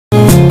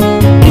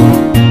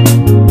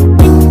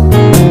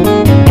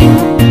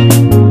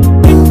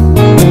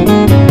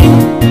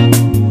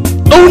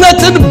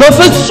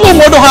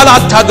ቀላል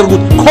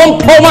አታድርጉት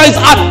ኮምፕሮማይዝ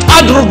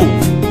አታድርጉ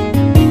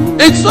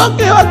it's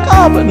okay በቃ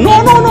no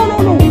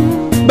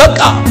በቃ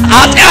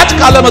ኃጢአት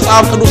ካለ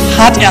መጽሐፍ ቅዱስ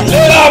ኃጢአት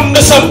ሌላ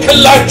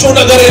መስከላችሁ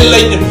ነገር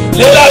የለኝም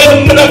ሌላ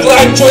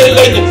የምነግራችሁ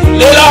የለኝም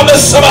ሌላ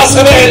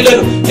መሰባሰቢያ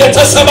የለንም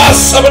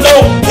የተሰባሰብነው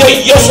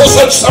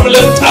የኢየሱስን ስም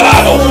ልንጠራ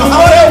ነው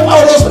ሐዋርያው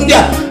ጳውሎስ እንዲያ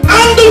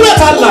አንድ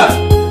እውነት አለ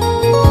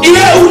ይሄ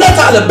እውነት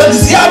አለ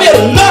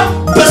በእግዚአብሔርና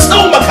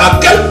በሰው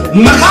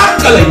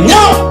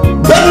መካከለኛው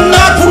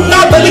በእናቱና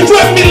በልጁ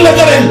የሚል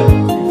ነገር የለም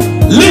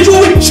ልጁ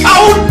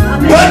ብቻውን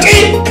በቂ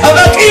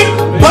ከበቂ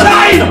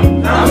በላይ ነው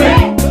አሜን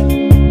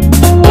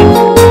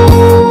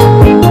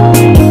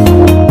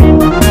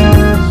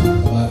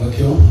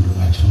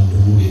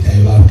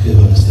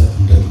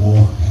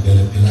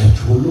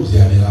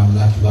እግዚአብሔር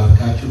አምላክ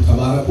ይባርካችሁ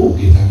ተባረኩ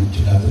ጌታን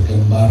እጅግ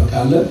አድርገን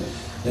ባርካለን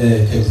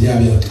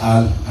ከእግዚአብሔር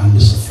ቃል አንድ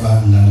ስፍራ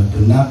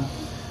እናነብና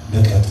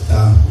በቀጥታ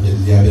ወደ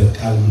እግዚአብሔር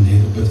ቃል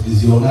እንሄድበት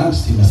ጊዜ ይሆናል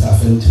እስቲ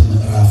መሳፍንት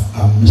ምዕራፍ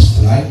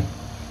 5 ላይ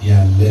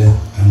ያለ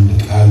አንድ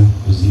ቃል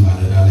በዚህ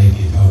ማለዳ ላይ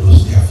ጌታ ወደ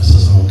ውስጥ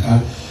ያፈሰሰው ቃል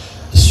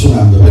እሱን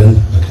አንብበን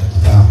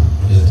በቀጥታ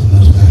ወደ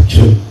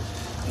ትምህርታችን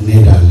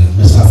እንሄዳለን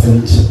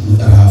መሳፍንት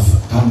ምዕራፍ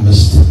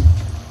 5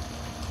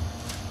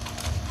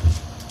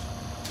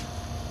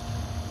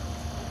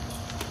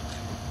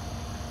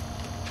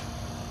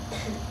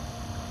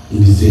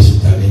 ጊዜ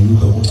ስታገኙ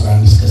ከቁጥር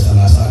 1 እስከ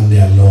 31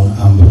 ያለውን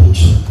አንብቡት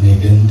እኔ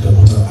ግን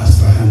ከቁጥር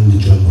 11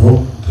 ጀምሮ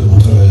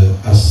ከቁጥር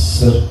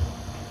 10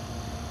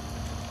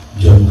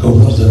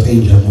 ከቁጥር 9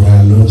 ጀምሮ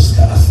ያለውን እስከ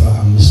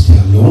 15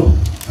 ያለውን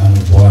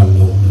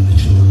አንብበዋለሁ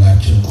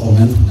ምንችሉላችን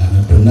ቆመን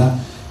እናነብና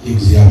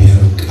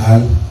የእግዚአብሔርን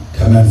ቃል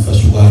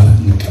ከመንፈሱ ጋር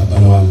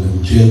እንቀበለዋለን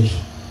Judges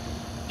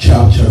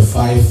chapter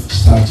 5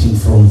 starting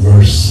from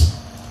verse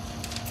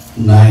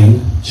 9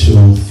 to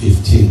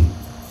 15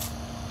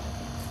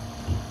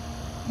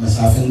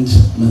 መሳፍንት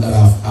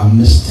ምዕራፍ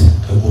 5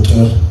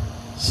 ከቁጥር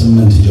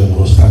 8 ጀምሮ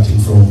starting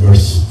from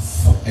verse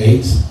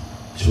 8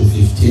 to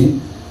 15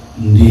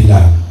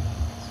 እንዲላል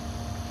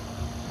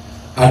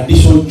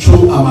አዲሶቹ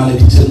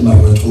አማልክትን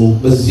መረጡ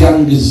በዚያን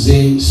ጊዜ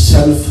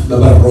ሰልፍ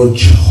በበሮች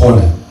ሆነ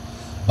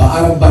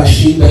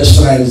በ40,000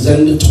 በእስራኤል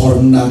ዘንድ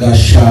ጦርና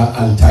ጋሻ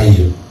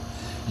አልታየም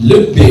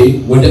ልቤ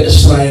ወደ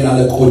እስራኤል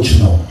አለቆች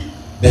ነው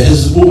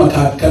በሕዝቡ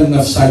መካከል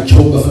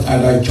ነፍሳቸው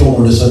በፈቃዳቸው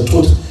ወደ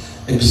ሰጡት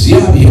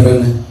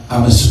እግዚአብሔርን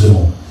አመስግኑ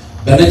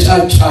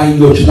በነጫጭ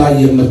አህዮች ላይ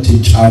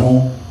የምትጫኑ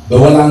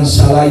በወላንሳ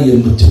ላይ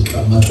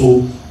የምትቀመጡ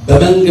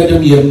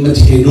በመንገድም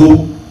የምትሄዱ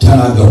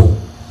ተናገሩ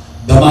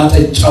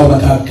በማጠጫው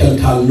መካከል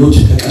ካሉት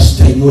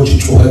ከቀስተኞች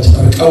ጩኸት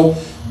ርቀው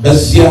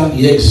በዚያ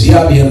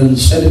የእግዚአብሔርን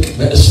ጽድቅ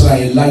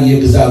በእስራኤል ላይ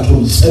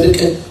የግዛቱን ጽድቅ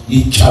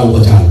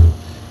ይጫወታሉ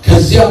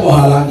ከዚያ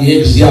በኋላ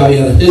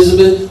የእግዚአብሔር ሕዝብ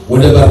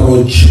ወደ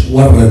በሮች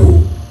ወረዱ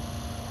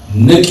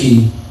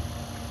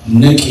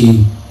ንቂ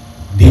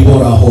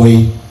ዲቦራ ሆይ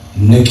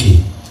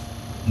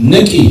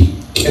ንቂ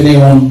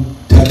ቅኔውን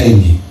ተቀኝ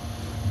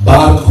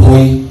ባርክ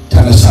ሆይ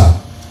ተነሳ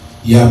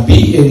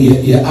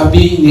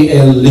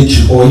የአቢኒኤል ልጅ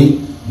ሆይ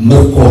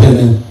ምርኮህን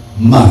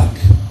ማርክ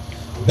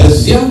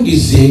በዚያን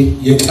ጊዜ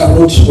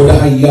የቀሩት ወደ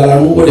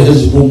ኃያላኑ ወደ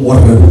ሕዝቡም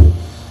ወረዱ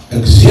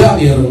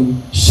እግዚአብሔርም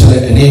ስለ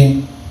እኔ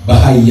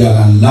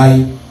በኃያላን ላይ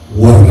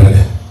ወረደ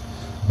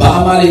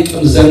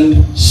በአማሌቅም ዘንድ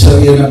ስር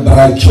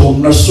የነበራቸው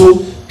እነርሱ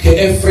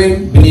ከኤፍሬም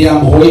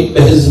ብንያም ሆይ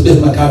በሕዝብህ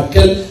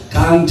መካከል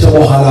ከአንተ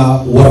በኋላ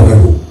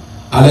ወረዱ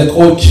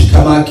አለቆች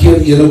ከማኪር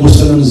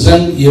የንጉሥንም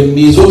ዘንግ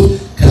የሚይዙት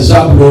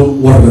ከዛብሎን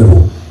ወረዱ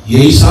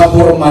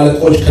የይሳኮርም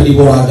አለቆች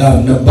ከዲቦራ ጋር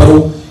ነበሩ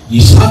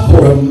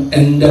ይሳኮርም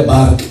እንደ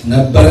ባርቅ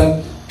ነበረ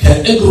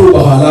ከእግሩ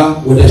በኋላ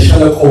ወደ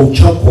ሸለቆው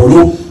ቸኮሉ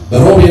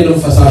በሮቤልም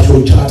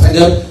ፈሳሾች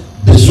አጠገብ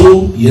ብዙ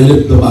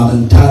የልብ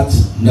ማመንታት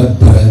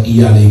ነበረ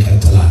እያለ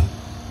ይቀጥላል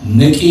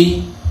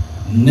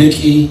ንቂ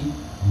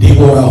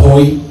ዲቦራ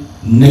ሆይ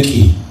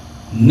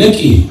ንቂ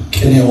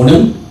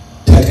ቅኔውንም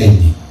ተቀኝ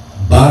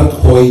ባርክ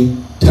ሆይ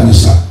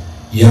ተነሳ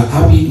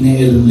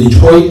የአቢኒኤል ልጅ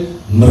ሆይ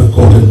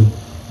ምርኮህን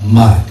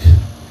ማርክ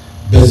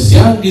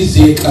በዚያን ጊዜ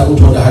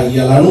ቀሩት ወደ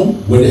ኃያላኑ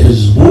ወደ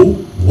ሕዝቡ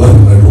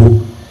ወረዱ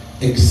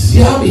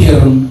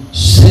እግዚአብሔርም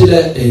ስለ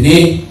እኔ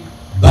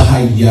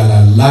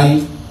በኃያላን ላይ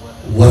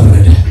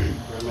ወረደ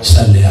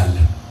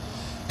ጸልያለሁ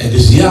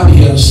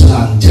እግዚአብሔር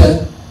ስላንተ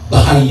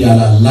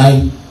በኃያላን ላይ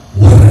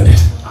ወረደ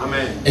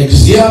አሜን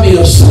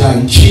እግዚአብሔር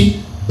ስላንቺ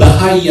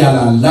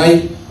በኃያላን ላይ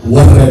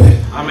ወረደ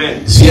አሜን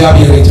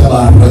እግዚአብሔር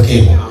የተባረከ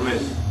ይሁን አሜን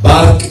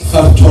ባርቅ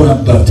ፈርቶ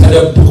ነበር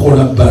ተደብቆ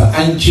ነበር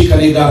አንቺ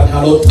ከኔ ጋር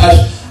ካልወጣሽ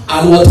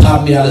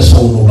አልወጣም ያለ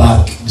ሰው ነው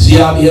ባርቅ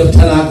እግዚአብሔር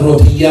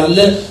ተናግሮት ይያለ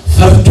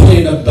ፈርቶ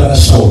የነበረ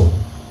ሰው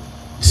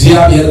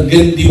እግዚአብሔር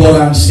ግን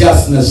ዲቦራን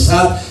ሲያስነሳ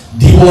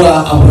ዲቦራ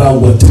አብራ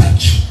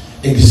ወጣች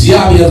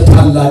እግዚአብሔር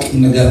ታላቅ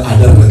ነገር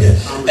አደረገ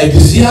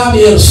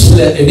እግዚአብሔር ስለ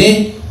እኔ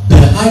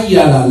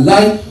በኃያላን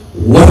ላይ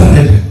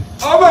ወረደ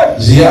አሜን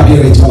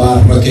እግዚአብሔር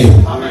የተባረከ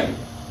ይሁን አሜን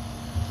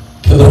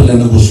ክብር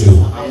ለንጉሱ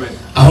ይሁን አሜን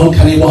አሁን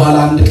ከኔ በኋላ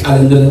አንድ ቃል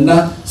እንልና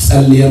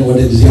ጸልየን ወደ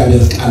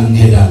እግዚአብሔር ቃል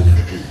እንሄዳለን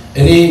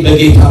እኔ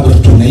በጌታ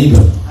ብርቱ ነኝ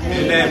በል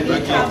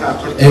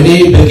እኔ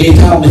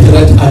በጌታ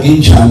ምህረት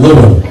አግኝቻለሁ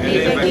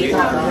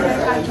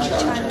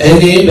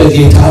እኔ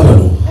በጌታ በሉ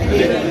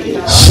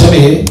ስሜ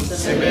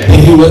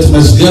በሕይወት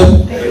መዝገብ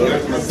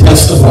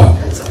ተጽፏል።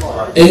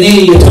 እኔ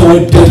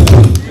የተወደድኩ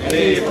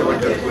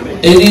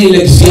እኔ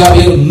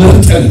ለእግዚአብሔር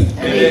ምርጥ ነኝ።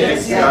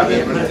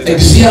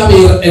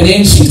 እግዚአብሔር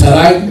እኔን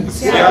ሲጠራኝ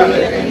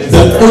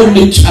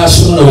በቁልምጫ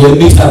ስም ነው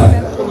የሚጠራኝ።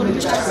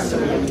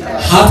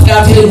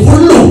 ኃጢአቴን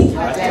ሁሉ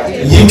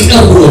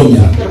ይቅር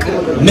ብሎኛል።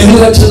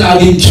 ምህረትን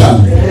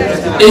አግኝቻለሁ።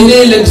 እኔ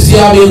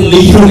ለእግዚአብሔር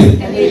ልዩ ነኝ።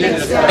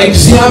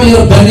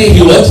 እግዚአብሔር በእኔ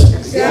ሕይወት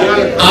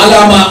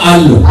ዓላማ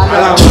አለው።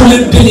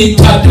 ትውልድን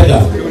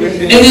ይታደጋል።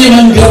 እኔ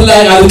መንገድ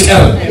ላይ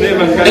አልቀርም።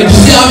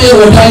 እግዚአብሔር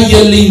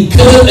ወዳየልኝ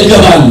ክብር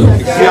እገባለሁ።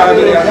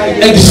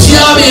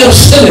 እግዚአብሔር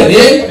ስለኔ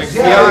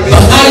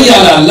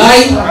በኃያላን ላይ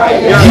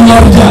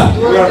ይወርዳል።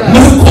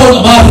 ምርኮን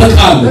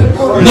ማርካለሁ፣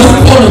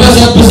 ምርኮን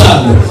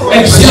በዘብዛለሁ።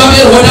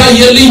 እግዚአብሔር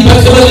ወዳየልኝ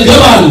በክብር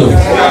እገባለሁ።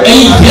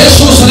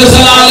 ኢየሱስ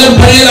ለዘላለም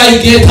በእኔ ላይ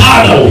ጌታ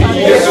ነው።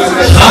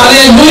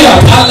 ሃሌሉያ!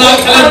 ታላቅ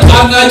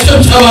ዕልልታና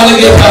ጭብጨባ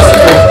ለጌታ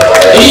ይሁን።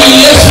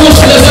 ኢየሱስ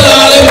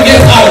ለዘላለም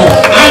ጌታ ነው።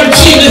 አንቺ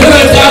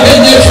ምህረት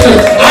ያገኘሽ፣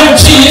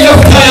 አንቺ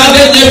ይቅርታ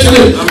ያገኘሽ፣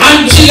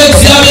 አንቺ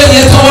ለእግዚአብሔር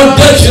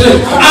የተወደድሽ፣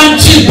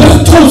 አንቺ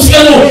ብርቱ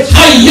ጽኑ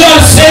ኃያል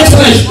ሴት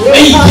ነሽ።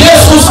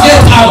 ኢየሱስ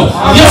ጌታ ነው።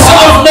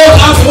 የሰነፍ ሞት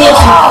አጥፎች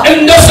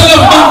እንደ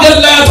ሰነፍ መንገድ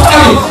ላይ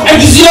አትቀሪ።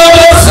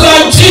 እግዚአብሔር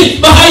ስላንቺ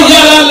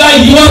በኃያላን ላይ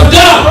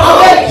ይወርዳል።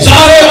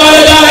 ዛሬ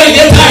ማለዳ ላይ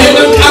ጌታ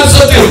ይህንን ቃል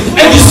ሰጠኝ።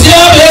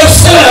 እግዚአብሔር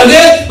ስለኔ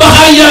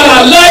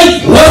በኃያላን ላይ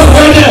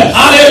ወረደ።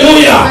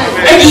 ሃሌሉያ!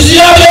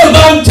 እግዚአብሔር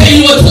በአንተ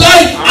ሕይወት ላይ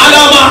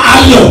ዓላማ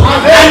አለው።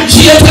 አንቺ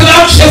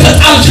የተናቅሽ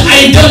የተጣልሽ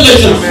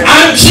አይደለሽም።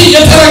 አንቺ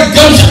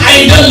የተረገምሽ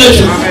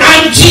አይደለሽም።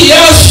 አንቺ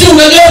የያዝሽው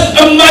ነገር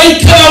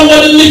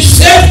የማይከናወንልሽ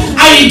ሴት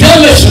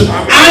አይደለሽም።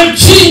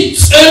 አንቺ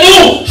ጽኑ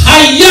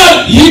ኃያል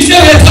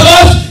ይቅር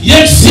የተባልሽ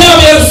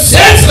የእግዚአብሔር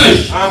ሴት ነሽ።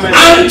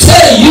 አንተ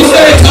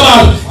ይቅር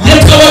የተባል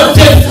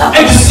የተወደድ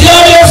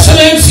እግዚአብሔር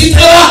ስምህን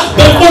ሲጠራ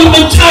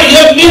በቁልምጫ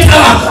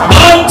የሚጠራ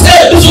በአንተ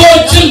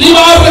ብዙዎችን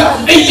ሊባርክ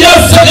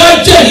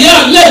እያዘጋጀ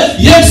ያለ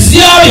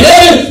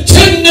የእግዚአብሔር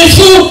ትንሹ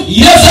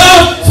የዛፍ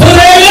ፍሬ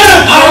ነህ።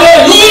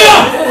 ሃሌሉያ!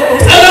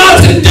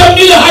 ጠላት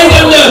እንደሚልህ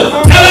አይደለም።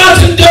 ጠላት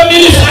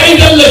እንደሚልሽ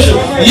አይደለሽም።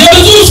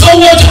 የብዙ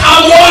ሰዎች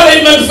አእምሮ ላይ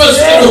መንፈስ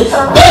ቅዱስ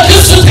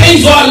በክስ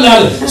ተይዟል።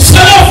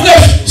 ሰነፍ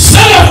ነሽ፣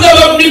 ሰነፍ ነህ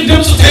በሚል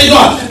ድምፅ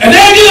ተይዟል። እኔ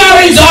ግን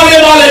አለኝ ዛሬ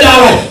ማለዳ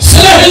ላይ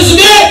ስለ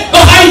ሕዝቤ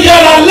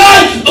በኃያላን ላይ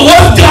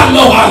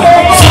እወርዳለሁ አለ።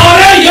 ዛሬ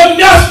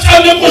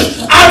የሚያስጨንቁሽ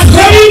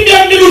አትረቢም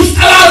የሚሉሽ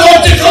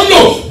ጠላቶችሽ ሁሉ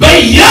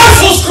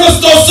በኢየሱስ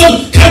ክርስቶስ ስም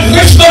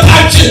ከእግርሽ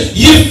በታች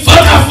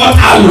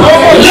ይፈጠፈጣሉ።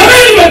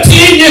 ለምን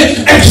ብትይኝ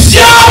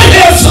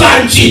እግዚአብሔር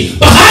ስላንቺ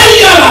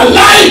በኃያላን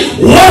ላይ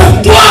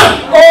ወርዷል።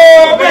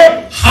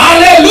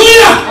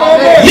 ሃሌሉያ!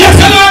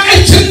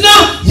 የተናቀችና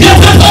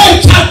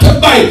የተተወች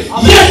አትባይ፣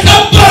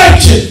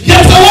 የከበረች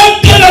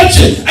የተወደደች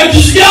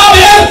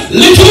እግዚአብሔር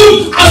ልጁን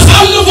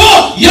አሳልፎ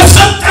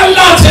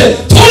የሰጠላት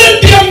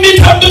ትውልድ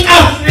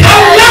የሚጠብቃት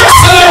ታላቅ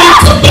ሰላም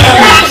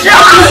ትባያለች።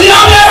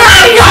 እግዚአብሔር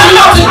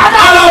ያላት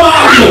ዓላማ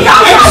አለው።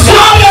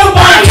 እግዚአብሔር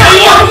ባንተ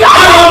ሕይወት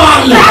ዓላማ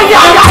አለው።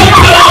 አንተ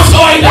ተራ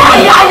ሰው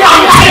አይደለም።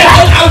 አንተ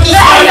የተጣልክ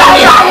ሰው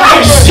አይደለም።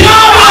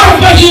 እግዚአብሔር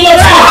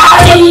በሕይወት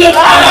ትልቅ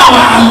ዓላማ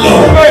አለው።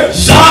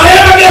 ዛሬ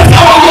በጌታ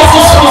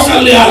በኢየሱስ ስም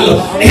ጸልያለሁ።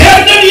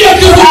 ይሄንን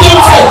የክፉ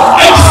ድምፅ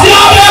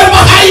እግዚአብሔር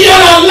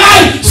በኃያላን ላይ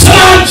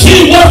ስላንቺ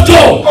ወርዶ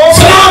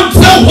ስላንተ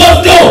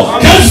ወርዶ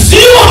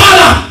ከዚህ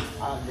በኋላ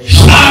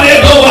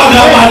ሻሬዶ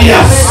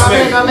ዋጋባዲያስ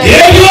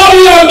የጊዮርጊስ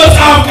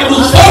መጽሐፍ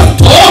ቅዱስ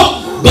ፈርቶ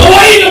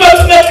በወይን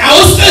መጥመቂያ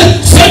ውስጥ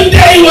ስንዴ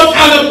ይወጣ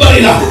ነበር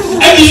ይላል።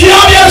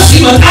 እግዚአብሔር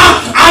ሲመጣ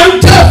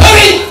አንተ ፈሪ፣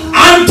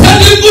 አንተ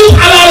ድንጉጥ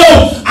አላለው።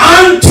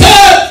 አንተ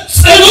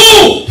ጽኑ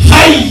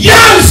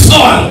ኃያል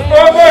ሰው አለ።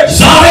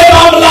 ዛሬ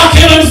በአምላኬ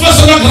መንፈስ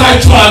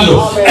እነግራችኋለሁ፣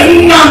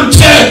 እናንተ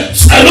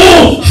ጽኑ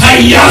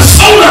ኃያል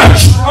ሰው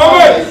ናችሁ።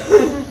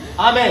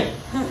 አሜን።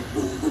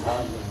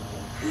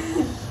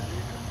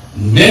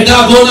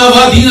 ሜዳጎና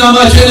ቫዲና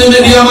ማቸነ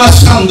ሜዲያ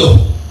ማሳንዶ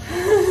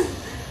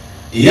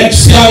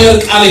የእግዚአብሔር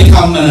ቃል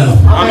የታመነ ነው።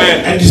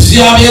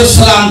 እግዚአብሔር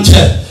ስላንተ፣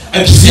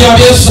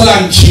 እግዚአብሔር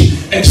ስላንቺ፣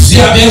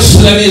 እግዚአብሔር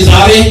ስለኔ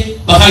ዛሬ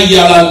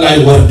በኃያላን ላይ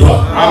ወርዷል።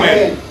 አሜን።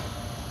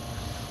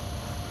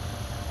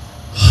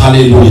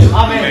 ሃሌሉያ!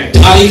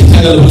 ታሪክ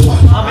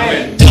ተገልብጧል።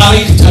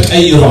 ታሪክ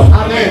ተቀይሯል።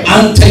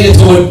 አንተ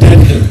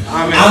የተወደድክ፣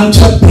 አንተ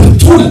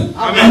ብርቱ ነህ።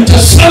 አንተ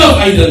ሰነፍ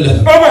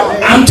አይደለህም።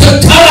 አንተ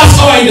ተራ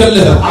ሰው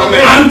አይደለህም።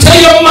 አንተ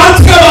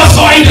የማትገባ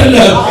ሰው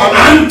አይደለህም።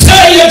 አንተ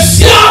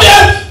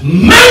የእግዚአብሔር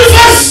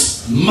መንፈስ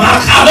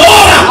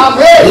ማካዶራ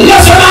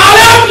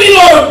ለዘላለም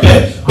ሊኖርብህ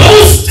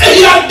በውስጥህ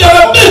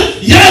ያደረብህ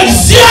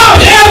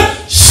የእግዚአብሔር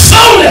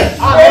ሰው ነህ።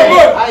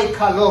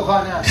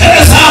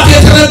 ከእሳት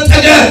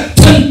የተነጠቀ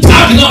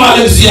ትንታግ ነው አለ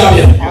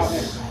እግዚአብሔር።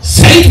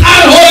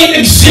 ሰይጣን ሆይ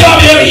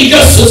እግዚአብሔር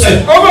ይገስጽህ።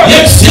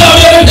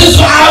 የእግዚአብሔርን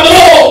ሕዝብ አእምሮ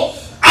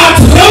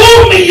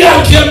አትረቡም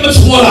እያልክ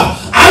የምትሞላ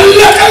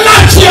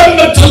አለቀላችሁ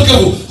የምትል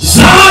ክፉ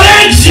ዛሬ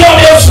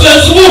እግዚአብሔር ስለ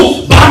ሕዝቡ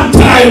በአንተ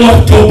ላይ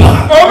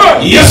ወርዶብሃል።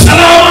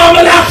 የሰላም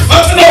አምላክ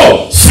ፈጥኖ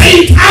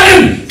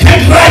ሰይጣንን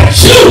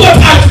ከእግራችሁ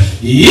በታች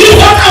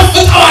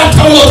ይፈጠፍጠዋል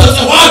ተብሎ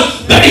ተጽፏል።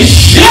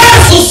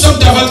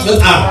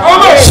 ይፈጥፍጣል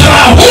ስራ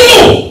ሁሉ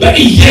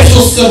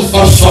በኢየሱስ ስም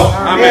ፈርሷል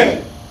አሜን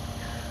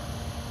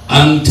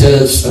አንተ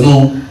ጽኑ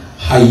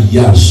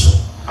ኃያል ሰው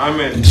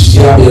አሜን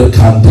እግዚአብሔር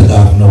ካንተ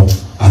ጋር ነው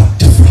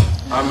አትፍራ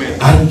አሜን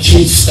አንቺ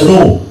ጽኑ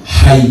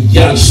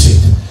ኃያል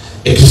ሴት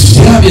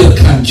እግዚአብሔር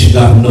ካንቺ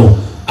ጋር ነው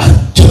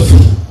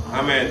አትፍራ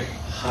አሜን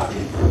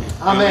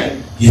አሜን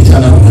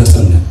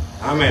የተመረጠን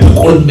አሜን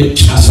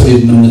በቁልምጫ ስር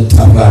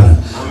የምንጠራን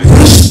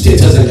ርስት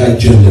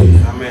የተዘጋጀልን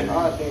አሜን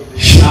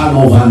ሻኖ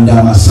ባንዳ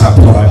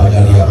ማሳፖራ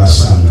ባጋሊያ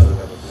ባሳነ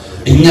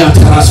እኛ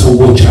ተራ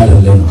ሰዎች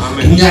አይደለም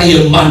እኛ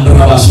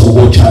የማንረባ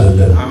ሰዎች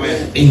አይደለም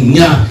እኛ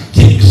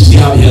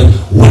የእግዚአብሔር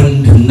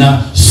ወንድና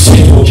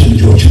ሴቶች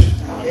ልጆች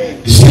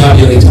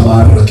እግዚአብሔር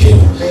የተባረከ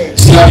ነው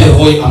እግዚአብሔር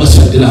ሆይ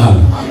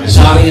አመሰግናለሁ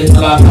ዛሬ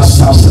የጠላት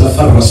ሐሳብ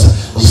ስለፈረሰ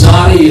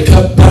ዛሬ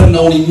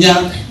የከበርነው እኛ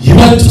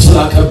ይበልጥ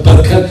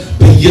ስላከበርከን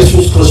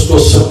በኢየሱስ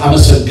ክርስቶስ ስም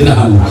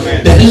አመሰግናለሁ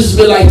በሕዝብ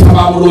ላይ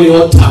ተማምሎ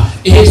የወጣ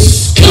ይሄ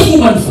ክፉ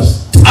መንፈስ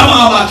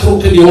ጠማማ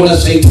ክሩክል የሆነ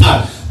ሰይጣን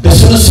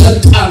በስም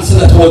ስልጣን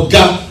ስለተወጋ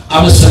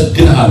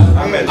አመሰግናለሁ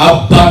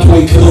አባት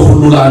ሆይ ክብር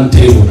ሁሉ ላንተ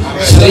ይሁን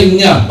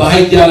ስለኛ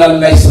በኃያላን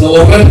ላይ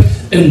ስለወረድ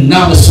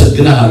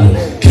እናመሰግናለን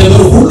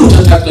ክብር ሁሉ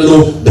ተጠቅልሎ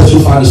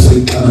በዙፋን ስር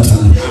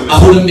ይቀመጣል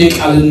አሁንም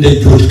የቃልን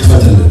ደጆች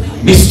ክፈትልን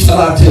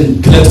ምስጢራትን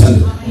ግለጥልን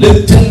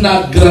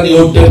ልትናገረን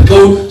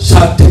የወደድከው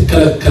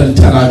ሳትከለከል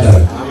ተናገር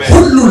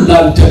ሁሉ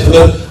ላንተ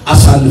ክብር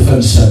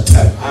አሳልፈን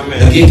ሰጠን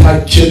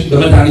በጌታችን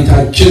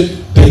በመድኃኒታችን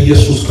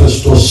በኢየሱስ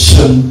ክርስቶስ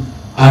ስም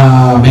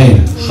አሜን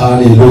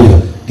ሃሌሉያ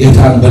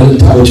ጌታን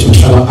በእልልታ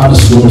ወጭብጨባ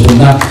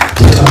አመስግኑትና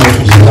ተቀመጡ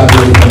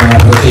እግዚአብሔር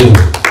የተባረከ ይሁን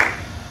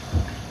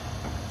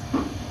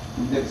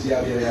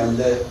እግዚአብሔር ያለ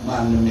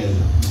ማንም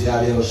የለም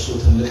እግዚአብሔር እሱ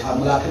ትልቅ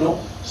አምላክ ነው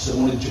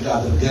ስሙን እጅግ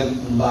አድርገን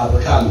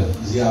እንባርካለን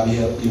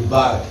እግዚአብሔር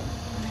ይባረክ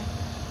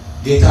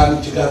ጌታን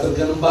እጅግ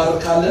አድርገን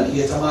እንባርካለን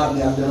እየተማርን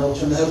ያለነው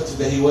ትምህርት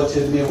በሕይወት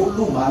ዕድሜ ሁሉ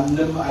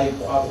ማንም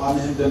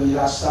አይቋቋምህም በሚል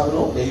ሐሳብ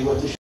ነው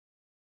በሕይወትሽ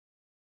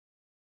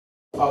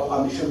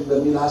አይቋቋምሽም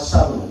በሚል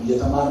ሐሳብ ነው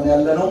እየተማርን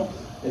ያለነው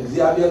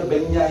እግዚአብሔር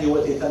በእኛ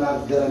ሕይወት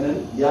የተናገረንን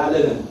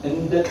ያለንን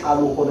እንደ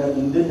ቃሉ ሆነን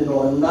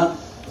እንድንኖርና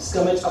እስከ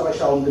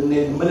መጨረሻው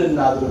እንድንሄድ ምን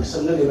እናድርግ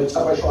ስንል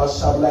የመጨረሻው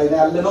ሐሳብ ላይ ነው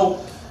ያለነው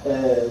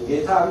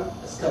ጌታን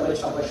እስከ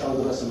መጨረሻው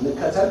ድረስ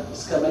እንከተል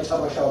እስከ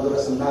መጨረሻው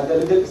ድረስ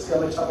እናገልግል እስከ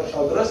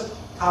መጨረሻው ድረስ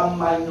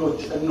ታማኞች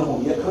እንሁን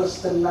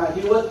የክርስትና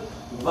ሕይወት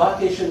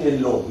ቫኬሽን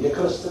የለውም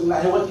የክርስትና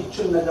ሕይወት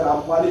ይችን ነገር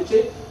አሟልቼ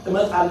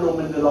እመጣለሁ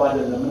ምንለው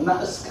አይደለምና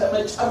እስከ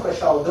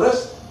መጨረሻው ድረስ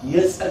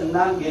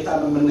የጸናን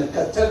ጌታን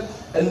የምንከተል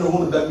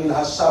እንሁን በሚል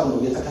ሐሳብ ነው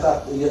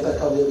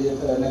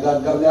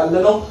የተነጋገርን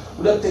ያለነው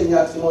ሁለተኛ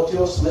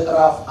ጢሞቴዎስ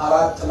ምዕራፍ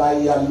 4 ላይ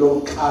ያለውን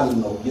ቃል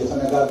ነው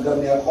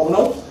የተነጋገርን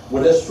ያቆምነው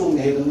ወደሱ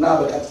እንሄድና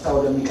በቀጥታ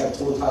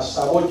ወደሚቀጥሉት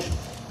ሐሳቦች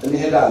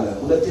እንሄዳለን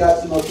ሁለተኛ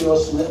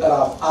ጢሞቴዎስ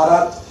ምዕራፍ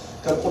 4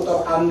 ከቁጥር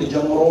 1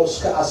 ጀምሮ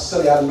እስከ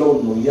 10 ያለውን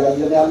ነው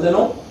ያየን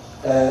ያለነው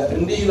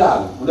እንዲህ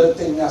ይላል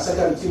ሁለተኛ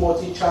second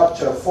Timothy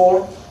chapter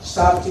 4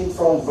 starting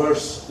from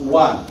verse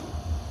 1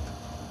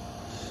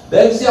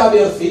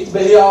 በእግዚአብሔር ፊት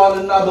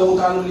በሕያዋንና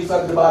በሙታን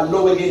ሊፈርድ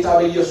ባለው በጌታ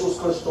በኢየሱስ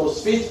ክርስቶስ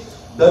ፊት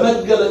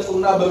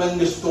በመገለጡና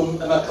በመንግስቱም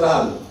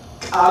እመክርሃለሁ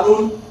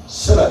ቃሉን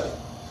ስበክ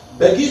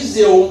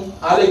በጊዜውም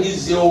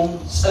አለጊዜውም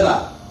ጽና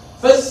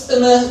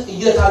ፈጽመህ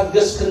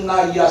እየታገስክና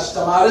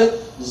እያስተማርህ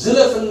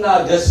ዝለፍና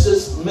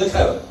ገስጽ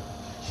ምከር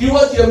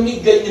ሕይወት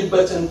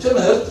የሚገኝበትን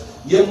ትምህርት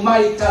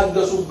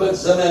የማይታገሱበት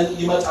ዘመን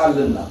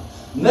ይመጣልና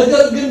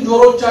ነገር ግን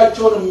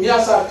ጆሮቻቸውን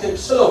የሚያሳክክ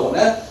ስለሆነ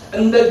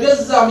እንደ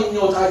ገዛ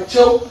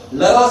ምኞታቸው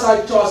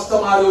ለራሳቸው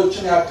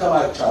አስተማሪዎችን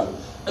ያከማቻሉ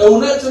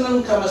እውነትንም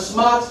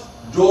ከመስማት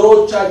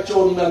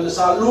ጆሮቻቸውን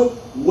ይመልሳሉ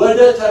ወደ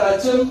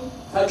ተረትም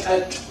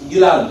ፈቀቅ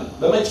ይላሉ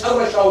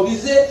በመጨረሻው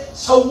ጊዜ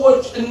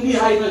ሰዎች እንዲህ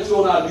አይነት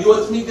ይሆናሉ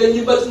ሕይወት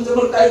የሚገኝበትን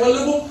ትምህርት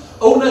አይፈልጉም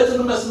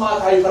እውነትን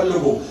መስማት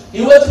አይፈልጉም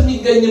ሕይወት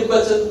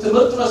የሚገኝበትን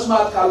ትምህርት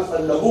መስማት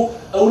ካልፈለጉ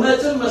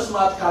እውነትን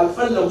መስማት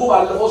ካልፈለጉ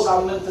ባለፈው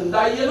ሳምንት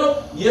እንዳየነው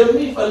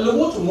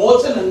የሚፈልጉት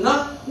ሞትንና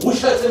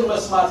ውሸትን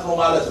መስማት ነው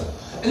ማለት ነው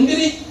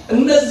እንግዲህ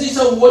እነዚህ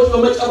ሰዎች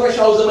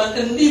በመጨረሻው ዘመን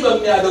እንዲህ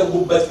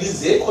በሚያደርጉበት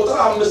ጊዜ ቁጥር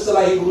 5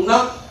 ላይ ሄዱና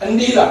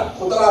እንዲህ ይላል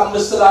ቁጥር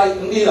 5 ላይ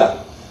እንዲህ ይላል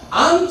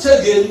አንተ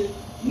ግን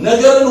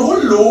ነገርን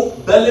ሁሉ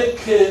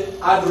በልክ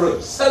አድርግ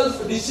self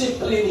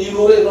discipline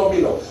ይኑር ነው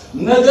የሚለው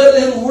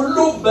ነገርን ሁሉ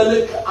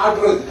በልክ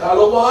አድርግ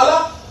ካለው በኋላ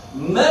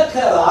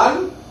መከራን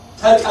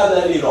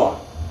ተቀበል ይለዋል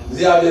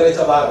እግዚአብሔር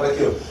የተባረከ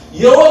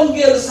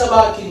የወንጌል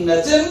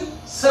ሰባኪነትን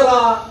ስራ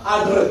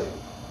አድርግ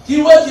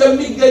ሕይወት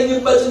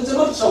የሚገኝበትን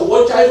ትምህርት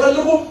ሰዎች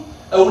አይፈልጉም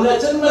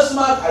እውነትን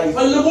መስማት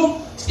አይፈልጉም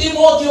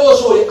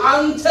ጢሞቴዎስ ሆይ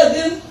አንተ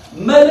ግን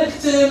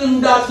መልእክትህን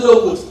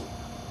እንዳትለውጥ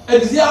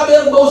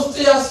እግዚአብሔር በውስጥ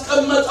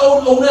ያስቀመጠው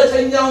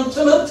እውነተኛውን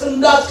ትምህርት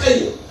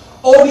እንዳትቀይር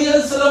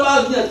ኦዲየንስ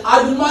ለማግኘት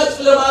አድማጭ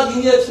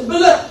ለማግኘት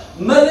ብለህ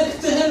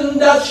መልእክትህን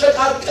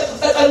እንዳትሸቃቅጥ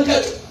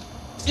ተጠንቀቅ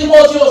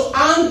ጢሞቴዎስ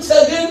አንተ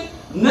ግን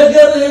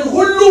ነገርህን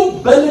ሁሉ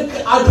በልክ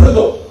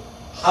አድርገው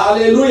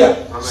ሃሌሉያ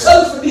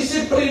self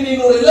discipline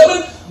ይኑር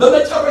ለምን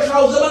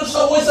በመጨረሻው ዘመን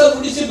ሰዎች self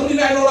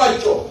discipline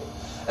አይኖራቸው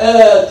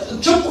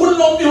ችኩል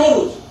ነው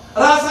የሚሆኑት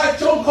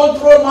ራሳቸውን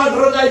ኮንትሮል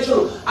ማድረግ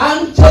አይችሉም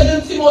አንተ ግን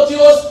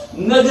ጢሞቴዎስ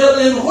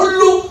ነገርን ሁሉ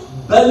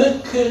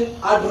በልክ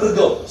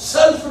አድርገው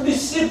self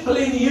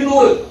discipline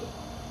ይኑር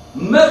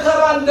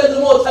መከራን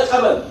ደግሞ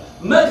ተቀበል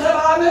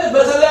መከራን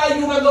በተለያዩ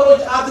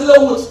ነገሮች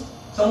አትለውጥ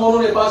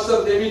ሰሞኑን የፓስተር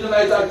ዴቪድን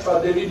አይታችኋል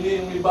ዴቪድ ሊ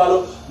የሚባለው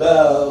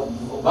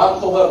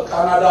በቫንኮቨር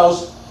ካናዳ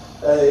ውስጥ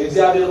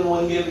እግዚአብሔርን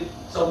ወንጌል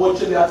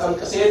ሰዎችን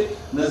ሊያጠምቅ ሲሄድ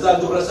እነዛ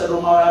ግብረ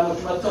ሰዶማውያኖች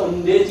መጥተው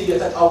እንዴት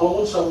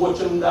እየተቃወሙት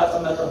ሰዎችን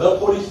እንዳጠመቀ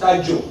በፖሊስ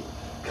ታጅው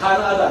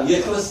ካናዳ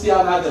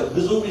የክርስቲያን ሀገር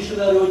ብዙ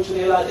ሚሽነሪዎችን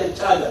የላከች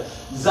ሀገር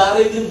ዛሬ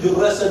ግን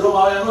ግብረ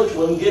ሰዶማውያኖች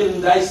ወንጌል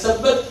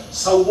እንዳይሰበክ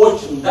ሰዎች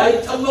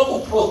እንዳይጠመቁ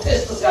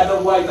ፕሮቴስት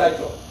ሲያደርጉ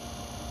አይታቸው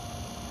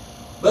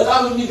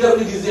በጣም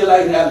የሚገርም ጊዜ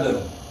ላይ ነው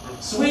ያለነው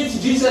ስዊት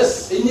ጂሰስ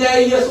እኛ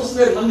ኢየሱስ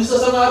ነን መንግስተ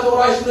ሰማያት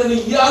ወራሽ ነን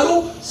እያሉ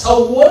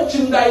ሰዎች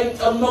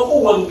እንዳይጠመቁ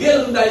ወንጌል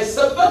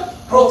እንዳይሰበክ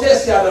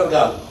ፕሮቴስት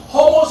ያደርጋሉ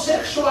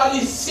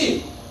ሆሞሴክሹዋሊቲ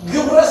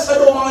ግብረ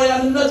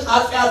ሰዶማውያንነት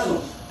ኃጢአት ነው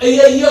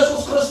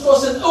የኢየሱስ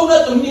ክርስቶስን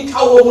እውነት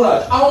የሚቃወሙ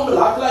ናቸው አሁን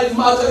ብላክ ላይቭ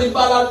ማተር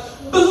ይባላል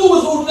ብዙ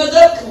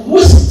ነገር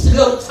ውስጥ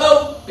ገብተው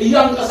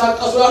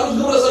እያንቀሳቀሱ ያሉት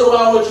ግብረ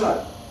ሰዶማውያኖች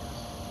ናቸው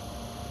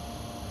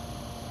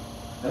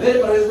እኔ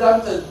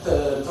ፕሬዝዳንት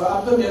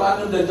ትራምፕም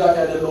የማንም ደጋፊ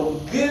አይደለም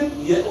ግን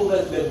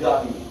የእውነት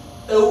ደጋፊ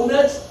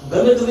እውነት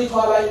በመድሪቷ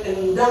ላይ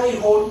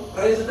እንዳይሆን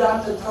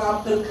ፕሬዝዳንት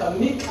ትራምፕን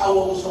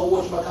ከሚቃወሙ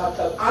ሰዎች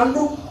መካከል አንዱ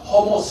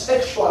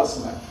ሆሞሴክሹዋልስ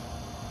ናቸው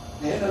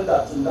ይሄን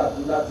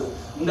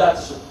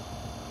እንዳትሱ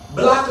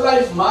ብላክ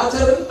ላይፍ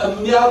ማተርን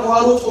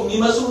የሚያሯሩጡ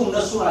የሚመስሉ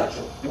እነሱ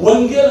ናቸው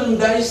ወንጌል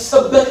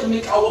እንዳይሰበክ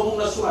የሚቃወሙ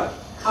እነሱ ናቸው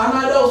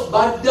ካናዳ ውስጥ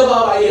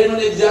በአደባባይ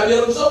ይሄንን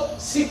እግዚአብሔርን ሰው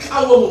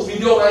ሲቃወሙት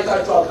ቪዲዮ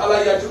አይታችኋል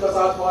ካላያችሁ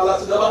ከሰዓት በኋላ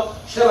ስገባ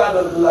ሼር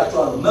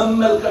አደርግላችኋለሁ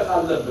መመልከት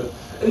አለብን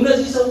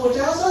እነዚህ ሰዎች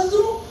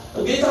ያሳዝኑ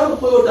ጌታን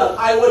እኮ ይወዳል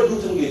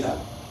አይወዱትም ጌታ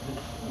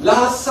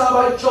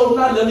ለሐሳባቸውና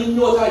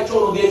ለምኞታቸው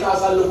ነው ጌታ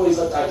አሳልፎ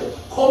ይሰጣቸው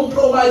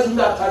ኮምፕሮማይዝ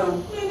እንዳታደርጉ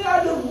ምን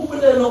ያደርጉ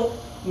ብለህ ነው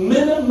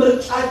ምንም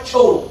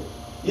ምርጫቸው ነው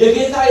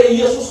የጌታ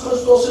የኢየሱስ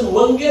ክርስቶስን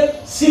ወንጌል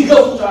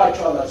ሲገፉ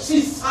ታያቸዋላችሁ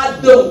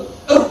ሲሳደቡ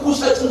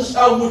እርኩሰትን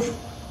ሲያውጁ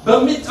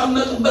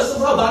በሚጠመቅበት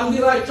ስፍራ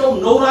ባንዲራቸው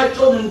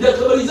ነውራቸውን እንደ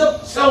ክብር ይዘው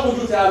ሲያውጁ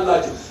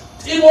ታያላችሁ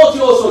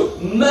ጢሞቴዎስ ሆይ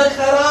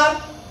መከራን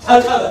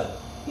ተቀበል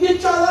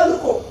ይቻላል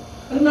እኮ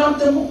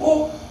እናንተም እኮ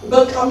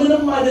በቃ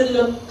ምንም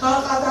አይደለም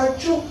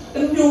ካቃታችሁ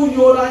እንዲሁ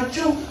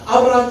ይሆናችሁ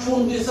አብራችሁ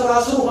እንዲሰራ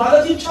ስሩ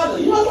ማለት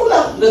ይቻላል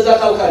ይመጡላል ለዛ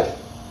ካልካችሁ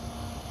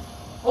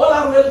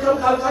ኦላር ዌልካም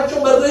ካልካቸው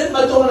በረን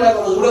መጥተው ነው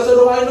ያቀረቡ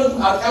ረሰዶማይነት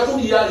አጣቱን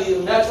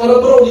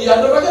የሚያጭበረብረው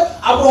እያደረገ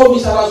አብሮ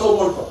የሚሰራ ሰው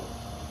ሞልቶ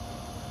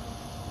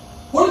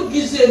ሁሉ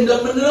ጊዜ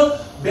እንደምንለው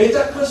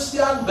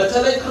ቤተክርስቲያን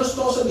በተለይ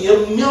ክርስቶስን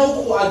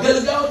የሚያውቁ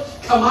አገልጋዮች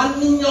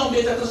ከማንኛውም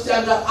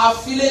ቤተክርስቲያን ጋር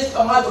አፊሌት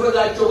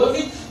ከማድረጋቸው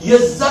በፊት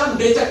የዛን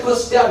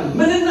ቤተክርስቲያን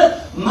ምንነት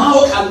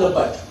ማወቅ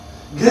አለባቸው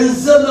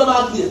ገንዘብ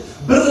ለማግኘት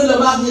ብር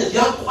ለማግኘት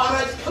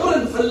ያቋራጭ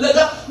ክብርን ፍለጋ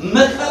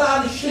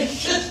መከራን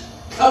ሽሽት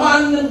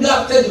ከማንም ጋር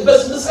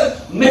ተግበስብሰን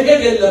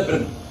መሄድ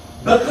የለብንም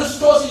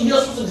በክርስቶስ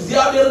ኢየሱስ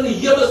እግዚአብሔርን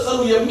እየመሰሉ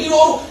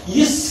የሚኖሩ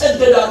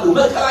ይሰደዳሉ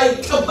መከራ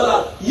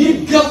ይቀበላሉ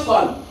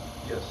ይገፋሉ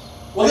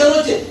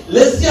ወገኖቼ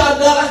ለዚህ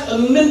አዳራሽ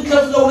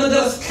የምንከፍለው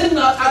ነገር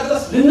እስከናጣ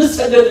ድረስ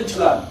ልንሰደድ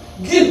እንችላለን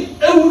ግን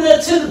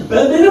እውነትን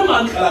በምንም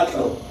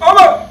አንቀላቅለው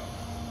አሜን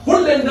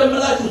ሁሌ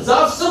እንደምላችሁ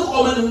ዛፍ ስር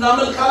ቆመን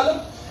እናመልካለን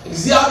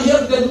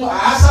እግዚአብሔር ደግሞ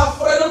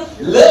አያሳፍረንም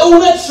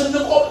ለእውነት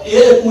ስንቆም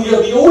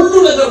የሁሉ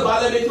ነገር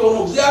ባለቤት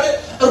የሆነው እግዚአብሔር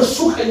እርሱ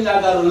ከኛ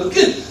ጋር ነው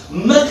ግን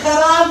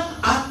መከራን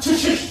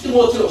አትሽሽ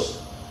ጢሞቴዎስ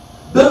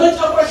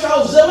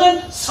በመጨረሻው ዘመን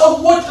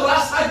ሰዎች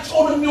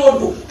ራሳቸውን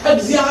የሚወዱ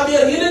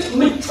ከእግዚአብሔር ይልቅ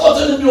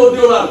ምቾትን የሚወዱ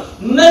ይሆናሉ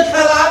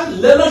መከራን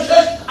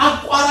ለመሸሽ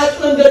አቋራጭ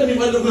መንገድ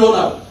የሚፈልጉ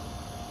ይሆናሉ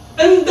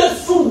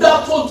እንደሱ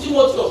እንዳትሆን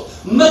ጢሞቴዎስ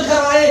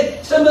መከራዬ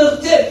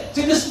ትምህርቴ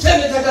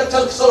ትዕግስቴን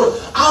የተከተልክ ሰው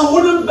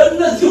አሁንም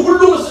በእነዚህ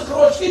ሁሉ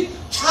ምስክሮች ፊት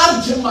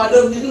ቻርጅ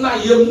ማድረግና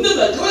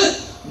የምመክርህ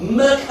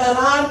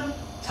መከራን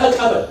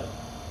ተቀበል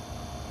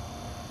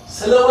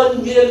ስለ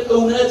ወንጌል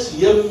እውነት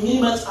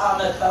የሚመጣ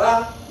መከራ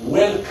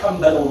ዌልካም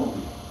በለው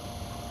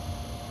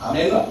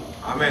አሜን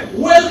አሜን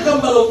ዌልካም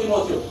በለው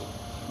ጢሞቴዎስ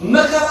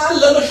መከራን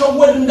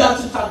ለመሸወድ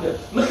እንዳትታገል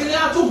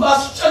ምክንያቱም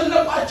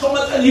ባስጨነቃቸው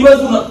መጠን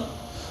ይበዙ ነው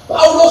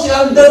ጳውሎስ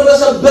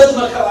ያልደረሰበት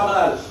መከራ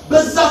ማለት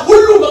በዛ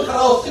ሁሉ መከራ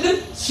ውስጥ ግን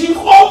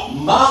ሲቆም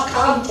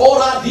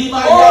ማካንቶራ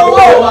ዲማያ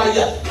ወማያ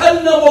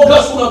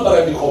ከነሞገሱ ነበር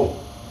የሚቆም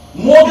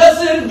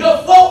ሞገስን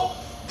ገፎ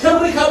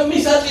ክብር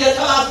ከሚሰጥ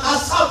የጠላት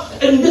ሐሳብ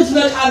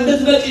እንድትነቃ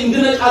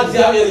እንድነቃ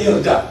እግዚአብሔር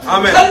ይርዳል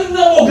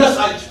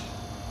ከነሞገሳቸው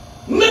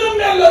ምንም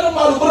ያለንም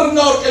አሉ ብርና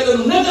ወርቅ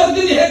የለንም ነገር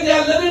ግን ይሄን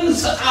ያለንን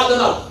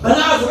እንሰጣለን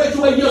በናዝሬቱ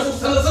በኢየሱስ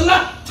ተነስና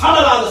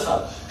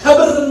ተመላለሳል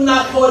ከብርና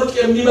ከወርቅ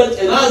የሚበልጥ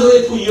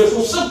ናዝሬቱ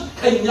ኢየሱስ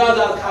ከኛ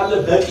ጋር ካለ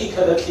በቂ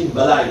ከበቂ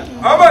በላይ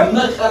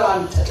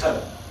መከራን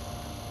ተቀበል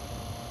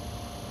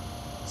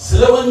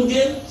ስለ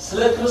ወንጌል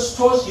ስለ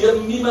ክርስቶስ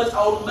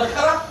የሚመጣው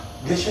መከራ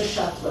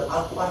ገሸሻት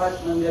በአቋራጭ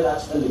መንገድ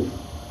አትፈልግ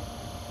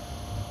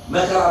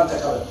መከራን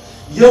ተቀበል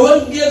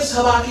የወንጌል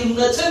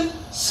ሰባኪነትን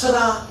ስራ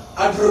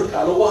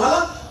አድርጋለሁ በኋላ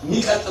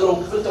የሚቀጥለው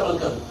ክፍል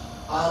ተመልከቱ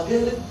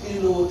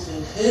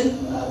አገልግሎትህን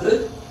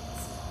አድርግ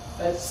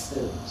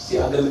ፈጽም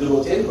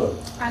ሲያገልግሎቴን ነው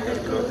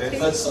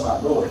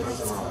ፈጽማለሁ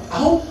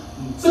አሁን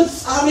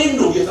ፍጻሜን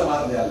ነው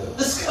እየተማርን ያለው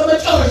እስከ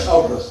መጨረሻው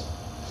ድረስ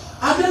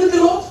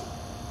አገልግሎት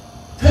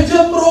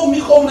ተጀምሮ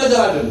የሚቆም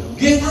ነገር አይደለም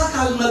ጌታ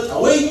ካልመጣ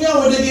ወይኛ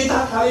ወደ ጌታ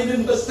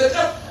ካልሄድን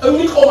በስተቀር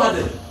የሚቆም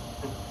አይደለም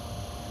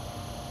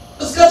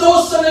እስከ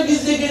ተወሰነ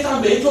ጊዜ ጌታን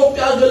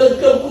በኢትዮጵያ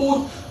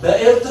አገለገልኩት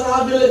በኤርትራ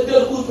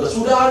አገለገልኩት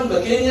በሱዳን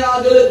በኬንያ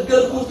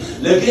አገለገልኩት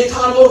ለጌታ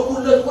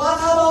ኖርኩለት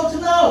what about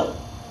now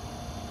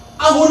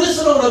አሁንስ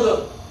ነው ነገር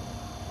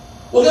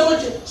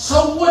ወገኖች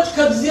ሰዎች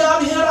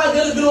ከእግዚአብሔር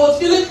አገልግሎት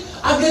ይልቅ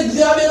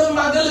እግዚአብሔርን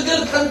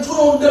ማገልገል ከንቱ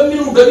ነው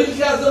እንደሚሉ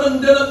በቢልኪያ ዘመን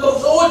እንደነበሩ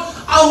ሰዎች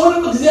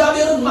አሁንም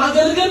እግዚአብሔርን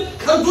ማገልገል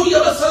ከንቱ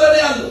እየመሰለ ነው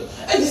ያለው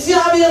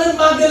እግዚአብሔርን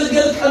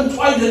ማገልገል ከንቱ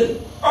አይደለም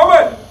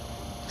አሜን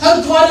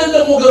ከንቱ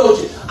አይደለም ወገኖች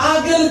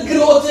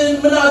አገልግሎትን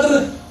ምን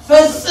አድርግ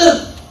ፈጽም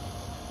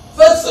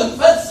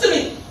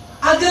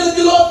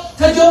አገልግሎት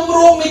ተጀምሮ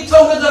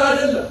የሚተው ነገር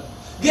አይደለም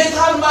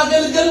ጌታን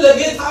ማገልገል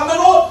ለጌታ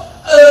መኖር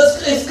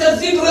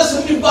እስከዚህ ድረስ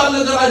የሚባል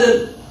ነገር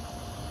አይደለም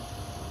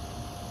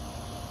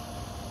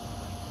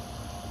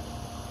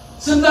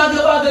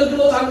ስናገባ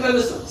አገልግሎት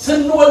አንቀንስም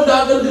ስንወልድ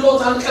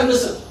አገልግሎት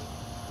አንቀንስም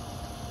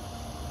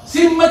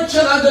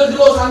ሲመቸን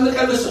አገልግሎት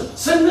አንቀንስም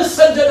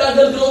ስንሰደድ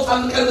አገልግሎት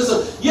አንቀንስም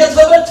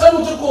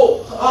የተበተኑት እኮ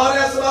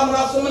ሐዋርያ ሥራ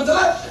ምዕራፍ 8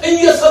 ላይ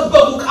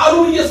እየሰበኩ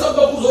ቃሉን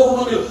እየሰበኩ ዞሩ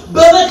ነው የሚለው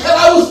በመከራ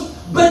ውስጥ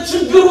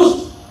በችግር ውስጥ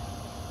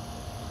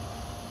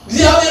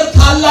እግዚአብሔር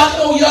ታላቅ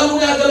ነው ያሉ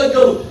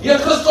ያገለገሉ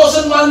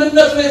የክርስቶስን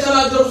ማንነት ነው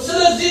የተናገሩ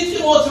ስለዚህ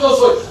ጢሞቴዎስ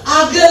ሆይ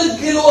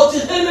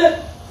አገልግሎትህን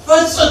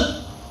ፈጽም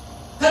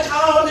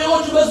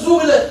ተቃዋሚዎች በዙ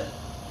ብለ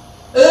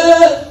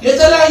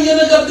የተለያየ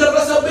ነገር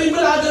ደረሰብኝ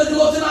ብለ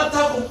አገልግሎትን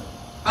አታቁም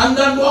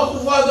አንዳንዱ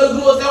አቁፎ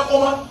አገልግሎት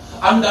ያቆማል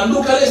አንዳንዱ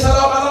ከሌ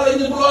ሰላም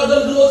አላለኝ ብሎ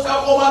አገልግሎት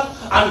ያቆማል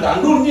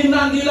አንዳንዱ እንዲና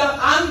እንዲላ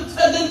አንተ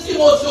ግን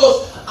ጢሞቴዎስ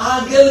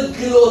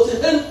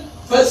አገልግሎትህን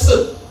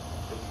ፈጽም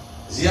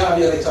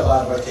እግዚአብሔር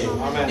የተባረከ ይሁን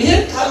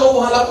ይሄን ካለው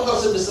በኋላ ቁጥር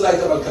 6 ላይ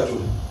ተመልከቱ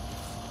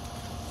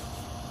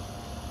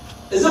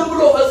ዝም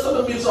ብሎ ፈጽም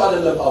የሚል ሰው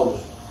አይደለም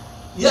ጳውሎስ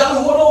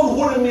ያልሆነውን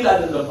ሁን የሚል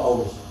አይደለም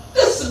ጳውሎስ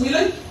ደስ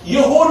የሚለኝ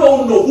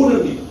የሆነውን ነው ሁን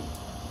የሚል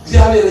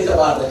እግዚአብሔር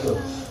የተባረከ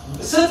ይሁን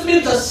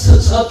ስትሚል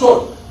ተሰጥቶን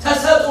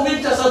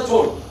ተሰጥቶን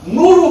ተሰጥቶን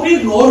ኑሩ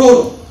ቢል ኖሮ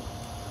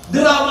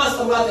ድራማ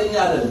ሰራተኛ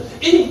አይደለም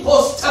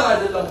ኢምፖስተር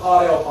አይደለም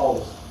ሐዋርያው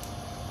ጳውሎስ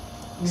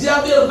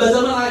እግዚአብሔር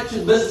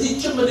በዘመናችን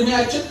በዚህችም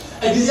እድሜያችን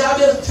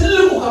እግዚአብሔር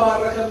ትልቁ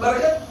ከባረከን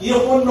በረከት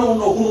የሆነው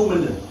ነው ሁሉ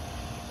ምን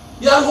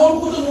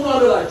ያልሆንኩትን ሁሉ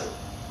አደረጋችሁ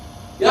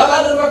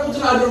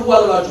ያላደረኩትን አድርጉ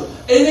አላችሁ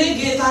እኔ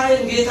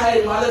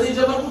ጌታዬን ማለት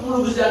የጀመርኩት ሙሉ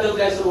ጊዜ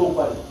አገልጋይ ስለሆንኩ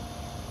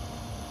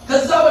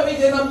ከዛ በፊት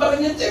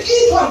የነበረኝ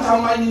ጥቂቷን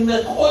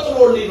ታማኝነት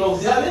ቆጥሮልኝ ነው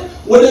እግዚአብሔር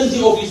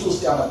ወደዚህ ኦፊስ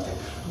ውስጥ ያመጣኝ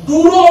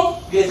ዱሮ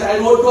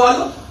ጌታዬን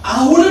ወደዋለሁ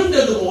አሁንም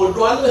ደግሞ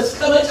ወደዋለሁ እስከ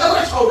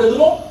መጨረሻው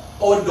ደግሞ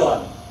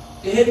ወደዋለሁ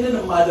ይሄንን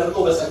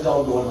ማደርገው በጸጋው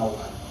እንደሆነ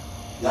አውቃለሁ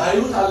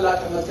የኃይሉ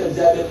ታላቅነት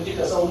ከእግዚአብሔር እንጂ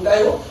ከሰው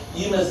እንዳይሆን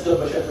ይመስገን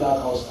በሸክላ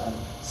ዕቃ ውስጥ አለ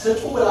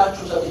ስጡ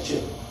ብላችሁ ሰጥቼ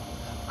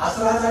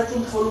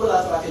አስራታችሁን ክፈሉ ብላ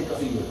አስራቴን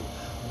ከፍዬ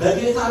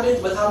በጌታ ቤት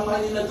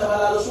በታማኝነት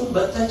ተመላለሱ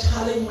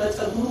በተቻለኝ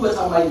መጠን ሁሉ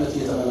በታማኝነት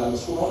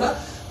እየተመላለሱ ነውና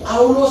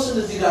ጳውሎስን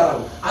እዚህ ጋር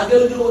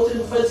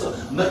አገልግሎትን ፈጽም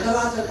መከራ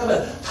ተቀበል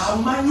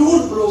ታማኝ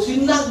ሁን ብሎ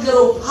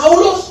ሲናገረው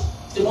ጳውሎስ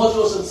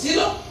ጢሞቴዎስን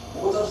ሲለው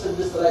ቁጥር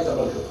 6 ላይ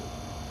ተመልከቱ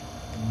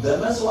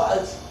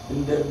በመስዋዕት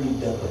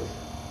እንደሚደረግ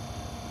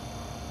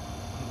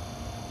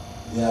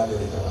እግዚአብሔር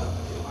የተባረከ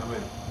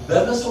አሜን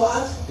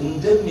በመስዋዕት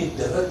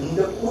እንደሚደረግ እንደ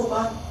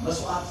ቁርባን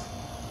መስዋዕት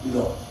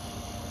ይለው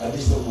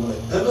አዲስ ነው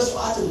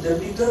በመስዋዕት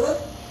እንደሚደረግ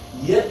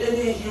የእኔ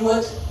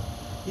ህይወት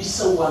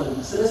ይሰዋልና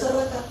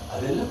ስለሰረቀ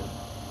አይደለም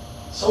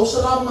ሰው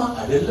ስላማ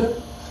አይደለም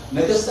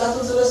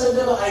ነገስታትን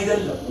ስለሰደበ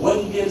አይደለም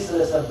ወንጌል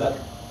ስለሰበከ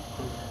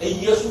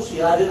ኢየሱስ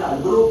ያድናል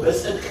ብሎ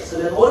በጽድቅ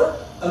ስለኖረ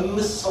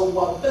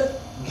እምሰዋበት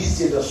ጊዜ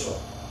ደርሷል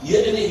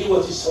የእኔ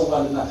ህይወት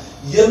ይሰዋልና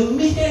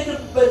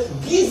የሚሄድበት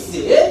ጊዜ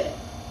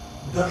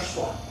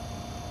ደርሷል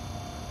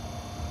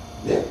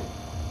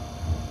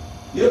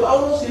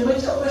የጳውሎስ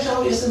የመጨረሻው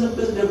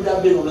የስንብት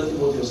ደብዳቤ ነው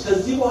ለጢሞቴዎስ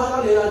ከዚህ በኋላ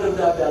ሌላ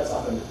ደብዳቤ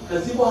አልጻፈለት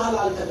ከዚህ በኋላ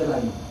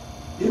አልተገናኙም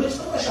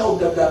የመጨረሻው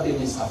ደብዳቤ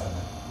ነው የጻፈለት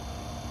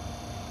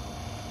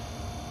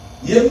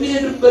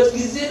የሚሄድበት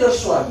ጊዜ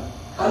ደርሷል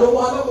ካለ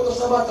በኋላ ቁጥር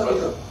 7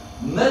 ተመልከቱ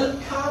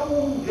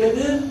መልካሙን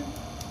ገድል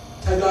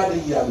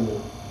ተጋድያለሁ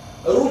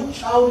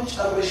ሩጫውን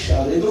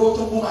ጨርሻለሁ የድሮ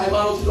ትርጉም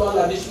ሃይማኖት ይለዋል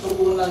አዲስ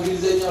ትርጉምና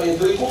እንግሊዘኛው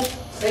የግሪኩ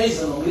ፌዝ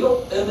ነው የሚለው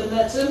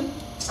እምነትን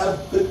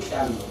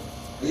ጠብቄያለሁ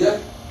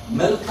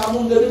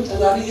መልካሙን ገድል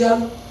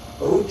ተጋድያለሁ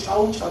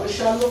ሩጫውን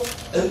ጨርሻለሁ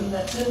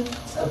እምነትን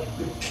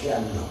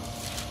ጠብቄያለሁ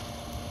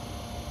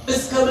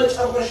እስከ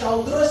መጨረሻው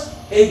ድረስ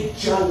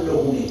ሄጃለሁ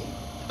እኔ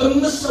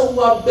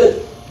እምሰዋበት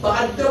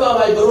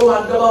በአደባባይ በሮማ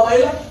አደባባይ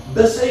ላይ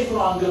በሰይፍ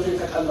ነው አንገቱ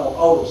የተቀላው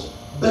ጳውሎስ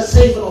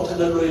በሰይፍ ነው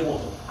ተገድሎ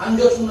የሞተው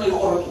አንገቱን ነው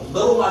የቆረጡት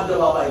በሮማ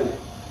አደባባይ ላይ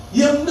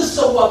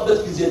የምሰዋበት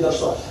ጊዜ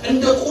ደርሷል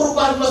እንደ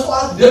ቁርባን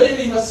መስዋዕት ደም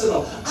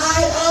ይመስለው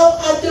አይ አው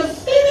አደ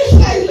ፊኒሽ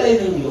ላይ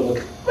ነው የሚለው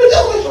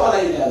በመጨረሻው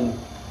ላይ ነው ያለው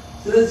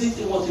ስለዚህ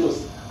ጢሞቴዎስ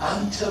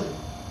አንተ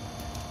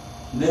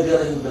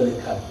ነገርን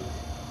በልክ አድርግ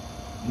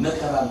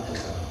መከራን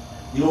ተቀበል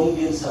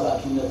የወንጌል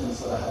ሰባኪነትን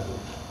ስራህ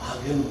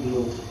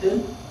አገልግሎትህን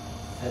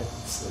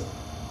ፈጽም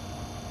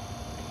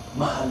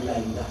መሃል ላይ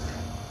እንዳትቀር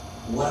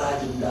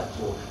ወራጅ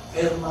እንዳትሆን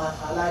ፌርማታ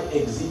ላይ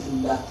ኤግዚት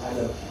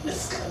እንዳታደርግ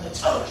እስከ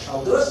መጨረሻው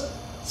ድረስ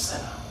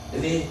ጽና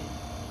እኔ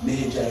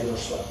መሄጃ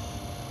ይደርሷል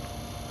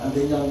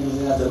አንደኛው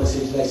እንግሊዝኛ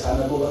ደመሴጅ ላይ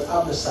ሳነበው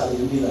በጣም ደስ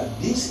አለኝ ይላል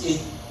this is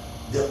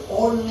the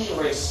only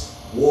race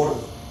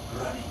worth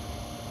running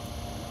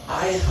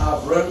I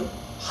have run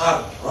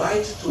hard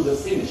right to the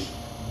finish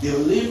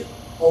believe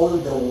all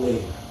the way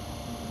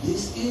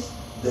this is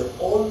the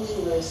only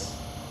race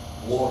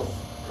worth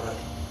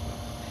running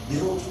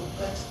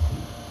ይሮጡበት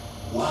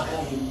ዋጋ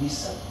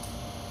የሚሰጥ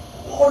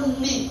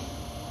only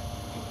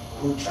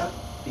ሩጫ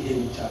ይሄ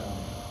ብቻ ነው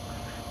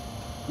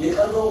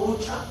የቀረው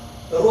ሩጫ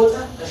ሮጣ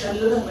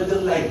ተሸልመህ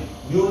ምድር ላይ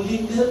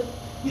ቢውልዲንግ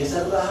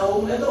የሰራኸው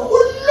ነገር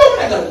ሁሉም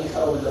ነገር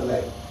ይቀረው ምድር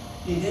ላይ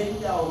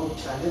ይሄኛው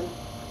ሩጫ ግን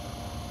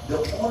the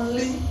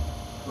only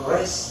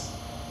race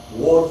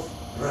worth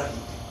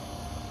running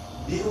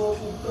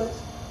ቢሮጡበት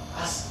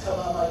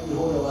አስተማማኝ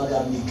የሆነ ዋጋ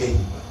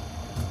የሚገኝበት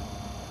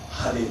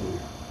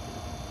ሃሌሉያ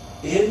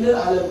ይሄንን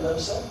ዓለም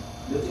መምሰል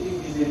ለጥቂት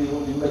ጊዜ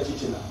ሊሆን ሊመች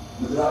ይችላል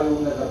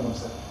ምድራዊውን ነገር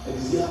መምሰል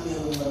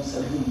እግዚአብሔርን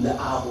መምሰል ግን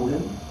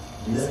ለአሁንም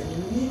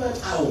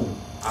ለሚመጣው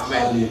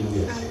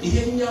ሃሌሉያ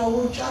ይሄኛው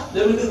ሩጫ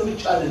ለምድር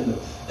ብቻ አይደለም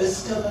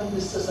እስከ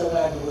መንግስተ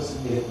ሰማያት ድረስ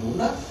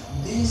እንደሄዱና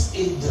this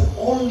is the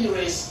only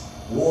race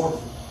worth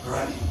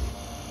running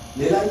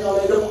ሌላኛው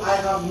ላይ ደግሞ I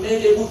have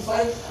made a good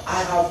fight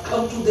I have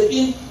come to the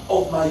end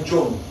of my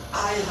journey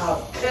I have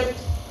kept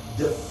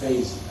the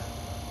faith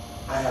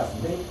I have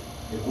made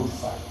a good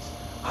fight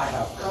I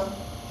have come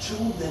to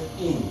the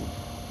end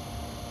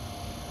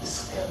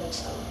እስከ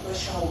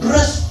መጨረሻው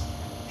ድረስ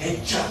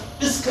ሄጃ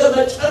እስከ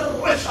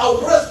መጨረሻው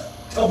ድረስ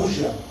ተቡዣ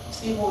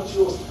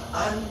ጢሞቴዎስ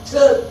አንተ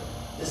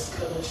እስከ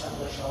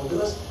መጨረሻው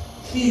ድረስ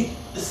ሂድ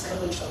እስከ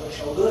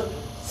መጨረሻው ድረስ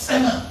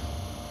ጽና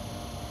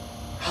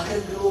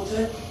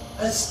አገልግሎትህ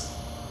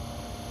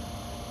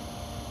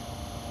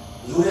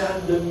ዙሪያ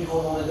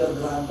እንደሚሆነው ነገር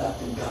ግራ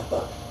እንዳትጋባ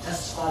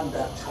ተስፋ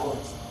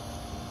እንዳትቆርጥ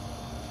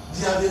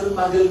እግዚአብሔርን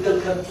ማገልገል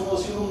ከንቱ ነው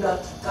ሲሉ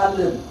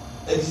እንዳትታለል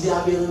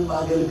እግዚአብሔርን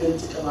ማገልገል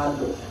ጥቅም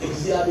አለው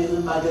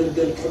እግዚአብሔርን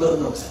ማገልገል ክብር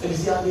ነው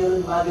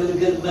እግዚአብሔርን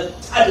ማገልገል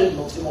መታደል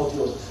ነው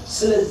ጢሞቴዎስ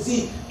ስለዚህ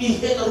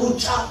ይሄን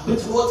ሩጫ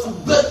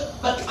ብትሮጥበት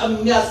በቃ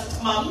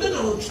የሚያስተማምን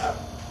ሩጫ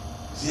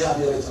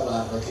እግዚአብሔር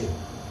የተባረከ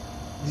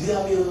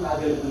እግዚአብሔርን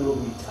አገልግሎ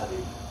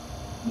የሚታደል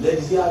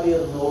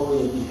ለእግዚአብሔር ኖሮ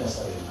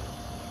የሚከሰር ነው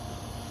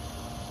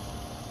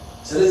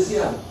ስለዚህ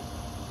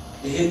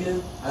ይሄንን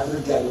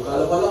አድርጋለሁ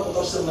ካለ በኋላ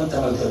ቁጥር 8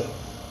 ተመልከቱ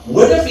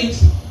ወደፊት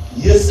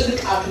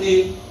የጽድቅ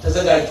አክሊል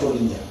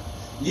ተዘጋጅቶልኛል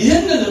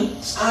ይህንንም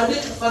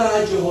ጻድቅ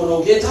ፈራጅ የሆነው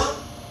ጌታ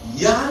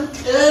ያን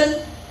ቀን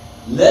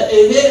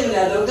ለእኔ ምን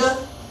ያደርጋል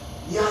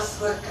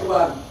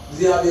ያስረክባል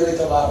እግዚአብሔር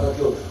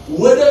የተባረከው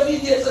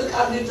ወደፊት የጽድቅ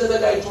አክሊል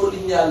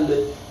ተዘጋጅቶልኛል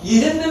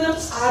ይህንንም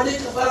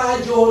ጻድቅ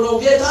ፈራጅ የሆነው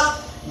ጌታ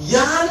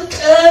ያን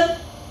ቀን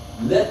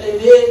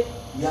ለእኔ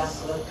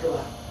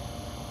ያስረክባል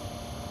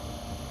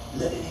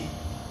ለእኔ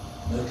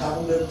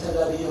መልካሙን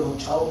ተጋሪ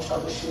ሩጫውን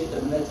ጨርሼ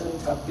እምነትን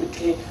ጠብቄ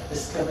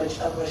እስከ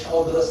መጨረሻው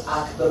ድረስ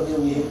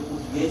አክብሬው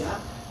የሄድኩት ጌታ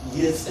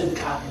የጽድቅ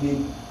አክሊል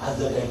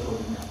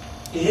አዘጋጅቶልኛል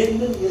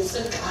ይሄንን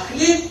የጽድቅ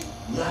አክሊል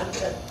ያን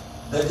ቀን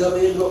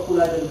በገብርኤል በኩል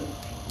አይደለም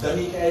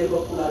በሚካኤል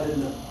በኩል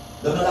አይደለም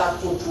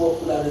በመላእክቶቹ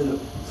በኩል አይደለም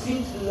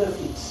ፊት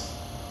ለፊት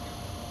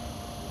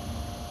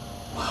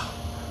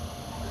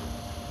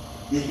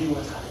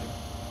የሕይወት አክሊል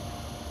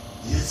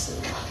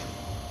የጽድቅ አክሊል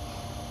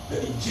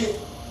በእጄ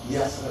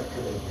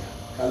ያስረክበኛል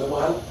ካለ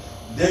በኋላ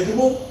ደግሞ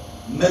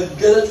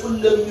መገለጡን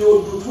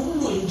ለሚወዱት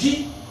ሁሉ እንጂ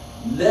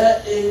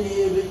ለእኔ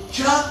ብቻ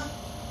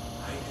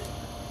አይደለም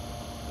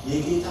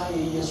የጌታ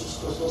የኢየሱስ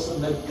ክርስቶስ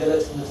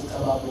መገለጥ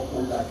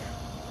እንድትጠባበቁላችሁ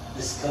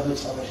እስከ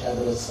መጨረሻ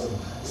ድረስ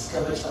እስከ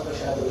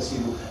መጨረሻ ድረስ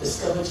ይሉ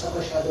እስከ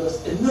መጨረሻ ድረስ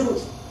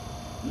እንሩጥ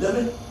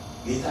ለምን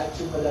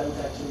ጌታችን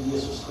መድኃኒታችን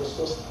ኢየሱስ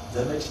ክርስቶስ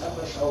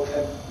በመጨረሻው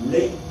ቀን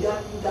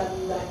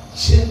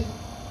ለእያንዳንዳችን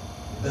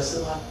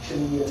በስማችን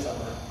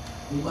እየጠራ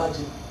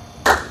ኢማጂን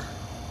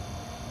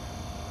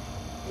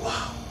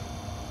ዋው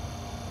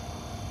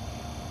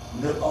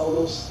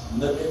ነጳውሎስ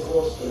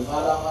ነጴጥሮስ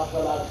የፋላማት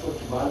መላእክቶች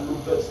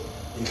ባሉበት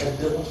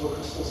የቀደሙት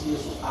በክርስቶስ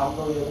ኢየሱስ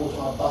አምነው የሞቱ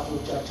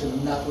አባቶቻችን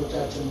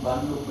እናቶቻችን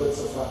ባሉበት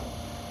ስፍራ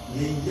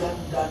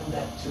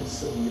የእያንዳንዳችን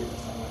ስም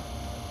እየተጠራ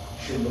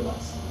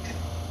ሽልማት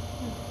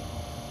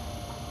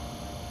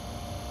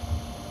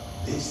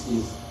This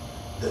is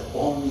the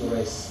only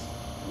race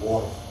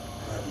worth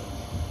running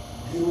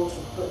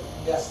ቢሮጡበት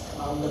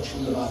ያስተማመን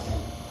ሽልማት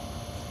ነው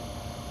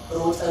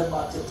ሮጠን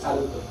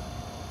ማትጣልበት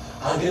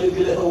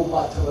አገልግለኸው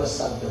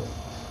ማትረሳበት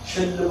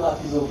ሽልማት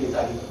ይዘው ጌታ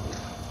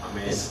ይጠብቃል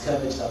አሜን እስከ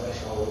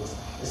መጨረሻው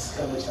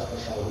እስከ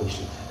መጨረሻው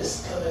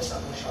እስከ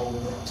መጨረሻው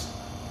ሮጥ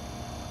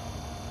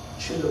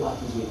ሽልማት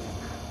ይዞ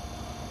ይጠብቃል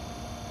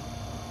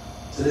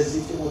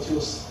ስለዚህ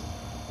ጢሞቴዎስ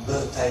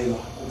በርታ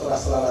ይላል ቁጥር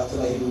 14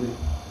 ላይ ሄዱ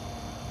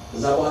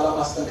እዛ በኋላ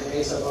ማስጠንቀቂያ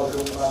የሰጠው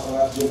ቁጥር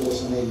 14 ጀምሮ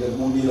ስናይ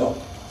ደግሞ ይላል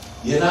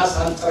የናስ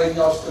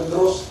አንጥረኛው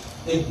እስክንድሮስ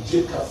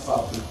እጅግ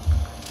ከፋብኝ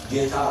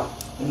ጌታ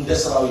እንደ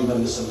ስራው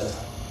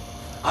ይመልስለታል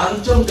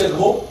አንተም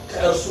ደግሞ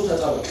ከእርሱ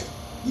ተጠበቅ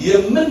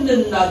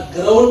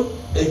የምንናገረውን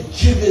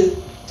እጅግ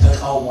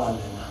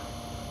ተቃውሟልና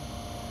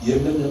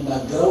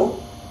የምንናገረውን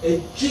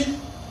እጅግ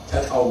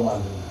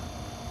ተቃውሟልና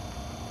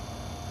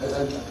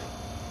ተጠንቀቅ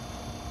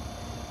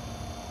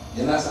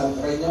የናስ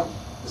አንጥረኛ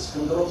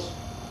እስክንድሮስ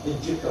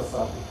እጅግ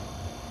ከፋለ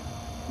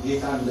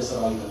ጌታ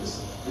እንደሰራው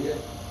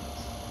ይመልስለት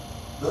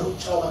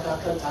በሩጫው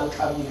መካከል ጣልቃ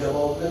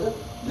የሚገባው ነገር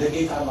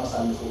ለጌታ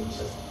ማሳልፎ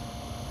ይሰጥ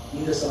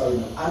እንደሰራው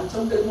ይመል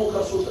አንተም ደግሞ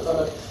ከእርሱ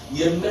ተጠበቅ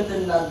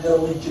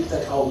የምንናገረው እጅግ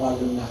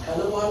ተቃውሟልና ካለ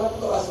በኋላ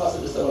ቁጥር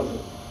 16 ተመልከቱ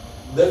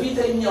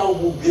በፊተኛው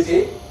ሙግቴ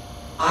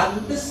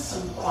አንድስ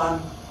እንኳን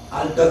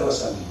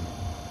አልደረሰልኝ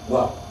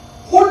ዋ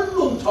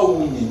ሁሉም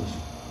ተውኝ እንጂ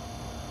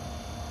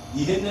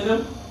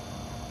ይህንንም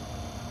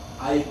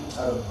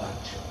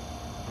አይቁጠርባቸው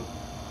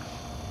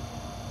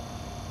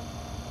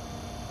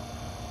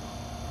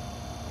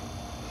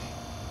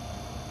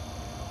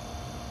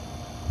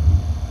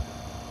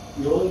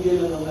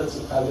የወንጌልን እውነት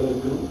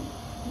ስታገለግሉ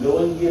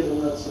ለወንጌል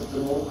እውነት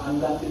ስትኖሩ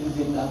አንዳንድ ጊዜ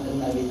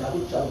እናንተና ጌታ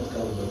ብቻ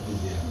የምትቀርቡበት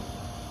ጊዜ ነው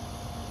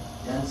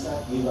ያንሳ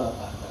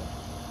ይባባል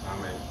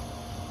አሜን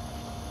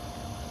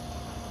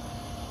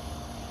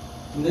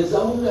እነዛ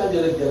ሁሉ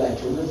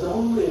ያገለገላቸው እነዛ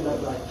ሁሉ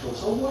የመራቸው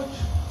ሰዎች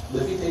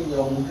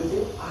በፊተኛው ሙግቴ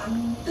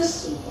አንድስ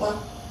እንኳን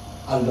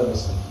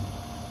አልደረሰልኝም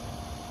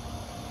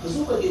ብዙ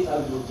በጌታ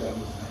ልጆች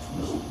ያሉት ናቸው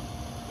ብዙ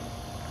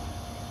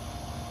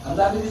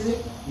አንዳንድ ጊዜ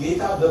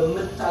ጌታ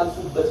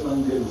በመታልፉበት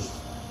መንገድ ውስጥ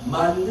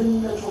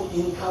ማንነቱን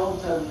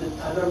ኢንካውንተር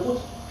እንድታደርጉት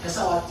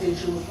ከሰው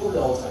አቴንሽን ውስጥ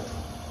ሊያወጣቸው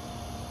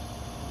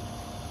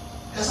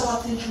ከሰው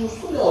አቴንሽን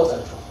ውስጥ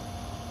ሊያወጣቸው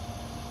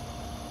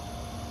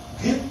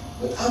ግን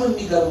በጣም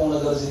የሚገርመው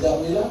ነገር እዚህ ጋር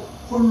ሌላ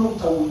ሁሉም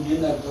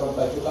ተውንጂና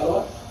ይተረባቸው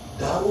ታሏል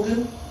ዳሩ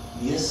ግን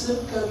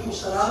የስብከቱ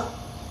ስራ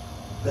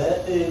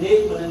በእኔ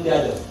ምን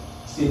እንዲያደርግ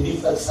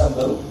እንዲፈጸም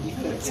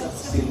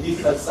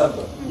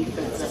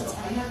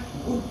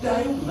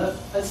ጉዳዩ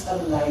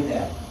መፈጸም ላይ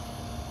ነው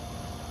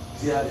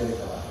እግዚአብሔር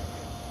የተባረከ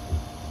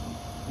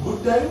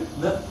ጉዳዩ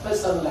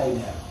መፈጸም ላይ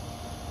ነው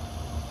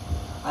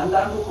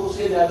አንዳንዱ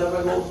ክሩሴድ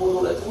ያደረገው ፎቶ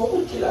ለጥፎ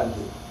ቁጭ ይላል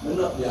ምን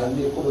ነው ያኔ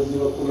እኮ በዚህ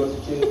በኩል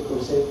ወጥቼ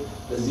ክሩሴድ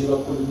በዚህ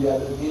በኩል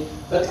እንዲያደርግ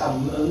በቃ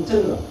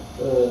እንትን ነው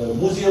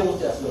ሙዚየም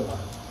ውስጥ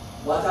ያስገባል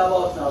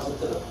ዋታባውት ነው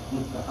ስትል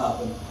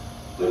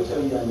ቁጭ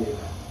ይያለ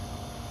ይላል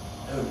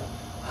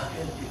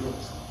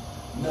አገልግሎት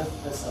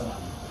መፈጸም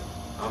አለበት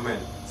አሜን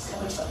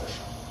እስከመጨረሻ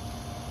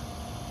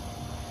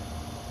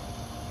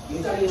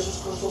ጌታ ኢየሱስ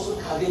ክርስቶስን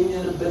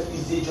ካገኘንበት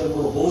ጊዜ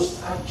ጀምሮ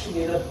በውስጣችን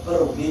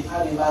የነበረው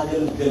ጌታን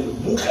የማገልገል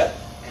ሙቀት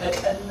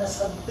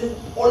ከቀነሰብን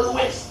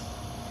ኦልዌይስ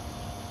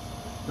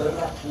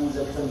በራችንን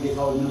ዘግተን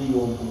ጌታው ምን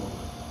ይሆንኩ ነው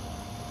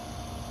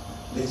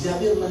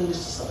ለእግዚአብሔር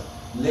መንግስት ስራ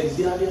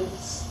ለእግዚአብሔር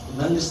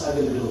መንግስት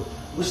አገልግሎት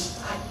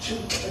ውስጣችን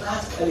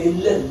ቅናት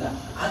ከሌለና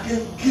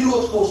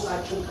አገልግሎት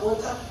ከውስጣችን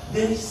ከወጣ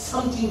there is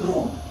something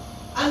wrong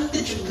አንድ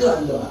ችግር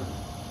አለ ማለት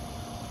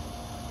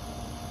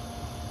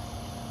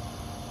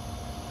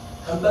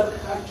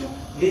ተንበርክካችሁ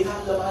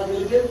ጌታን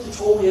ለማገልገል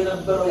ትጮሁ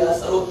የነበረው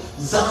ያጸሎት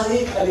ዛሬ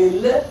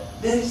ከሌለ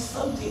there is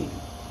something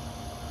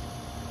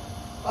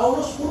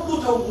ጳውሎስ ሁሉ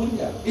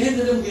ተውኛል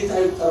ይሄንንም ጌታ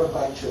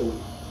ይጠርባቸው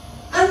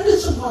አንድ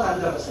እንኳን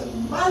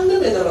አልደረሰልኝ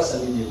ማንም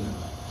የደረሰልኝ የለም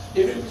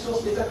የፊልጵስዩስ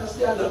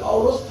ቤተክርስቲያን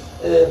ለጳውሎስ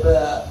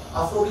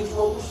በአፍሮዲጡ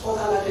ስጦታ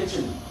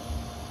ላከችል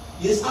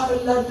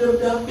የጻፈላት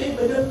ደብዳቤ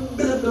በደንብ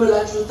ልብ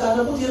ብላችሁ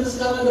ታነቡት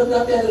የምስጋና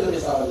ደብዳቤ አይደለም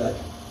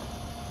የጻፈላችሁ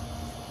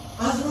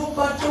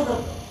አዝኖባቸው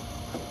ነበር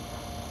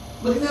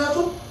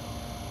ምክንያቱም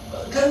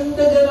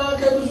ከእንደገና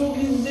ከብዙ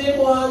ጊዜ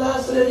በኋላ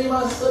ስለኔ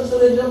ማሰብ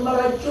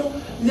ስለጀመራችሁ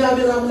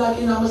እግዚአብሔር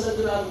አምላኬን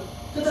አመሰግናለሁ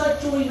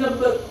ትታችሁኝ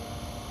ነበር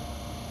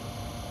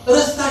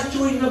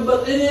ረስታችሁኝ ነበር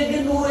እኔ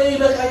ግን ኑሮዬ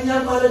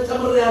ይበቃኛል ማለት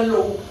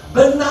ተምሬያለሁ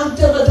በእናንተ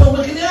መተው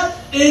ምክንያት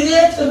እኔ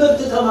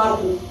ትምህርት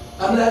ተማርኩ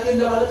አምላኬ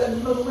እንደማለት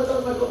እንደሆነ መተው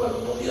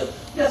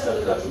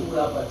ያስፈልጋችሁ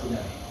ሙላባችሁ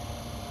ነው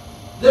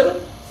ለምን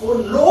for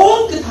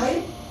long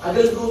time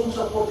አገልግሎቱን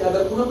ሰፖርት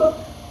ያደርጉ ነበር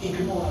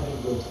ኢግኖር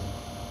አድርገውት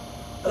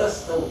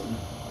ረስተውት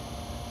ነው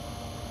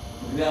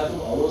ምክንያቱም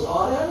ጳውሎስ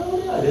ሐዋርያ ነው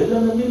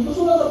አይደለም የሚል ብዙ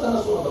ነገር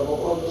ተነስቶ ነበር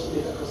በቆሮንቶስ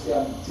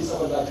ቤተክርስቲያን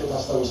ሲሰበላቸው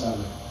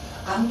ታስታውሳለህ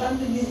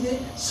አንዳንድ ጊዜ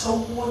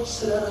ሰዎች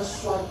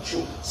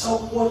ስለረሷችሁ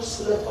ሰዎች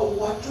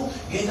ስለተዋችሁ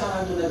ጌታ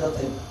አንድ ነገር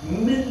ጠይቅ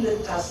ምን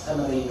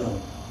ልታስተምረኝ ነው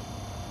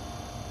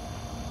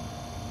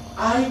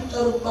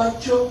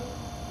አይጠርባቸው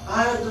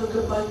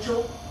አያድርግባቸው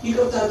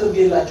ይቅርታ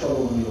አድርጌላቸው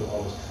ነው የሚለው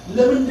ጳውሎስ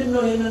ለምንድን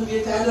ነው ይሄንን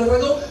ጌታ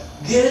ያደረገው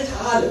ጌታ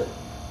አለ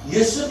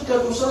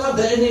የስብከቱ ስራ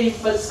በእኔ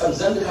ይፈጸም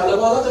ዘንድ ካለ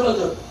በኋላ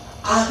ተመልከቱ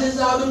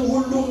አህዛብም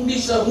ሁሉ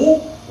እንዲሰሙ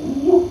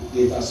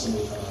ጌታ ስሙ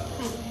ይባረክ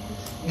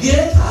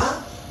ጌታ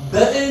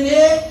በእኔ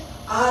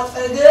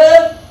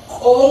አጠገብ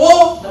ቆሞ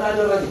ምን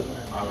አደረገ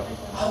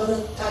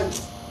አበረታኝ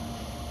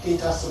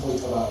ጌታ ስሙ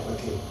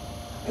ይባረክ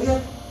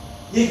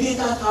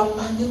የጌታ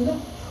ታማኝነት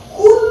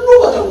ሁሉ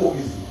በተው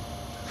ጊዜ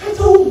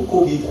ከተው እኮ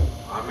ጌታ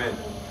አሜን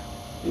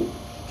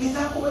ጌታ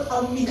እኮ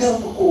በጣም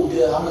የሚገርም እኮ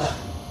አምላክ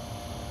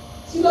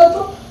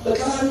ሲላቸው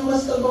በቀራንዮ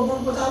መስቀል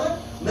በጎልጎታ ላይ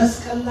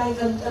መስቀል ላይ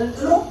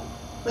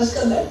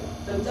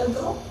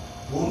ተንጠልጥሎ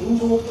ጎኑን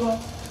ተወጥቷል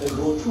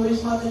እግሮቹ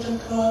በሚስማር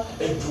ተቸንክረዋል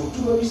እጆቹ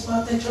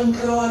በሚስማር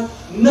ተቸንክረዋል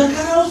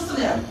መከራ ውስጥ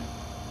ነው ያለው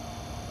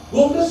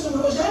ጎንበስ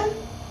ብሎ ሲያይ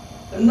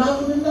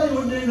እናቱንና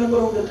የወንድ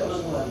የነበረው ደቀ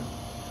መዝሙር አለ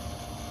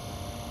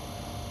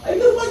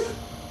አይገርማችሁ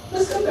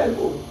መስቀል ላይ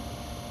ቆሞ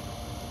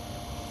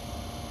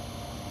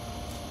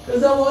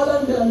ከዛ በኋላ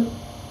እንዳለ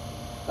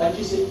አንቺ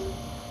ሴት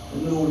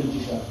እነሆ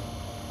ልጅሻል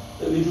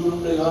ልጁንም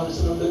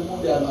ለዮሐንስንም ደግሞ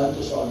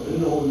እንዲያማጥሷል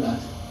እነሆ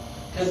እናት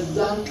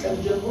ከዛን ቀን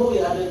ጀምሮ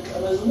ያደቀ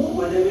መዝሙር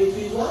ወደ ቤቱ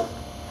ይዟት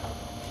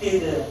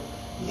ሄደ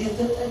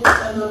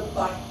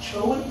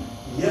የተጠቀመባቸውን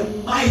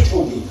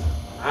የማይተው ጌታ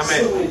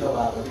አሜን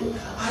ወይተባረከ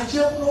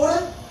አጀብ ኖረ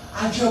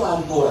አጀብ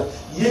አልኖረ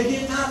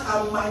የጌታ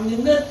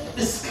ታማኝነት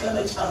እስከ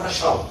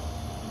መጨረሻው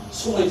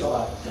ስሙ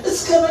ይተባረከ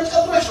እስከ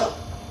መጨረሻው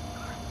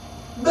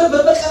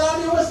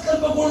በቀራንዮ መስቀል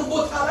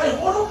በጎልጎታ ላይ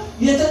ሆኖ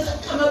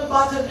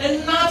የተጠቀመባትን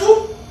እናቱ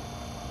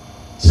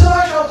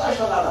ስራሽ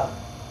አውጣሻላላ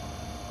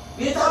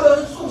ጌታ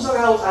በፍጹም ስራ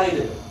አውጣ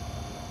አይደለም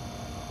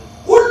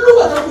ሁሉ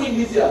በተኩኝ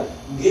ጊዜ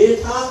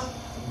ጌታ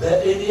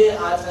በእኔ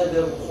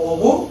አጠገብ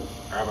ቆሞ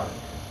አሜን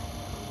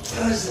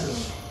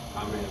ፕሬዘንስ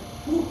አሜን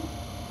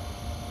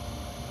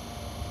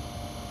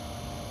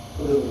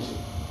ወደዚህ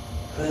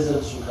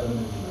ፕሬዘንሱ ከምን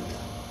ይመጣ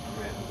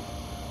አሜን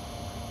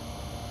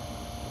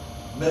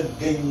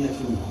መገኘቱ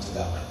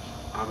ተጋባች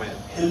አሜን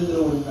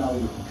ህልውናው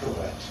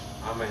ክብራች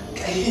አሜን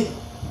ቀይ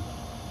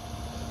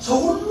ሰው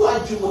ሁሉ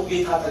አጅቦ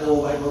ጌታ አጠገቡ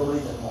ባይኖር ነው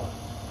ይተማው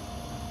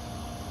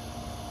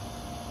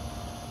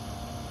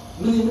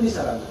ምን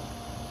ይሰራል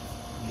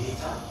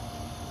ጌታ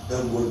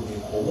በጎን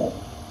ቆሞ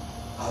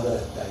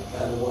አበረታኝ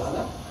ካለ በኋላ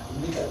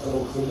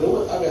የሚቀጥለው ክፍል ነው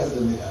በጣም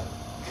ያስደንቃል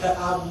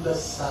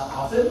ከአንበሳ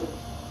አፍን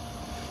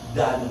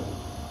ዳነው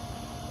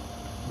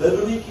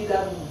በብሉይ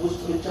ኪዳን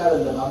ውስጥ ብቻ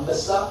አይደለም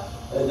አንበሳ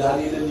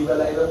ዳንኤልን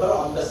ሊበላ የነበረው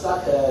አንበሳ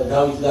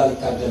ከዳዊት ጋር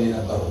ይታገል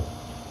የነበረው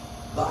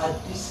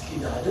በአዲስ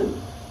ኪዳንም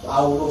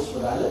ጳውሎስ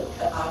ወዳለ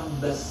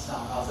ከአንበሳ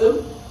አፍን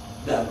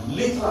ዳነው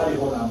ሊትራሊ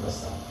ሆነ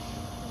አንበሳ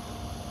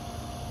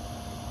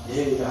ይሄ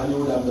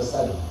ያለው አንበሳ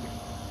ነው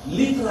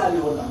ሊትራሊ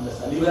ሆነ አንበሳ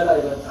ሊበላ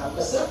የመጣ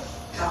አንበሳ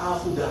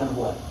ከአፉ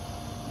ዳንዋል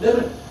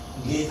ለምን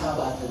ጌታ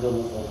ባጠገቡ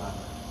ቆሟል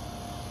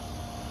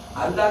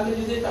አንዳንድ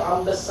ጊዜ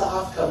ከአንበሳ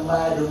አፍ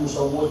ከማያድኑ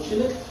ሰዎች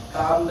ይልቅ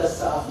ከአንበሳ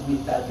አፍ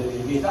የሚታገል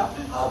ጌታ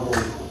አብሮ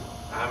ይሁን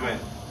አሜን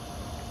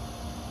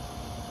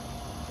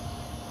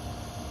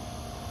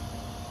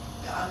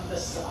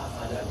ከአንበሳ አፍ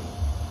አዳነ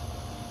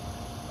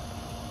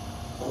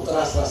ቁጥር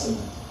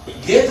 18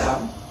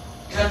 ጌታም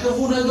ከክፉ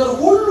ነገር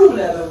ሁሉ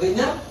ምን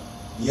ያደርገኛል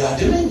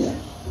ያድነኛል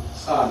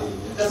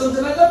ሃሌሉያ ከስንት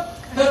ነገር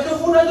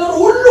ከክፉ ነገር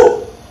ሁሉ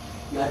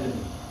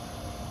ያድነኛል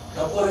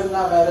ከኮሮና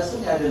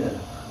ቫይረስም ያድነናል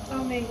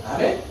አሜን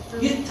አሜን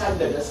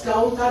ይታደገ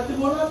እስካሁን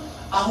ታድጎናል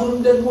አሁንም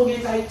ደግሞ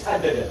ጌታ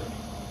ይታደገ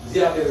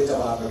እግዚአብሔር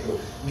የተባረከው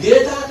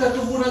ጌታ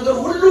ከክፉ ነገር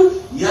ሁሉ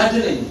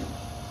ያድነኛል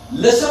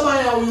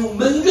ለሰማያዊው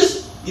መንግስት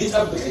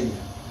ይጠብቀኛል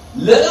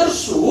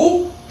ለእርሱ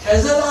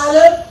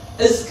ከዘላለም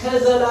እስከ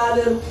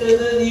ዘላለም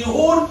ክብር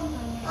ይሁን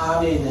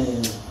አሜን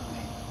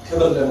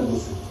ክብር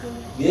ለንጉሱ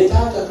ጌታ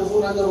ከክፉ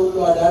ነገር ሁሉ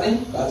አዳነኝ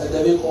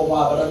ባጠገቤ ቆሞ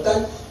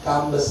አበረታኝ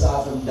ከአንበሳ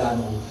አፍ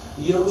ዳነው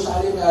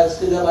ኢየሩሳሌም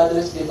እስክገባ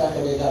ድረስ ጌታ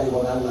ከኔ ጋር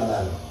ይሆናል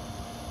አላለ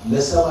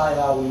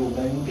ለሰማያዊው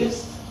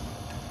መንግስት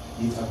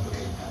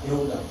ይጠብቀኛል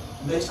ይሁን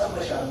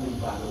መጨረሻ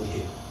የሚባለው ይሄ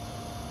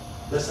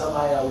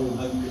በሰማያዊው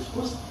መንግስት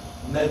ውስጥ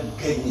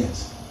መገኘት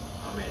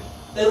አሜን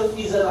እርፍ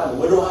ይዘናል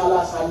ወደ ኋላ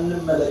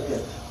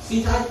ሳንመለከት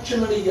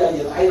ፊታችንን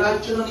እያየን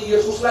አይናችንን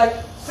ኢየሱስ ላይ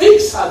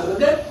ፊክስ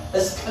አድርገን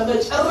እስከ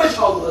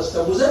መጨረሻው ድረስ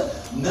ተጉዘን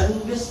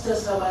መንግስተ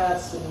ሰማያት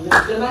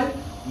ስንገናኝ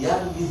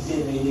ያን ጊዜ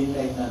ነው የኔና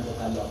የናንተ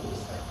ታላቁ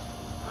ደስታ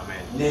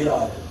አሜን ሌላው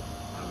አይደለም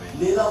አሜን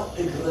ሌላው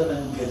እግረ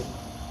መንገድ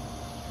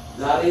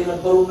ዛሬ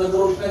የነበሩ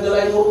ነገሮች ነገ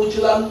ላይ ኖሩ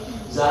ይችላል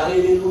ዛሬ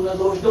የሌሉ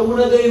ነገሮች ደግሞ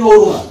ነገ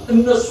ይኖሩናል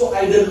እነሱ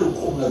አይደሉም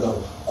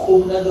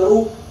ቁም ነገሩ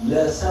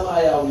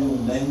ለሰማያዊው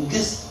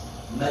መንግስት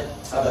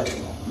መጠበቅ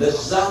ነው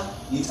ለዛ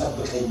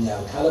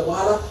ይጠብቀኛል ካለ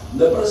በኋላ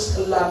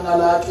ለፕርስቅላና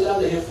ለአቂላ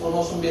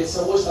ለሄፍሮኖስም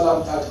ቤተሰቦች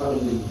ሰላምታ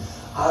አቅርብልኝ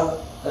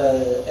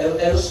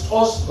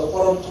ኤርስጦስ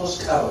በቆሮንቶስ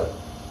ቀረ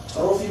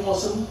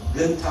ትሮፊሞስም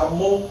ግን ታሞ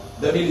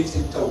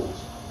በሚሊጢን ተውት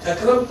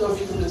ከክረምት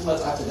በፊት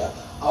እንድትመጣ ትጋ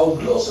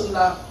አውግሎስና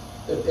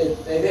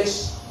ጴጴዴስ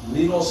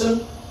ሊኖስም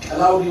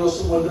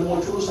ቀላውዲዮስም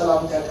ወንድሞች ሁሉ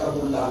ሰላምታ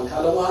ያቀርቡልሃል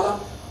ካለ በኋላ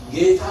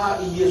ጌታ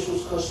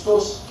ኢየሱስ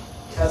ክርስቶስ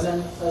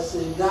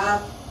ከመንፈስህ ጋር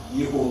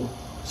ይሁን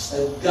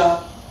ጸጋ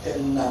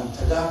ከእናንተ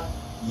ጋር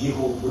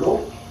ይሁን ብሎ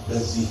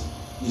በዚህ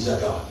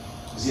ይዘጋዋል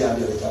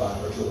እግዚአብሔር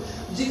የተባረከው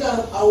እዚህ ጋር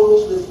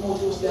ጳውሎስ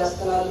ለጢሞቴዎስ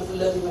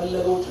ሊያስተላልፍለት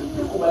የፈለገው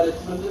ትልቁ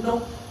መልእክት ምንድነው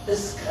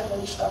እስከ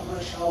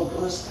መጨረሻው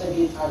ድረስ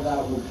ከጌታ ጋር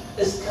ሁን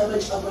እስከ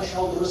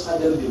መጨረሻው ድረስ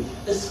አገልግል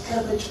እስከ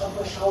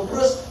መጨረሻው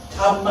ድረስ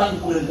ታማኝ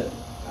ሁንለት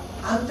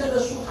አንተ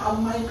ለሱ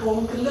ታማኝ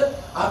ከሆንክለት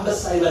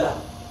አንበሳ ይበላል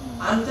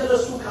አንተ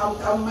ለሱ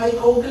ታማኝ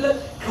ከሆንክለት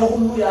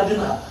ከሁሉ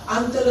ያድናል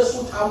አንተ ለሱ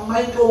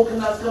ታማኝ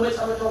ከሆንክና እስከ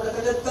መጨረሻው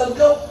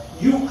ከተከተልከው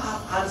you are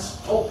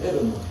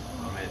unstoppable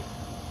አሜን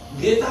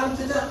ጌታን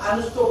ትተ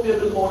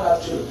unstoppable መሆን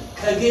አትችልም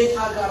ከጌታ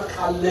ጋር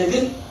ካለ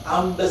ግን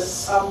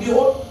አንበሳም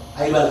ቢሆን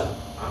አይበላም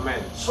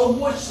አሜን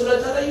ሰዎች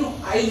ስለተለዩ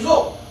አይዞ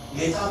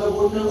ጌታ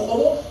በጎን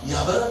ቆሞ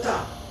ያበረታ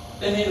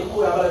እኔን እኮ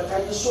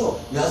ያበረታኝ እሱ ነው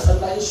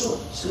ያጸናኝ እሱ ነው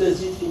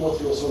ስለዚህ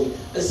ጢሞቴዎስ ሆይ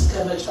እስከ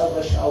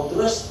መጨረሻው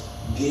ድረስ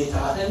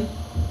ጌታህን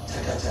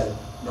ተከተል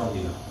ነው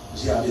የሚለው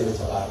እግዚአብሔር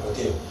የተባረከ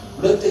ይሁን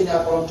ሁለተኛ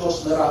ቆሮንቶስ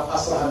ምዕራፍ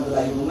 11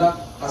 ላይ ነውና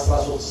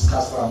 13 እስከ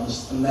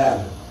 15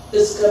 እናያለን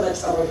እስከ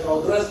መጨረሻው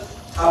ድረስ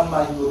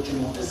ታማኞች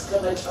ነው እስከ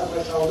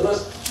መጨረሻው ድረስ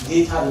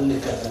ጌታን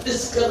እንከተል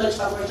እስከ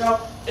መጨረሻው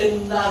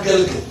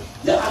እናገልግል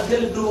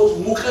የአገልግሎት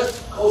ሙቀት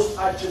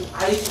ከውስጣችን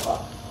አይጥፋ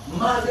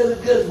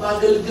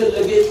ማገልገል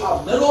ለጌታ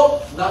መኖር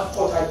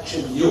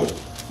ናፍቆታችን ይሁን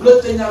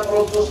ሁለተኛ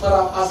ቆሮንቶስ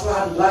ምዕራፍ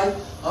 11 ላይ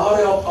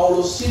ሐዋርያው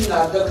ጳውሎስ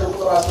ሲናገር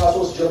ከቁጥር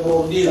 13 ጀምሮ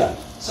እንዲህ ይላል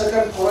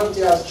 2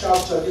 Corinthians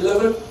chapter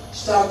 11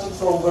 starting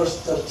from verse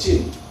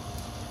 13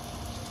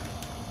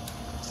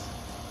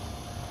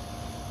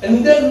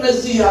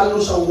 እንደነዚህ ያሉ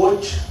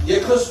ሰዎች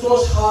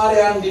የክርስቶስ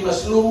ሐዋርያ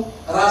እንዲመስሉ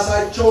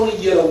ራሳቸውን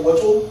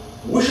እየለወጡ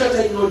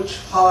ውሸተኞች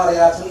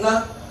ሐዋርያትና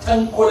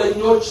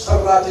ተንኮለኞች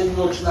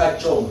ሰራተኞች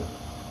ናቸው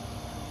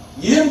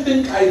ይህም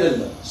ድንቅ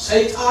አይደለም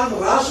ሰይጣን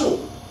ራሱ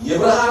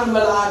የብርሃን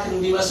መልአክ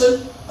እንዲመስል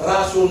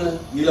ራሱን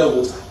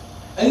ይለውጣል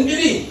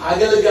እንግዲህ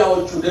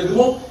አገልጋዮቹ ደግሞ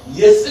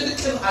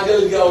የጽድቅን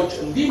አገልጋዮች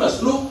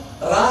እንዲመስሉ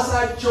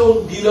ራሳቸውን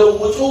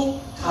ቢለውጡ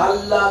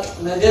ታላቅ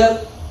ነገር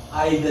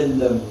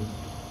አይደለም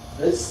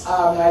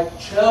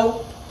ፍጻሜያቸው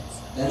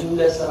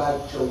እንደ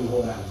ሥራቸው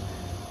ይሆናል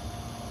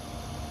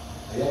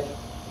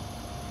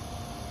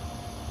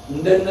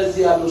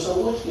እንደነዚህ ያሉ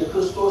ሰዎች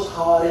የክርስቶስ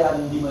ሐዋርያን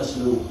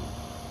እንዲመስሉ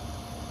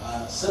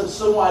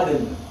ስሙ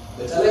አይደለም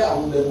በተለይ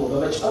አሁን ደግሞ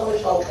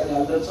በመጨረሻው ቀን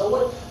ያለን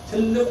ሰዎች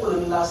ትልቁን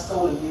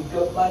እናስተውል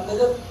የሚገባን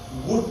ነገር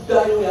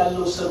ጉዳዩ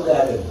ያለው ስም ላይ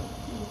አይደለም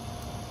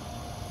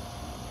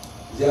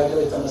እግዚአብሔር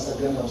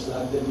የተመሰገነ ነው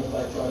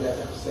ስላደረባቸው አብያተ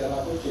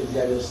ክርስቲያናቶች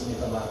የእግዚአብሔር ስም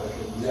የተባረከ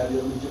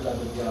እግዚአብሔር እጅግ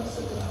አድርጎ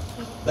ያመሰግናል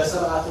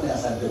በሥርዓት ነው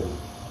ያሳደጉ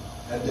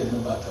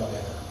ያደግንባቸው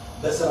አብያተ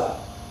በሥርዓት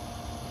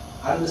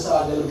አንድ ሰው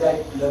አገልጋይ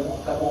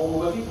ከመሆኑ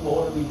በፊት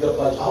መሆን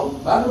የሚገባቸው አሁን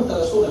ማንም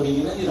ተነስቶ ነብይ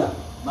ነኝ ይላል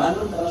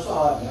ማንም ተነስቶ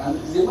ሐዋርያ አንድ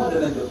ጊዜማ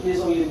ደነገጡ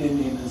የሰው ይሄን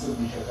ስም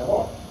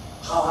ቢሸከመው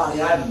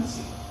ሐዋርያን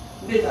ሲል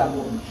እንዴት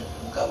አለው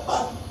የሚሸከመው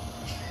ከባድ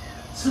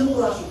ስሙ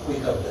ራሱ እኮ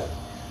ይከብዳል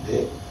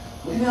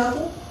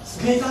ምክንያቱም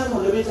ጌታ ነው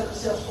ለቤተ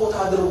ክርስቲያን ስጦታ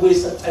አድርጎ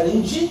የሰጠን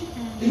እንጂ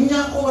እኛ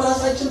እኮ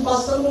ራሳችን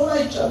ፓስተር መሆን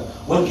አይቻልም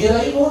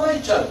ወንጌላዊ መሆን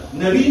አይቻልም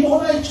ነብይ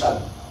መሆን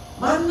አይቻልም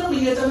ማንም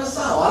እየተነሳ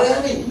ሐዋርያ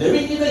ነኝ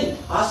ነብይ ነኝ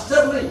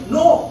ፓስተር ነኝ ኖ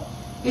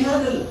ይሄ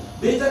አይደለም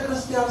ቤተ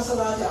ክርስቲያን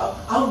ስርዓት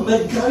አሁን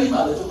መጋቢ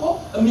ማለት እኮ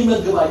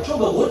የሚመግባቸው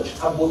በጎች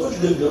ጠቦቶች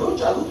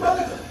ግልገሎች አሉ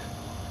ማለት ነው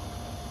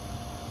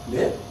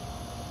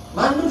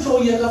ማንም ሰው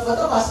እየከፈተ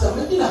ፓስተር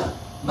ነኝ ይላል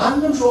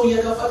ማንም ሰው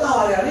እየከፈተ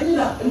ሐዋርያ ነኝ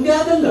ይላል እንዴ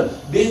አይደለም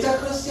ቤተ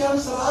ክርስቲያን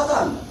ስርዓት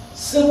አለ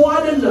ስሙ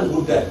አይደለም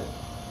ጉዳይ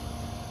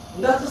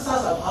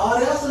እንዳትሳሳት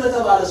ሐዋርያ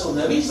ስለተባለ ሰው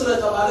ነብይ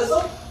ስለተባለ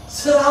ሰው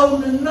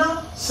ስራውንና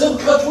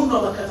ስብከቱን ነው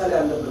መከተል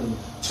ያለብን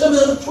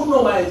ትምህርቱን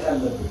ነው ማየት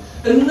ያለብን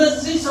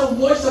እነዚህ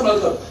ሰዎች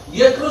ተመልከቱ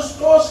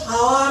የክርስቶስ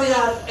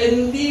ሐዋርያት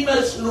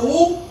እንዲመስሉ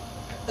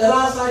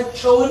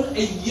ራሳቸውን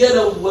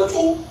እየለወጡ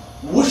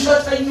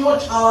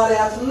ውሸተኞች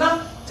ሐዋርያትና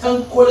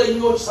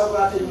ተንኮለኞች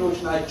ሰራተኞች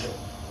ናቸው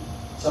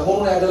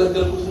ሰሞኑን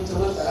ያገለገልኩትን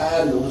ትምህርት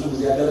አያለሁ ብዙ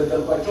ጊዜ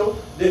ያገለገልኳቸው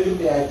ደግሜ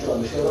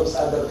ያያቸዋለሁ ሼርም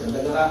ሳደርግ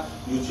እንደገና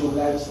ዩቲዩብ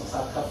ላይ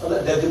ሳካፈለ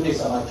ደግሜ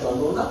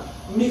ሰማቸዋለሁና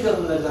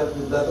የሚገርም ነገር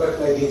በትረክ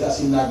ላይ ጌታ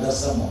ሲናገር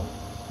ሰማሁ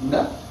እና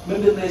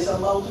ምንድነው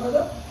የሰማሁት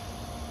ነገር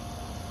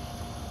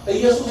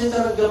ኢየሱስ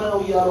የተረገመ ነው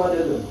ይያሉ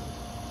አይደለም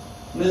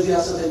እነዚህ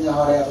ሐሰተኛ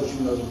ሐዋርያቶች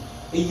የሚመጡ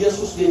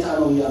ኢየሱስ ጌታ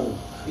ነው ይያሉ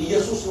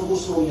ኢየሱስ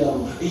ንጉስ ነው ይያሉ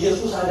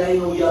ኢየሱስ አዳኝ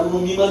ነው ይያሉ ነው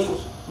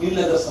የሚመጡት ምን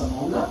ነገር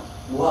ሰማሁና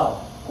ዋው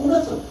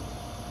እውነት ነው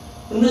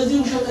እነዚህ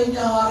ውሸተኛ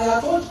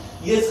ሐዋርያቶች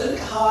የጽድቅ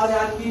ሐዋርያ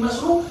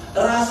እንዲመስሉ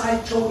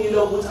ራሳቸውን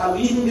ይለውጣሉ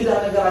ይህ እንግዳ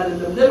ነገር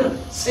አይደለም ለምን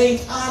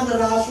ሰይጣን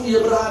ራሱ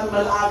የብርሃን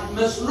መልአክ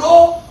መስሎ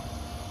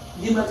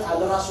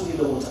ይመጣል ራሱ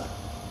ይለውጣል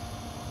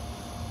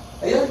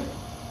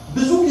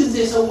ብዙ ጊዜ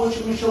ሰዎች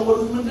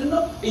የሚሸወዱት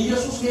ምንድነው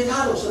ኢየሱስ ጌታ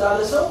ነው ስላለ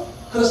ሰው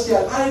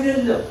ክርስቲያን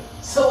አይደለም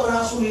ሰው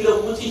ራሱ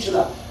ሊለውጥ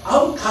ይችላል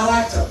አሁን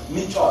ካራክተር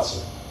ምንጫው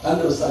ሰው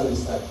አንድ ምሳሌ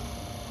ልስጣችሁ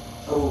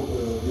ጥሩ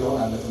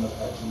ይሆናል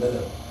ለተመልካችን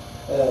በደም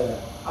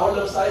አሁን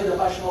ለምሳሌ the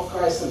passion of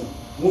Christ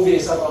ሙቪ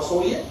የሰራው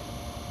ሰውዬ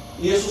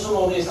ኢየሱስ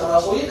ነው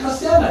የሰራው ሰውዬ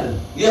ክርስቲያን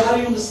አይደለም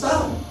የሃሊውድ ስታር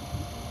ነው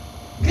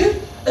ግን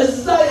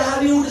እዛ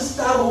የሃሊውድ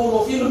ስታር ሆኖ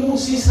ፊልሙን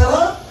ሲሰራ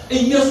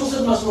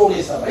ኢየሱስን መስሎ ነው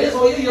የሰራው ይሄ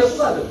ሰውዬ ኢየሱስ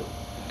አይደለም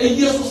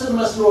ኢየሱስን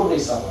መስሎ ነው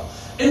የሰራው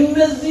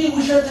እነዚህ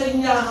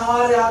ውሸተኛ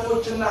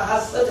ሐዋርያቶችና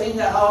ሐሰተኛ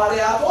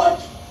ሐዋርያቶች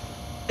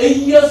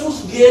ኢየሱስ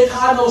ጌታ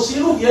ነው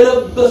ሲሉ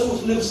የለበሱት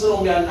ልብስ ነው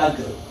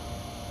የሚያናግረው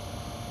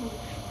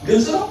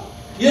ግልጽ ነው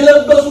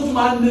የለበሱት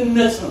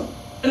ማንነት ነው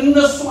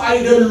እነሱ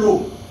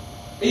አይደሉም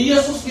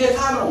ኢየሱስ ጌታ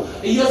ነው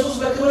ኢየሱስ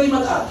በክብር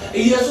ይመጣል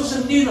ኢየሱስ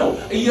እንዲህ ነው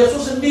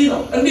ኢየሱስ እንዲህ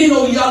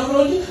ነው ይያሉ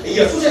ነው እንጂ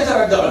ኢየሱስ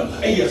የተረገመ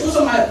ኢየሱስ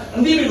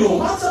እንዲህ ቢሉ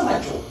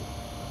ማሰማቸው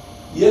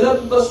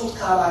የለበሱት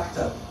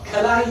ካራክተር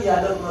ከላይ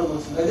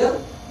ያደረጉት ነገር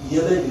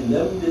የበግ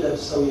ለምድ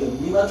ለብሰው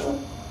የሚመጡ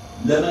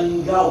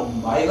ለመንጋው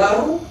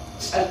ማይራሩ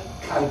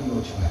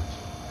ጨካኞች ናቸው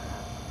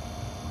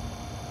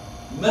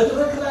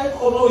መድረክ ላይ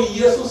ቆመው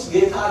ኢየሱስ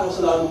ጌታ ነው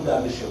ስላሉ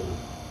እንዳልሸው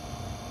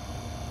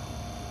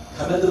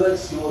ከመድረክ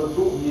ሲወርዱ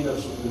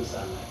የሚለብሱት ልብስ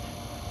አለ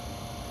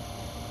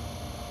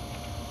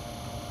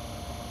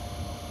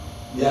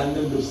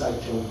ያንን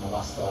ልብሳቸውን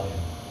ማስተዋል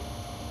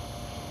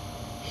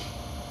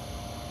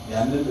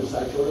ያንን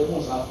ልብሳቸው ደግሞ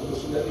ጻፍ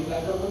ቅዱስ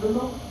እንደሚናገር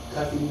ምንድነው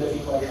ከፊት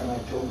ለፊት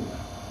አይቀናቸው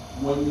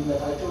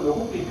ሞኝነታቸው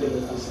ለሁሉ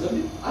ይገለጣል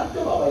ስለዚህ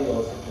አደባባይ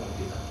ያወጣቸው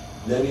ጌታ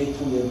ለቤቱ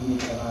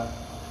የሚቀራ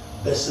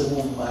በስሙ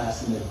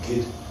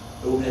ማያስነግድ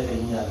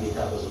እውነተኛ ጌታ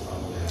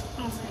በዙፋኑ ላይ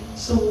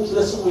ስሙ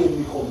ለስሙ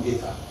የሚቆም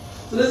ጌታ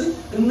ስለዚህ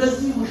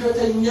እነዚህ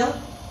ውሸተኛ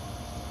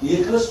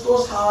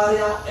የክርስቶስ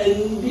ሐዋርያ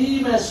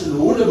እንዲመስሉ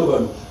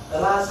ለበሉ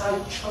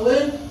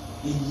ራሳቸውን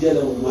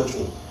እየለወጡ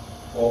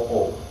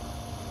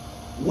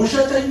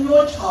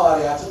ውሸተኞች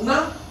ሐዋርያትና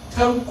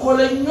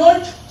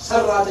ተንኮለኞች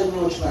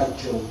ሰራተኞች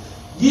ናቸው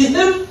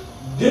ይህም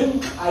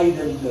ድንቅ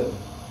አይደለም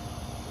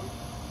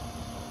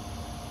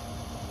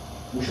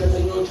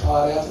ውሸተኞች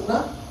ሐዋርያትና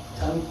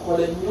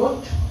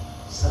ተንኮለኞች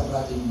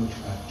ሰራተኞች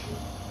ናቸው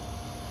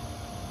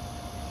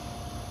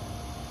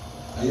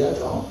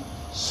አያቸው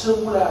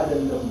ስሙ ላይ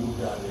አይደለም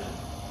ጉዳዩ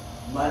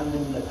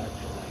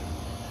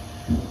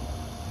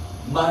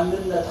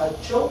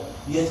ማንነታቸው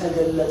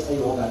የተገለጠ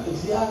ይሆናል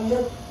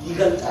እግዚአብሔር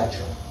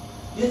ይገልጣቸው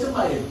የትም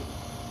አይደለም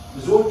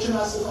ብዙዎችን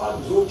አስተዋል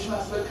ብዙዎችን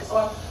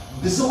አስለቅሰዋል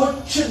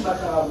ብዙዎችን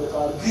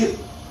መከራበታል ግን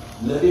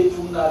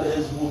ለቤቱና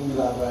ለሕዝቡ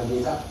የሚራራ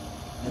ጌታ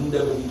እንደ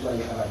በፊቱ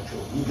አይቀራቸው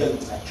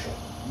ይገልጣቸው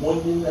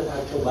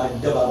ሞኝነታቸው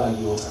በአደባባይ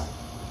ይወጣል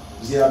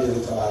እግዚአብሔር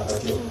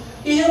የተባረከ ይሁን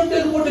ይሄም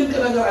ደግሞ ድንቅ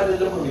ነገር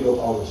አይደለም ነው የሚለው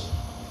ጳውሎስ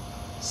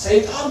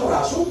ሰይጣን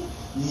ራሱ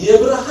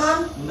የብርሃን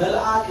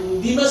መልአክ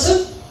እንዲመስል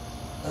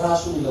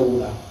ራሱን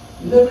ይለውጣል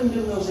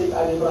ለምንድን ነው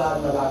ሰይጣን የብርሃን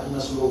መልአክ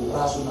መስሎ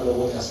ራሱን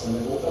መለወጥ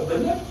ያስፈልገው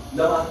ቀበኛ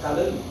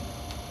ለማታለል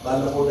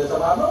ባለፈው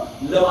ለተባለው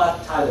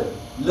ለማታለል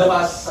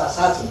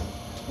ለማሳሳት ነው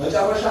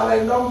መጨረሻ ላይ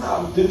እንደውም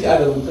ድንቅ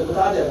ያለው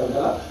ተከታታይ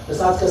ያደርጋል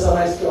እሳት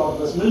ከሰማይ እስኪወርድ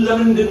ድረስ ምን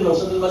ለምንድን ነው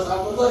ስንል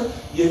መጽሐፍ ቅዱስ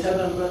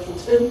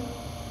የተመረጡትን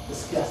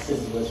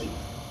እስኪያስዝ ድረስ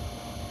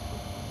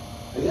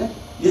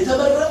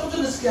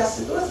የተመረጡትን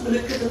እስኪያስዝ ድረስ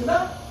ምልክትና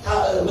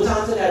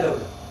ምታትን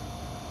ያደርጋል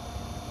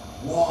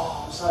ዋው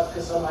እሳት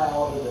ከሰማይ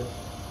አወረደ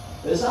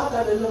እሳት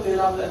አይደለም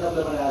ሌላም ነገር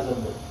ለምን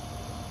ያዘንበል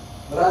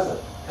ራስህ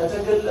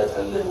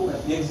ከተገለጠልህ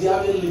እውነት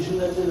የእግዚአብሔር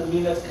ልጅነትን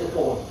የሚነጥቅ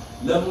ከሆነ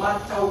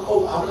ለማታውቀው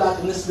አምላክ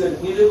ንስገድ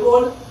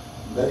የሚልከውን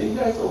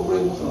በድንጋይ ተወግሮ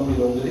ይሞት ነው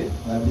የሚለው እንግዲህ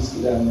አዲስ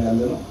ኪዳን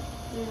ያለ ነው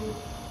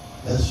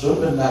እሱን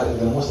ብናደርግ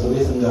ደግሞ እስር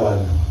ቤት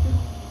እንገባለን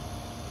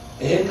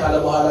ይሄን ካለ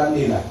በኋላ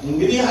ይላል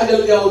እንግዲህ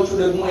አገልጋዮቹ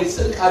ደግሞ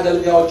የጽድቅ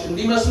አገልጋዮች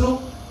እንዲመስሉ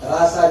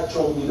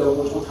ራሳቸው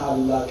የሚለውጡ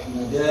ታላቅ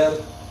ነገር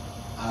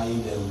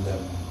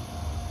አይደለም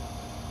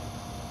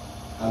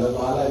አለ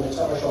በኋላ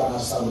የመጨረሻውን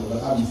ሐሳብ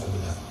በጣም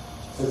ይፈልጋል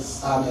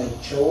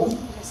ፍጻሜያቸውን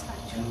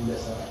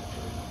እንደሰራቸው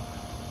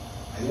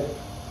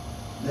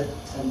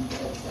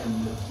መጠንቀቅ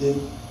ያለብን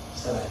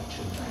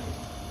ስራችን ላይ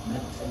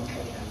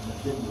መጠንቀቅ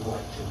ያለብን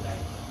ኑሯችን ላይ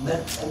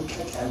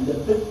መጠንቀቅ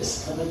ያለብን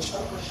እስከ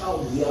መጨረሻው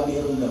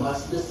እግዚአብሔርን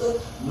ለማስደሰት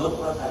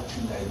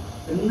መቁረጣችን ላይ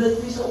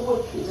እነዚህ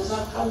ሰዎች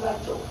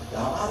የተሳካላቸው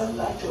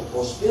ያማረላቸው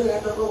ፕሮስፔር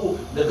ያደረጉ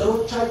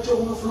ነገሮቻቸው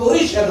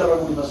ፍሎሪሽ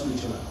ያደረጉ ሊመስሉ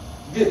ይችላል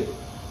ግን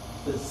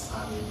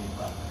ፍጻሜ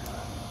የሚባል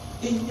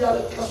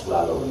እያለቀሱ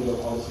ላለው ነው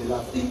ጳውሎስ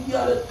ይላል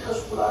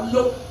እያለቀሱ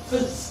ላለው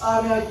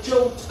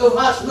ፍጻሜያቸው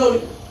ጥፋት ነው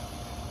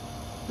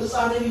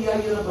ፍጻሜን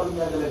እያየ ነበር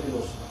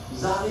የሚያገለግለው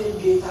ዛሬ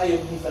ጌታ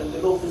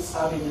የሚፈልገው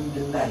ፍጻሜ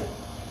ምንድነው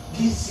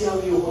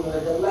ጊዜያዊ የሆነ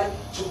ነገር ላይ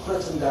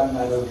ትኩረት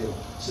እንዳናደርግ ነው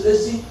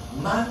ስለዚህ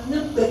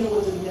ማንም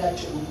በህይወት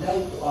የሚያጭው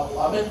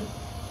እንዳይቋቋመን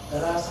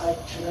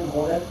ራሳችንን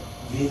ሆነን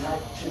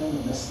ጌታችንን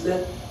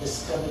መስለን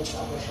እስከ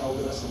መጨረሻው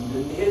ድረስ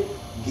እንድንሄድ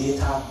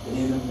ጌታ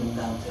እኔንም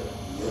እናንተ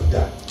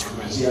ይርዳል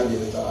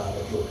እግዚአብሔር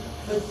የተባረከ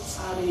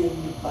ፍጻሜ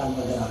የሚባል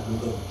ነገር አለ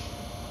ወገኖች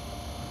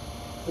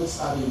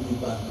ፍጻሜ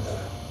የሚባል ነገር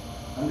አለ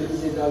አንድ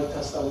ጊዜ ዳዊት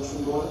ታስታውሱ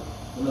እንደሆነ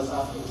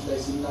በመጽሐፍ ቅዱስ ላይ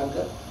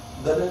ሲናገር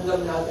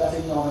በመንገድ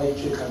ኃጢአተኛውን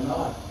አይቼ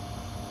ቀናዋል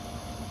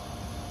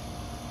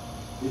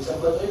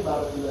የጨበጠው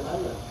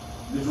ይባረክለታል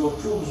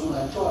ልጆቹ ብዙ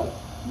ናቸው አለ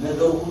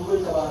ነገሩ ሁሉ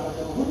የተባረከ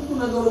ነው ሁሉ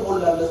ነገሩ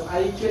ሞላለት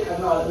አይቼ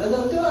ቀናዋል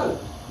ነገር ግን አለ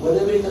ወደ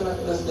ቤተ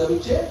መቅደስ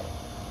ገብቼ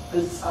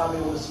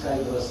ፍጻሜውን እስካይ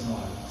ድረስ ነው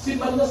አለ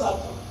ሲመለስ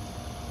አጥቶ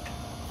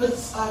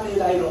ፍጻሜ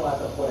ላይ ነው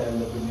ማተኮር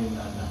ያለብን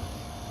እናና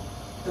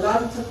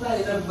ትላንትና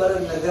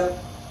የነበረን ነገር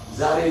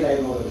ዛሬ ላይ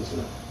ኖር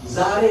ይችላል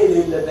ዛሬ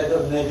የሌለ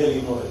ነገር ነገ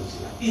ሊኖር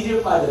ይችላል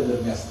ይሄም አይደለም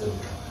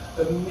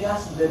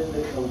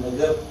የሚያስደንቀው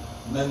ነገር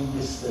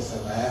መንግስተ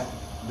ሰማያት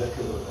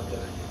በክብር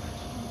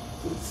መገናኘታችን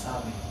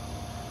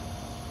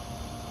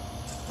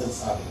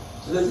ፍጻሜ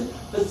ስለዚህ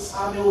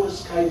ፍጻሜውን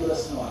እስካይ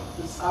ድረስ ነው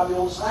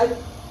ፍጻሜውን ሳይ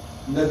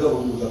ነገር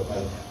ሁሉ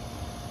ገባኛል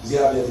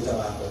እግዚአብሔር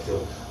የተባረከ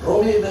ይሁን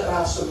ሮሜ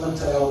ምዕራፍ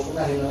 8 ላይ አውጡና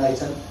ይሄንን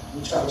አይተን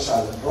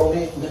እንጨርሳለን ሮሜ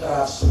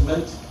ምዕራፍ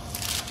 8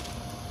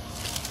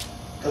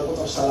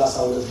 ከቁጥር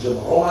 32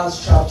 ጀምሮ ሮማንስ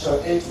ቻፕተር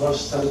 8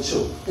 verse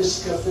 32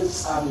 እስከ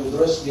ፍጻሜው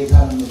ድረስ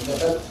ጌታን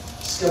እንከተል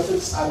እስከ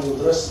ፍጻሜው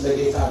ድረስ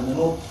ለጌታ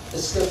እንኑር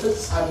እስከ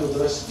ፍጻሜው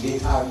ድረስ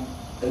ጌታን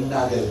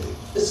እናገልግል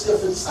እስከ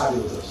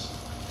ፍጻሜው ድረስ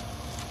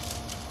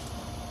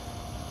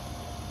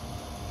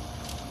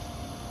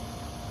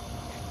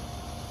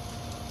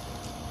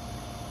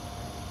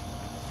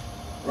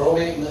ሮሜ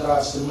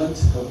ምዕራፍ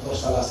 8 ከቁጥር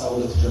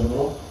 32 ጀምሮ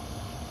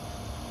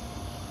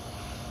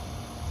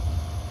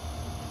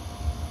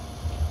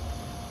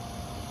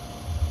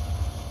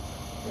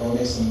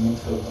Romans 8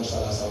 ከቁጥር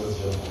 32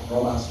 ጀምሮ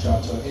Romans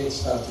chapter 8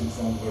 starting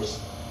from verse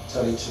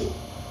 32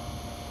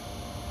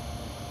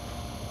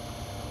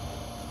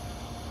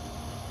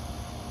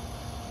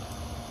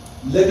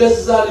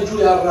 ለገዛ ልጁ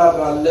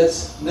ያራራለት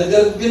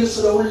ነገር ግን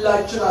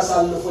ስለሁላችን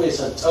አሳልፎ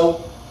የሰጠው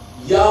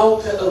ያው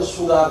ከእርሱ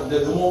ጋር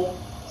ደግሞ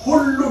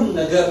ሁሉን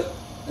ነገር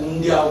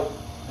እንዲያው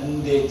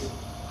እንዴት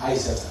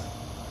አይሰጠም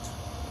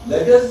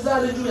ለገዛ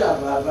ልጁ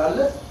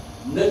ያራራለት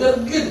ነገር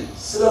ግን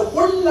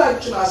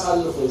ስለሁላችን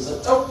አሳልፎ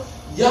የሰጠው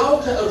ያው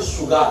ከእርሱ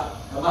ጋር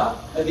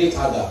ከጌታ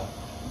ጋር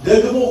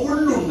ደግሞ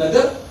ሁሉን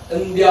ነገር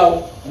እንዲያው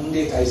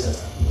እንዴት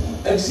አይሰጠም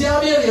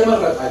እግዚአብሔር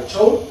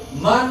የመረጣቸው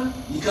ማን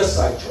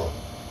ይከሳቸዋል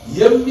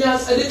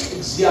የሚያጸድቅ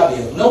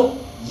እግዚአብሔር ነው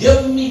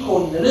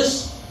የሚኮንንስ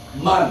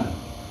ማን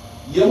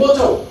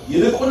የሞተው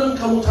ይልቁንም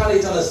ከሙታን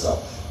የተነሳው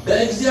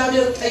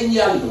በእግዚአብሔር ቀኝ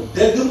ያለው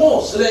ደግሞ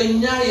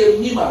ስለኛ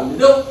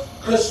የሚማልደው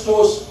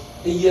ክርስቶስ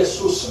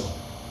ኢየሱስ ነው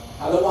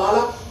አለ በኋላ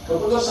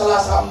ከቁጥር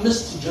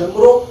 35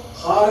 ጀምሮ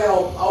ሐዋርያው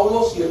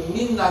ጳውሎስ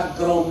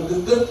የሚናገረው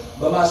ንግግር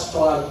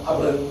በማስተዋል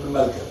አብረን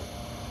እንመልከት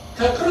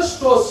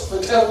ከክርስቶስ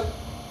ፍቅር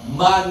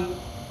ማን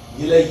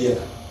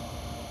ይለየናል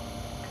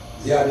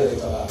እግዚአብሔር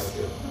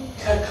የተባረከ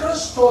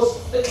ከክርስቶስ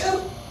ፍቅር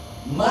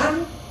ማን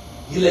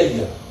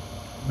ይለየናል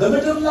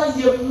በመድር ላይ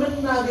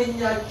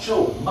የምናገኛቸው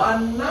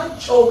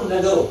ማናቸው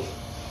ነገሮች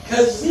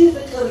ከዚህ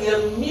ፍቅር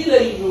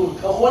የሚለዩ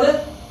ከሆነ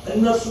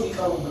እነሱ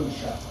ይቀሩብን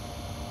ይሻላል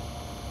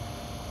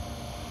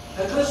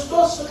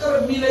ከክርስቶስ ፍቅር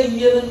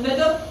የሚለየንን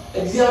ነገር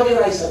እግዚአብሔር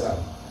አይሰጣም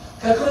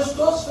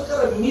ከክርስቶስ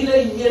ፍቅር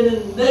የሚለየንን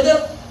ነገር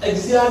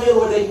እግዚአብሔር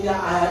ወደኛ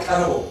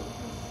አያቀርበው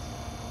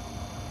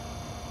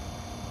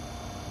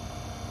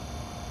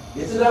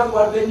የትዳር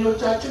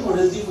ጓደኞቻችን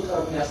ወደዚህ ፍቅር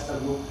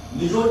የሚያስጠጉ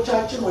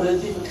ልጆቻችን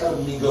ወደዚህ ፍቅር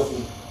የሚገፉ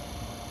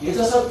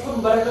የተሰጡን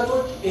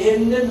በረከቶች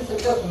ይሄንን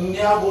ፍቅር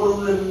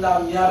የሚያጎሉልንና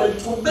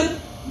የሚያበልጡብን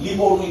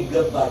ሊሆኑ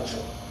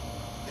ይገባቸው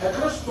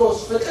ከክርስቶስ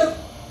ፍቅር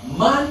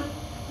ማን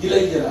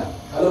ይለየናል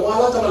ካለ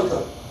በኋላ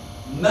ተመልከቱ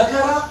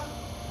መከራ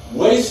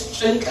ወይስ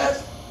ጭንቀት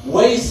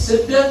ወይስ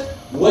ስደት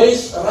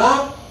ወይስ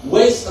ራብ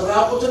ወይስ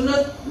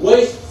ራቁትነት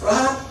ወይስ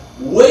ፍርሃት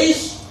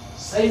ወይስ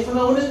ሰይፍ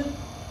ነውን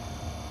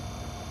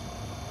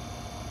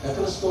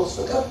ከክርስቶስ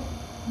ፍቅር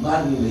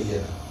ማን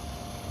ይለየናል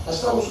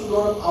አስተውሱ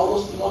እንደሆነ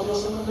ጳውሎስ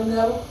ጢሞቴዎስን ምንድነው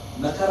ያለው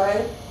መከራዬ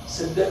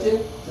ስደቴ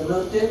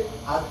ትምህርቴ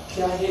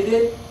አካሄዴ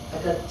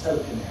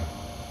ተከተልክ ነው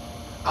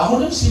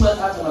አሁንም ሲመጣ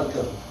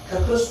ተመልከቱ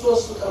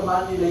ከክርስቶስ ፍቅር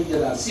ማን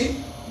ይለየናል ሲል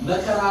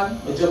መከራን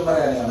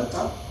መጀመሪያ ላይ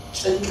ያመጣው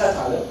ጭንቀት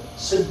አለ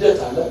ስደት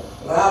አለ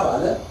ራብ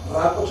አለ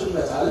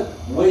ራቁትነት አለ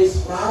ወይስ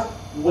ፍርሃት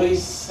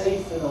ወይስ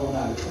ሰይፍ ነውና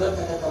ቅደም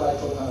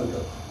ተከተላቸው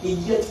ተመልከቱ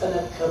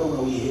እየተነከሩ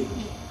ነው ይሄዱ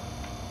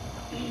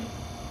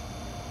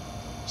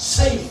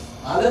ሰይፍ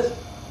ማለት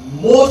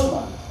ሞት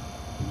ማለት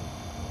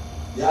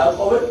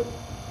ያዕቆብን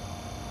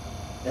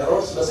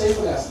ሄሮድስ በሰይፍ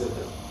ነው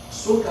ያስገደለው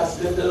እሱን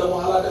ካስገደለ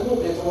በኋላ ደግሞ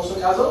ጴጥሮስን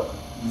ያዘው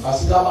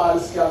ፋሲካ በዓል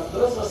እስኪያልፍ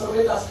ድረስ በእስር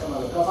ቤት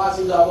አስቀመጠው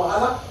ከፋሲካ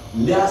በኋላ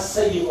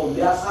ሊያሰይፈው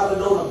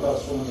ሊያሳርደው ነበር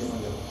እሱ ነው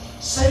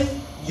ሰይፍ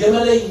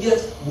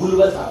የመለየት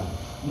ጉልበት አለ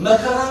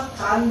መከራ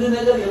ከአንድ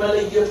ነገር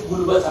የመለየት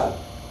ጉልበት አለ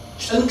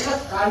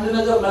ጭንቀት ከአንድ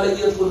ነገር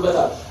መለየት ጉልበት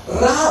አለ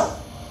ራብ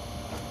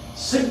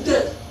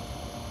ስደት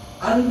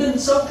አንድን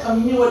ሰው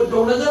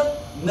ከሚወደው ነገር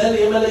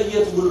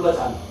የመለየት ጉልበት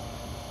አለ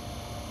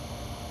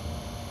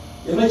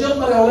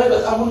የመጀመሪያው ላይ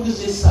በጣም ሁሉ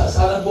ጊዜ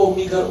ሳነበው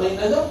የሚገርመኝ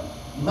ነገር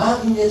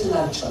ማግኘትን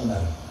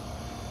አልጨመረም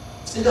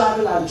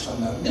ጽጋብን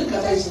አልጨመረም ግን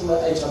ከታይ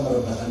ሲመጣ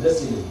ይጨምርበታል ደስ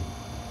ይላል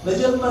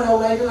መጀመሪያው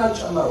ላይ ግን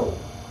አልጨመረው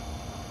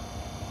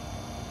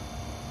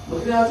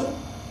ምክንያቱም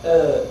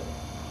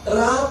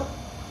ራብ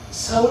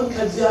ሰውን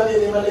ከእግዚአብሔር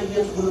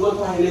የመለየት ጉልበቱ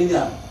ኃይለኛ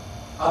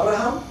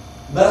አብርሃም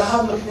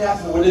በረሃብ ምክንያት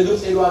ወደ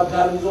ግብጽ ሄዶ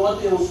አጋር ይዞ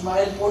ወጣ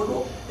እስማኤል ወልዶ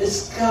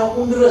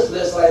እስካሁን ድረስ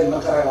ለእስራኤል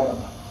መከራ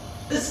ያወጣ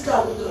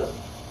እስካሁን ድረስ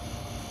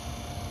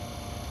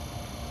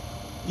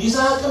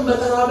ይስሐቅም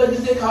በተራበ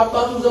ጊዜ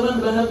ከአባቱ ዘመን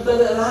በነበረ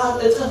ረሃብ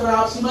እጥፍ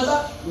ረሃብ ሲመጣ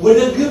ወደ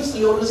ግብጽ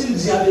ሊወርድ ሲል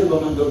እግዚአብሔር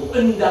በመንገዱ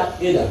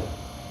እንዳትሄድ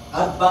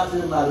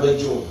አባትህም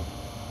አልበጀውም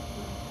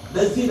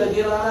በዚህ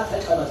በጌራራ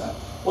ተቀመጠ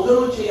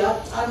ወገኖች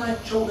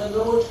ያጣናቸው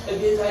ነገሮች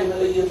ከጌታ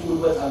የመለየት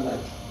ጉልበት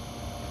አላቸው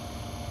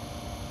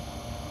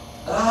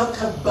ረሃብ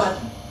ከባድ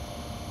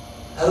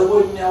እርቦ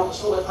የሚያውቅ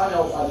ሰው በጣም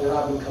ያውቃል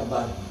ረሃብን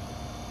ከባድ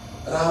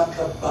ረሃብ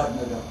ከባድ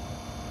ነገር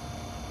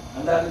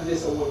አንዳንድ ጊዜ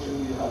ሰዎች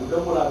የሚሉ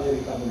ደግሞ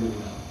ለአሜሪካ ምግብ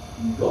ይላል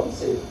don't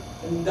say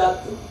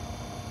እንዳት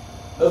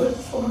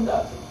በፍጹም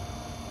እንዳት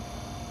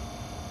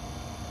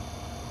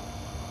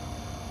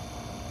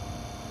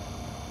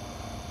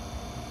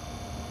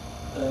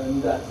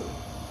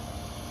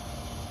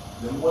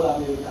ደግሞ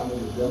ለአሜሪካ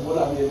ምግብ ደግሞ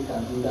ለአሜሪካ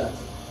እንዳት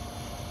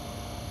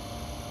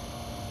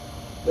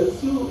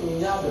በዚሁ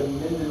እኛ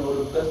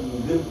በምንኖርበት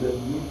ምግብ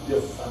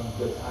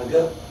በሚደፋበት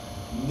ሀገር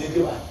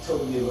ምግባቸው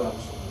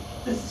ይራሱ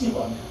እዚሁ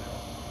አሜሪካ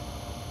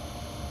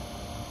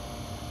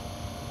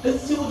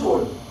እዚሁ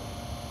ተወል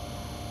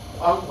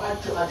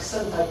ቋንቋቸው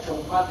አክሰንታቸው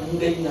እንኳን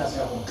እንደኛ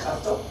ሳይሆን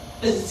ቀርተው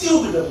እዚሁ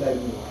ምድር ላይ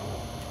ነው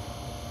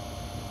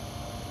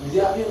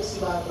እግዚአብሔር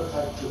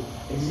ሲባርካችሁ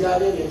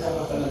እግዚአብሔር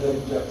የተረፈ ነገር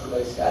እጃችሁ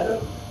ላይ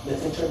ሲያደርግ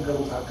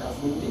ለተቸገሩት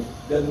አካፍሉ እንጂ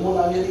ደግሞ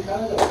ለአሜሪካ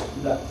ነገር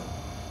እንዳት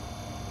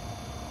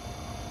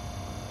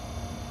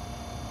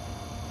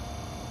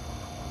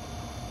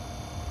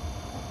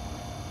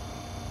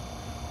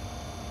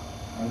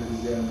አንድ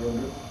ጊዜ እንደሆነ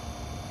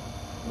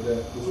ወደ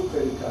ብዙ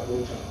ክሬዲት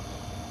ካርዶች አሉ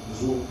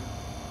ብዙ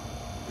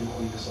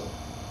የቆየ ሰው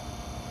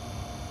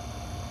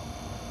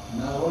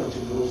እና አሁን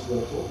ችግር ውስጥ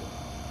ገብቶ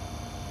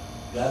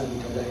ጋዝ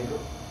ሊቀዳ ሄዶ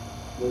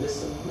ወደ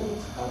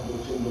 8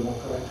 ካርዶችን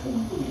ለሞከራቸው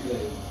ሁሉ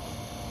ይገኛል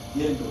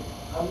የለው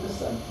 5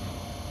 ሳንቲም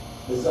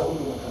በዛ ሁሉ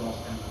መከራው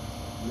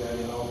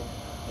ያለው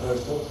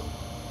ረድቶ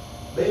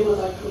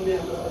በሕይወታችሁ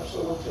እንዲያለፋችሁ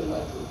ሰዎች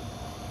ናቸው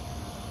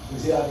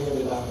እግዚአብሔር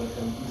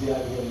ይባርከን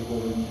እግዚአብሔር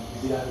ይጎበኝ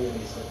እግዚአብሔር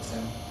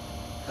ይሰጠን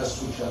ከሱ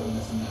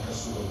ቸርነትና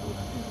ከሱ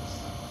በጎነት የተነሳ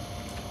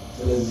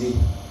ስለዚህ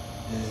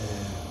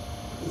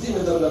እዚህ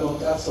ምድር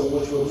ለመምጣት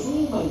ሰዎች በብዙ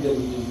መንገድ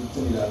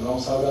ይላሉ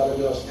አሁን ሳውዲ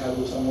አረቢያ ውስጥ ያሉ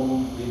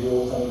ሰሞኑን ቪዲዮ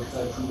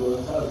ተመልክታችሁ እንደሆነ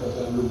ተመልከቱ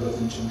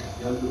ያሉበትን ጭንቀት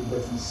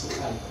ያሉበትን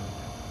ስቃይ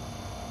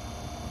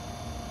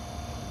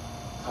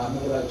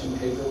አመራችን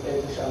ከኢትዮጵያ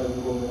የተሻለ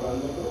ኑሮ ኖራል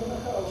ነበር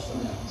መከራ ውስጥ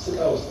ነው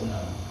ስቃይ ውስጥ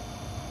ነው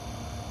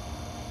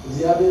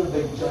እግዚአብሔር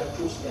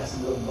በእጃችሁ ውስጥ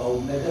ያስገባው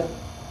ነገር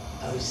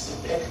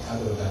ሪስፔክት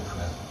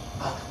አድርጋችኋል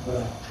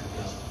አክብራችሁ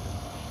ያዙ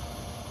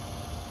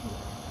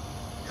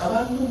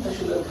ከማንም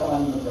ተሽለን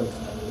ከማንም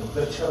በልተናል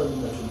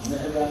በቸርነቱ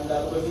ነህሚያ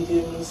እንዳለው በፊት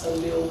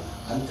የምንጸልየው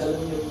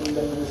አንተንም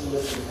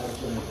የምንለምንበት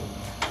ስልካችን ነው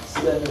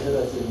ስለ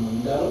ምህረት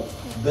እንዳለው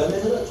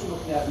በምህረቱ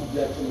ምክንያት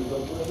እጃችን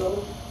ይወጡ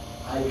ነገሮች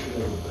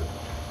አይቀርቡበት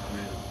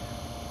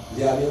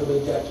እግዚአብሔር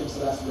በእጃችን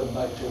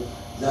ስላስገባቸው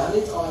ዛሬ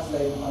ጠዋት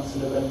ላይ እንኳን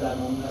ስለበላ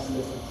ነውና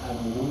ስለጠጣ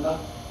ነውና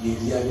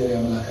የእግዚአብሔር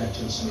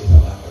ያምላካችን ስም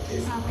የተባረከ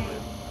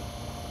ይሁን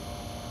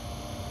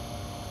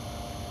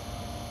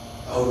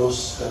ጳውሎስ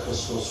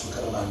ከክርስቶስ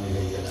ፍቅር ማን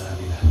ይለየናል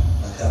ይላል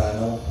መከራ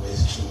ነው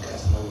ወይስ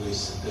ጭንቀት ነው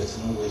ወይስ ስደት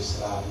ነው ወይስ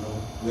ራብ ነው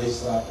ወይስ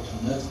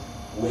ራቁትነት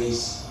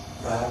ወይስ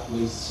ፍርሃት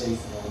ወይስ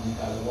ሰይፍ ነው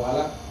ካለ በኋላ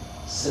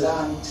ስለ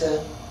አንተ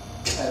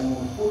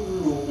ቀኑን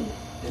ሁሉ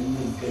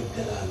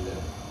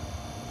እንገደላለን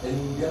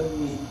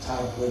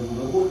እንደሚታረዱ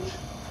በጎች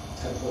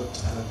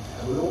ተቆጠርን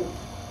ተብሎ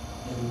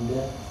እንደ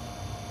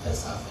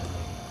ተጻፈ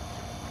ነው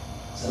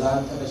ስለ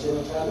አንተ መቼ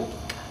መቻለ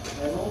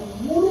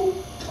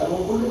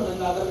ቀኑን ሁሉ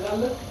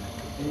እናደርጋለን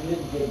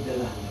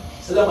እንገደላለን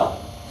ስለማ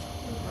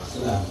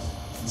ሰላም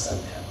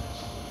እንጸልያለን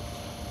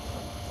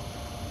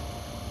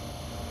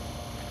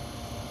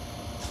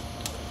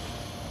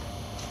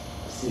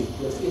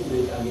በጥቂት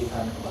ደቂቃ ጌታ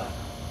እንባል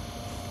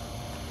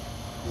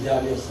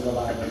እግዚአብሔር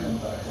ስለባረከን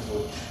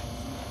በረከቶች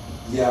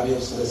እግዚአብሔር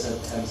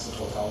ስለሰጠን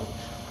ስጦታዎች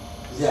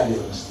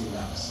እግዚአብሔር ምስጢና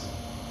መስል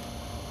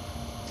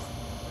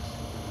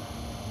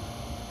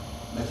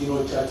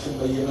መኪኖቻችን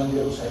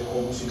በየመንገዱ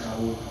ሳይቆሙ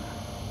ሲቀሩ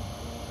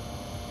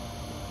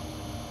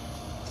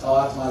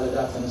ጠዋት ማለዳ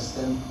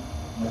ተነስተን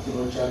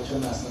መኪኖቻችን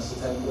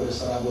አስነስተን ወደ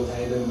ስራ ቦታ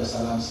ሄደን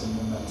በሰላም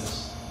ስንመለስ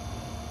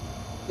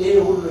ይሄ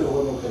ሁሉ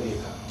የሆነው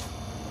ከጌታ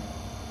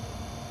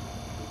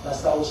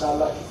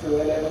ታስታውሳላችሁ ፍሬው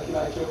ላይ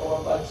መኪናቸው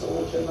ቆመባቸው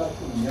ሰዎች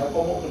የላችሁ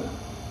የሚያቆሙብና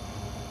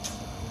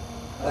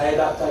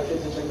ራይዳታቸው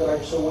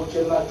ተቸገራችሁ ሰዎች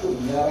የላችሁ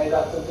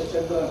ራይዳታቸው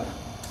ተቸገረና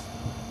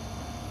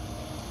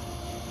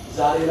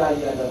ዛሬ ላይ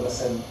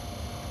ያደረሰን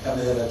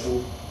ከምህረቱ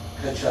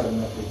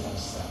ከቸርነቱ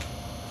የተነሳ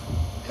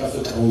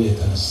ከፍቅሩ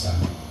የተነሳ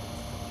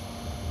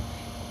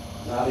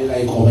ዛሬ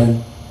ላይ ቆመን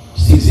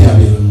እስቲ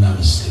እግዚአብሔርን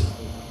እናመስግን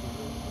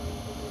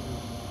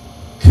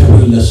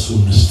ክብር ለሱ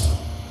እንስጠው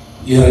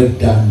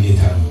የረዳን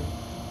ጌታ ነው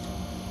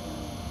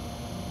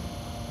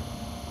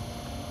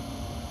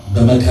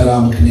በመከራ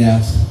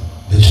ምክንያት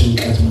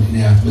በጭንቀት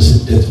ምክንያት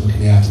በስደት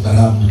ምክንያት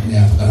በራብ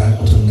ምክንያት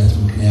በራቁትነት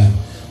ምክንያት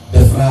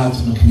በፍርሃት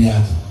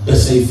ምክንያት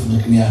በሰይፍ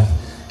ምክንያት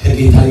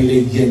ከጌታ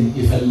ይለየን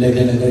የፈለገ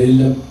ነገር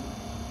የለም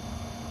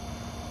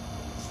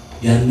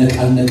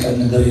ያነቃነቀ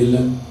ነገር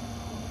የለም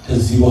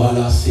ከዚህ በኋላ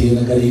ሲየ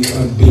ነገር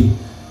ይቅርብኝ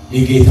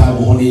የጌታ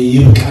መሆኔ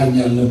ይብቃኝ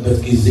ያለበት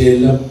ጊዜ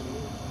የለም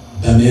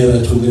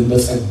በምህረቱ ግን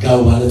በጸጋው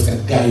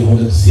ባለጸጋ የሆነ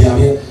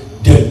እግዚአብሔር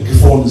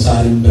ደግፎን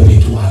ዛሬም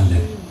በቤቱ አለ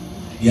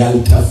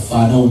ያልጠፋ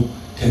ነው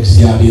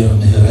ከእግዚአብሔር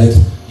ምህረት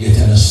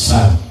የተነሳ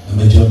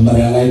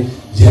በመጀመሪያ ላይ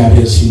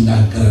እግዚአብሔር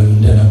ሲናገረን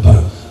እንደነበር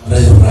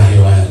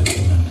ርህራሄው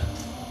አያልቅምና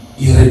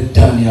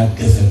ይረዳን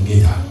ያገዘን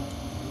ጌታ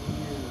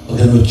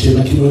ወገኖቼ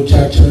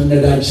መኪኖቻችንን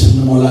ነዳጅ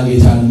ስንሞላ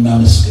ጌታን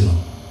እናመስግነው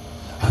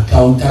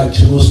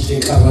አካውንታችን ውስጥ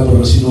የቀረ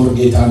ብር ሲኖር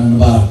ጌታን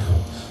እንባርከው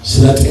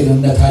ስለ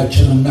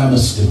ጤንነታችን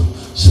እናመስግነው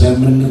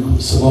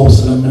ስለምንስበው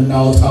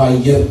ስለምናወጣው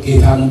አየር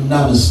ጌታን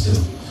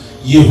እናመስግነው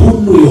ይህ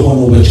ሁሉ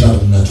የሆነው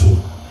በቸርነቱ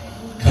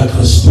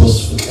ከክርስቶስ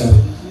ፍቅር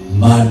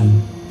ማን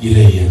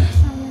ይለየናል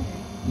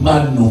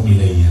ማን ነው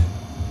የሚለየን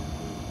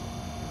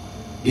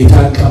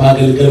ጌታን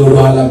ከማገልገል ወደ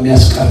ኋላ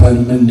የሚያስቀረን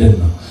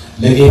ምንድነው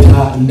ለጌታ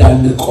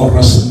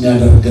እንዳንቆረስ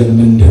የሚያደርገን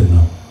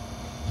ምንድነው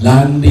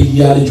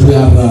ለአንድያ ልጁ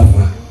ያራራ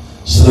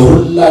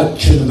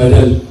ስለሁላችን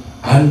በደል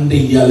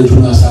አንድያ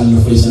ልጁን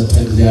አሳልፎ የሰጠ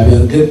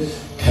እግዚአብሔር ግን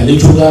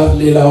ከልጁ ጋር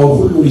ሌላው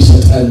ሁሉ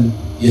ሊሰጠን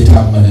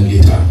የታመነ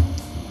ጌታ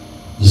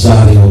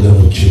ዛሬ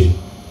ወገኖቼ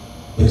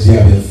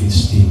በእግዚአብሔር ፊት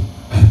እስቲ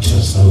አጭር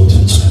ጸሎት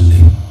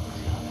እንጸልይ።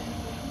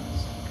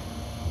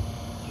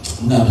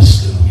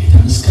 እናመስግነው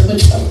ጌታን እስከ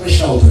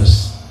መጨረሻው ድረስ።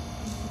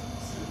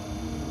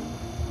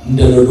 እንደ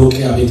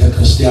ሎዶቅያ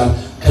ቤተክርስቲያን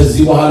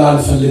ከዚህ በኋላ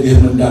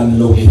አልፈልግህም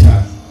እንዳንለው ጌታ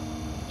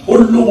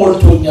ሁሉ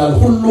ሞልቶኛል፣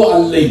 ሁሉ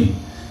አለኝ፣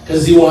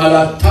 ከዚህ በኋላ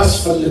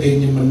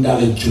ታስፈልገኝም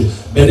እንዳለችው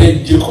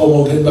በደጅ ቆሞ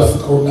ግን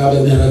በፍቅሩና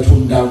በምህረቱ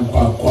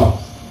እንዳንኳኳ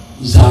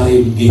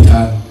ዛሬም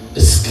ጌታን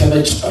እስከ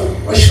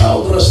መጨረሻው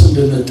ድረስ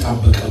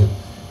እንድንጣበቀው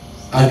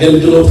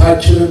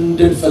አገልግሎታችንን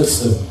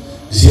እንድንፈጽም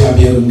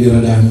እግዚአብሔር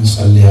እንዲረዳን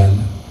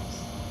እንጸልያለን።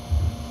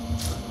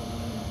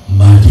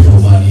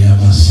 ማድሮማኒያ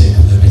ማሰክ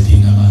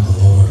ለበዲና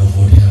ማግሮሮ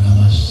ለፎዲያ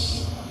ናማስ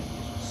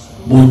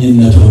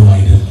ሞኝነት ሆኖ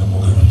አይደለም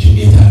ወገኖች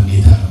ጌታን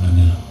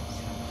ምንለው።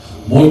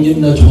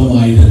 ሞኝነት ሆኖ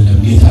አይደለም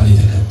ጌታን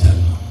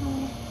የተከተልነው።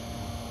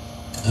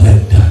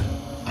 ረዳን፣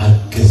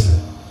 አገዘ፣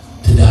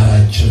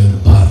 ትዳራችንን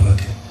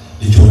ባረከ፣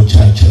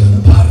 ልጆቻችንን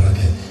ባረከ፣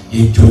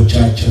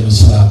 የእጆቻችንን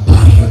ስራ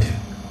ባረከ፣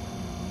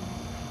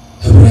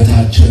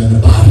 ህብረታችንን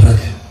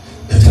ባረከ።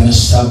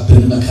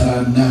 በተነሳብን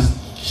መከራና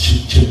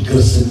ችግር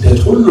ስደት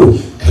ሁሉ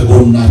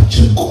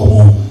ከጎናችን ቆሞ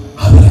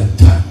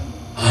አበረታን፣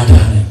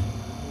 አዳነን፣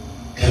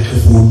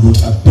 ከክፉ ሁሉ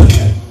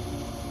ጠበቀን፣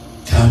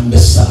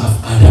 ከአንበሳ አፍ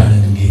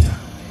አዳነን። ጌታ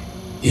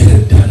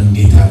የረዳንን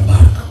ጌታን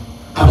ባርከው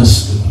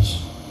አመስግኑት።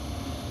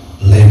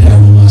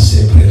 ለዳኑ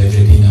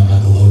ማሴፕሬለገዲና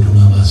ማግሎዱና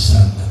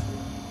ማሳንዳ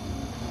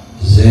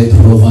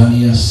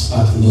ዘይድሮቫኒያስ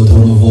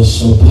አክሎዶኖቮሶ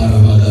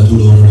ፓራባጋዱ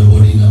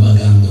ሎሮቦዲና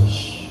ማጋንዶስ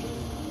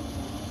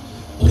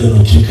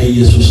ወገኖች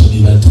ከኢየሱስ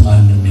የሚበልጥ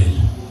ማንም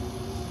የለም።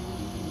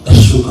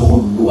 እርሱ ከሁሉ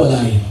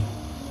በላይ ነው።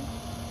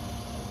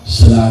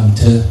 ስላንተ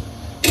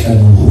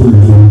ቀኑን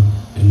ሁሉ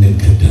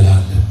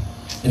እንገደላለን፣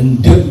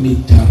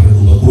 እንደሚታረዱ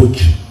በጎች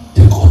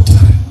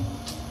ተቆጠርን።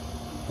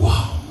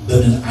 ዋው!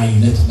 በምን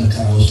አይነት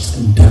መከራ ውስጥ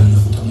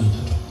እንዳለፉ ተመልከቱ።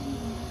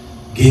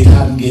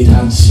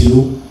 ጌታን ሲሉ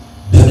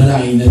በምን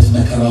አይነት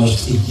መከራ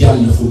ውስጥ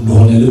እያለፉ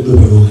እንደሆነ ልብ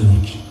በሉ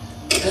ወገኖች።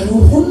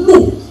 ቀኑን ሁሉ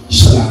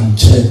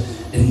ስላንተ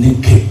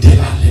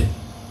እንገደላለን።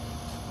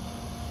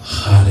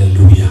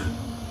 ሃሌሉያ!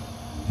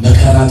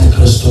 መከራ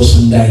ከክርስቶስ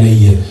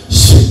እንዳይለየን፣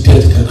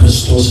 ስደት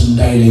ከክርስቶስ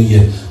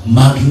እንዳይለየን፣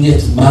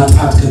 ማግኘት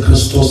ማጣት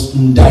ከክርስቶስ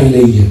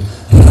እንዳይለየን፣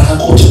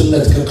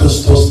 ራቆትነት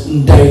ከክርስቶስ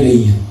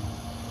እንዳይለየን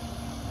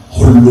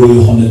ሁሉ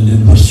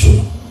የሆነልን በርሱ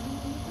ነው።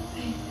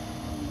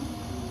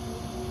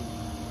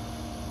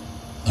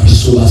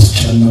 እርሱ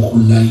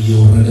ባስጨነቁን ላይ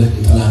የወረደ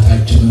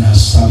የጠላታችንን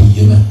ሐሳብ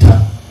እየመታ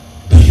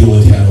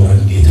በሕይወት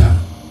ያኖረን ጌታ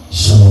ነው።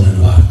 ስሙን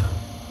እንባርክ።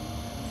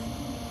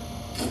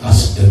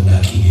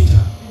 አስደናቂ ጌታ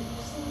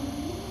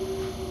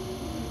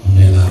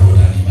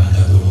ሜላሮዳኒ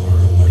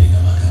ማጋዶሮሮዲና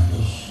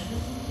ማጋንዶስ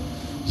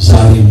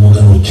ዛሬም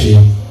ወገኖቼ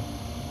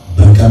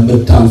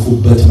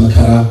ከምታልፉበት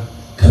መከራ፣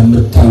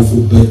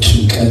 ከምታልፉበት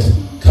ጭንቀት፣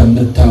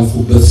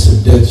 ከምታልፉበት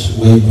ስደት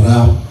ወይም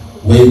ራብ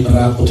ወይም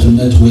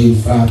ራቁትነት ወይም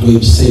ፍርሃት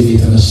ወይም ሰይፍ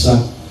የተነሳ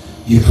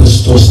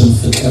የክርስቶስን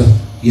ፍቅር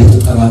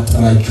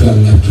የተጠራጠራችሁ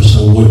ያላችሁ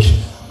ሰዎች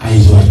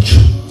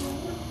አይዟችሁ፣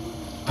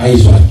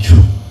 አይዟችሁ።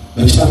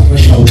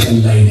 መጨረሻው ቀን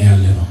ላይ ነው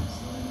ያለነው።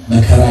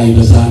 መከራ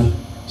ይበዛል፣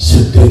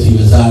 ስደት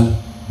ይበዛል፣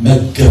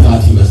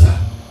 መገፋት ይበዛል።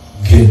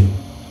 ግን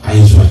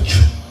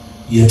አይዟችሁ፣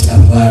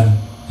 የጠራን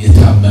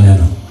የታመነ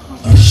ነው፣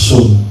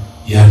 እርሱም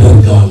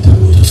ያደርገዋል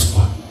ተብሎ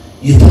ተጽፏል።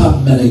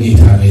 የታመነ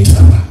ጌታ ነው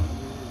የጠራን።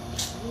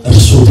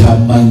 እርሱ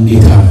ታማኝ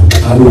ጌታ ነው፣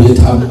 ቃሉ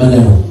የታመነ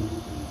ነው።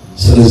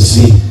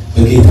 ስለዚህ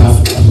በጌታ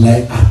ፍቅር ላይ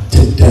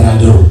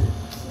አትደራደሩ።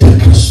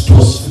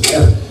 ከክርስቶስ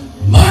ፍቅር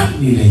ማን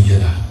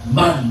ይለየናል?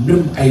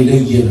 ማንም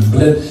አይለየንም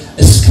ብለን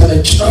እስከ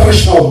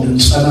መጨረሻው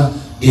እንድንጸና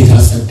ጌታ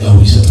ጸጋው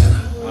ይሰጠናል።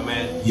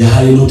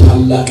 የኃይሉ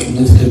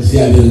ታላቅነት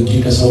ከእግዚአብሔር እንጂ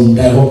ከሰው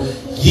እንዳይሆን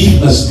ይህ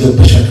መዝገብ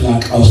በሸክላ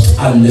ዕቃ ውስጥ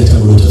አለ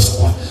ተብሎ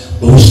ተጽፏል።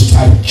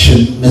 በውስጣችን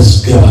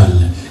መዝገብ አለ።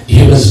 ይሄ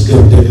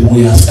መዝገብ ደግሞ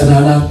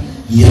ያጸናናል፣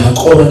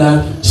 ያቆመናል፣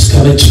 እስከ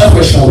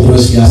መጨረሻው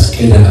ድረስ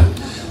ያስኬደናል።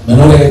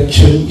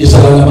 መኖሪያችን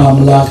የዘላለም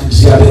አምላክ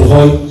እግዚአብሔር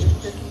ሆይ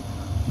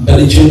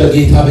በልጅ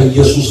በጌታ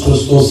በኢየሱስ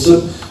ክርስቶስ ስም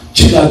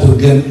እጅግ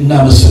አድርገን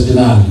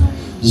እናመሰግናለን።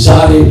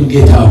 ዛሬም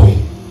ጌታ ሆይ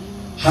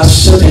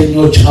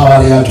ሐሰተኞች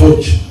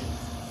ሐዋርያቶች፣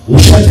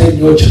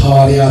 ውሸተኞች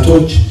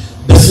ሐዋርያቶች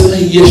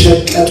በስምህ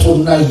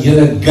እየሸቀጡና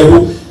እየነገሩ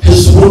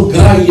ሕዝቡን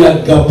ግራ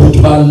ያጋቡት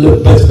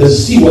ባለበት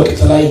በዚህ ወቅት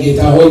ላይ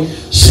ጌታ ሆይ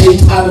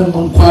ሰይጣንም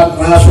እንኳን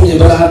ራሱን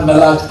የብርሃን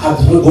መልአክ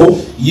አድርጎ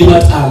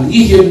ይመጣል።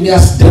 ይህ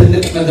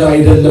የሚያስደንቅ ነገር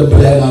አይደለም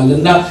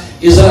ብለናልና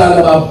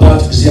የዘላለም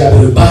አባት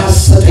እግዚአብሔር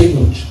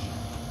በሐሰተኞች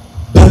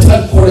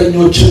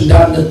በተንኮለኞች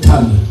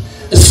እንዳንታለን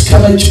እስከ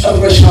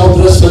መጨረሻው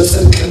ድረስ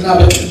በጽድቅና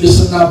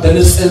በቅድስና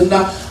በንጽህና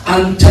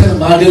አንተን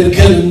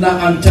ማገልገልና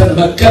አንተን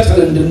መከተል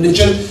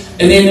እንድንችል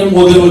እኔንም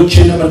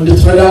ወገኖቼንም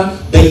እንድትረዳ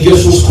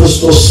በኢየሱስ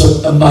ክርስቶስ ስም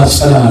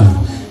እማጸናለሁ።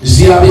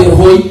 እግዚአብሔር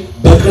ሆይ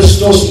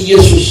በክርስቶስ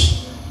ኢየሱስ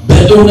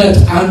በእውነት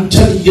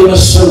አንተን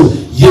እየመሰሉ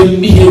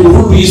የሚሄዱ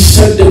ሁሉ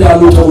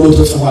ይሰደዳሉ ተብሎ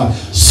ተጽፏል።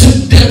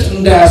 ስደት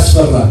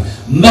እንዳያስፈራ፣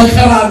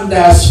 መከራ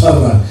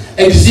እንዳያስፈራ፣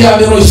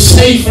 እግዚአብሔር ሆይ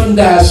ሰይፍ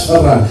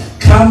እንዳያስፈራ፣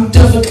 ካንተ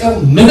ፍቅር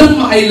ምንም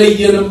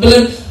አይለየንም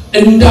ብለን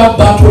እንደ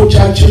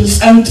አባቶቻችን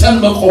ጸንተን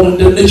መቆም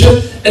እንድንችል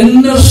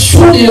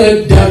እነርሱን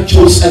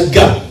የረዳቸው ጸጋ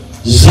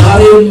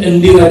ዛሬም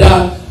እንዲረዳ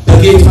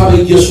በጌታ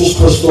በኢየሱስ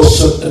ክርስቶስ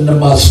ስም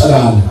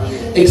እንማጸናለን።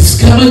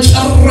 እስከ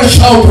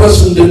መጨረሻው ድረስ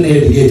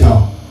እንድንሄድ ጌታ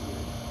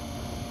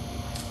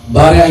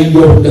ባሪያ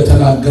ኢዮብ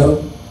እንደተናገረው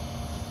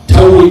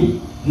ተውኝ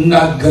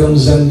እናገርም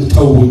ዘንድ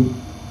ተውኝ፣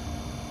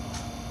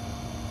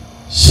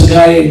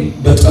 ስጋዬን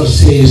በጥርሴ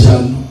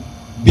ይዛለሁ፣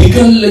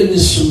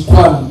 ቢገለኝስ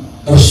እንኳን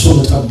እርሱን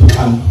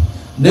እጠብቃለሁ፣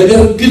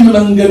 ነገር ግን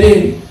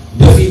መንገዴን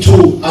በፊቱ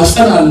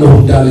አጸናለሁ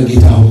እንዳለ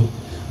ጌታ ሆይ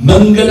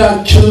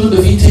መንገዳችንን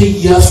በፊትህ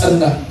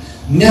ያጸና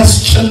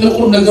የሚያስጨንቁ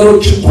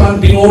ነገሮች እንኳን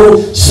ቢኖሩ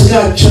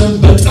ስጋችንን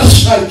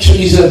በጥርሳችን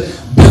ይዘን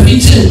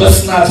በፊትህ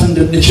መጽናት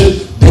እንድንችል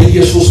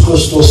በኢየሱስ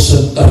ክርስቶስ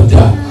ስም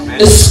እርዳን።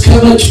 እስከ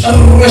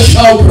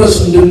መጨረሻው ድረስ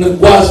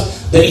እንድንጓዝ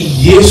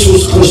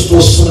በኢየሱስ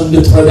ክርስቶስ ስም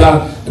እንድትረዳን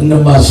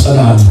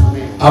እንማጸናለን።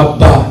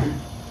 አባ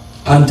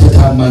አንተ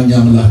ታማኝ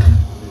አምላክ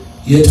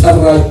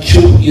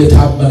የጠራችሁ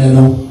የታመነ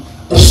ነው፣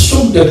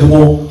 እርሱም ደግሞ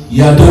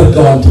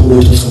ያደርገዋል ተብሎ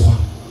ተጽፏል።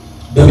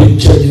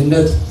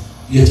 በብቸኝነት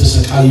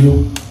የተሰቃዩ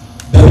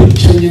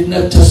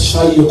በብቸኝነት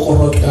ተስፋ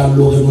የቆረጡ ያሉ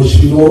ወገኖች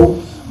ቢኖሩ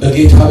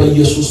በጌታ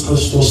በኢየሱስ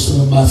ክርስቶስ ስም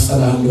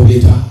ማጸናለሁ።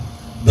 ጌታ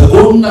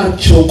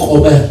በጎናቸው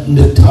ቆመህ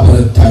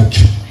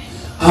እንድታበረታቸው፣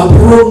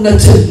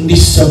 አብሮነትህ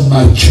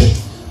እንዲሰማቸው፣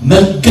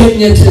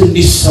 መገኘትህ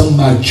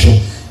እንዲሰማቸው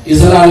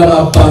የዘላለም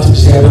አባት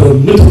እግዚአብሔር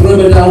ምድረ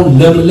በዳውን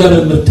ለምለም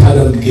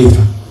የምታደርግ ጌታ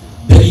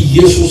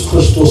በኢየሱስ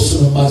ክርስቶስ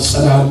ስም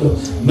ማጸናለሁ።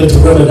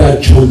 ምድረ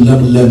በዳቸውን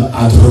ለምለም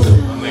አድርገው።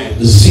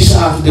 እዚህ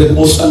ሰዓት ደግሞ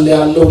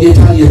ጸልያለሁ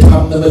ጌታ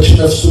የታመመች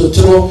ነፍስ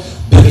ብትኖር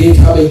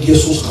በጌታ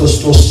በኢየሱስ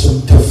ክርስቶስ ስም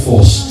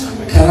ተፈወስ።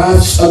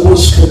 ከራስ ጸጉር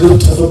እስከ እግር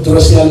ጥፍር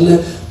ድረስ ያለ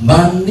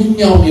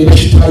ማንኛውም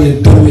የበሽታ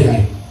የደዌ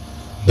ኃይል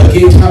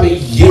በጌታ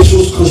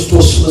በኢየሱስ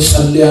ክርስቶስ ስም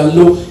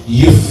ጸልያለሁ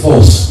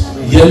ይፈወስ።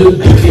 የልብ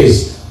ኬዝ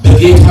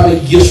በጌታ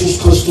በኢየሱስ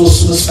ክርስቶስ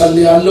ስም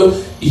ጸልያለሁ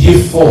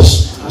ይፈወስ።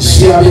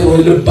 እግዚአብሔር ሆይ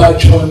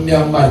ልባቸውን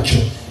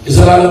የሚያማቸው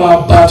የዘላለም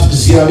አባት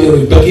እግዚአብሔር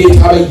ሆይ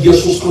በጌታ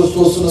በኢየሱስ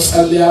ክርስቶስ ስም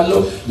ጸልያለሁ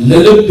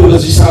ለልብ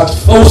በዚህ ሰዓት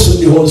ፈውስ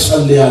እንዲሆን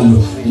ጸልያለሁ።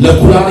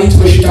 ለኩላሊት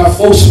በሽታ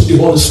ፈውስ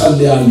እንዲሆን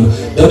ጸልያለሁ።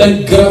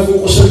 በመገረፉ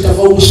ቁስል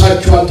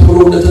ተፈውሳችኋል ተብሎ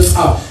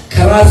እንደተጻፈ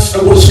ከራስ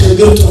ጸጉር እስከ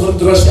እግር ጥፍር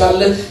ድረስ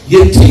ያለ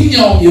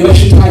የትኛውም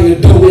የበሽታ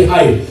የደዌ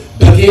ኃይል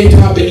በጌታ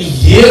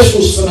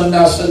በኢየሱስ ስምና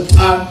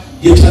ስልጣን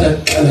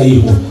የተነቀለ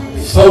ይሁን።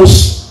 ፈውስ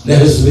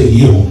ለሕዝብህ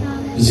ይሁን።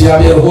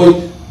 እግዚአብሔር ሆይ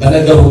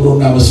በነገር ሁሉ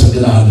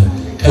እናመሰግናለን።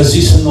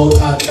 ከዚህ ስንወጣ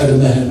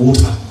ቀድመህን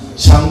ውጣ።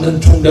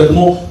 ሳምንቱን ደግሞ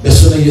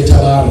በስምህ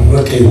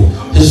የተባረከ ይሁን።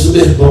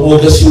 ሕዝብህ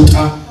በሞገስ ይውጣ፣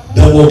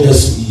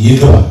 በሞገስ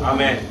ይግባ።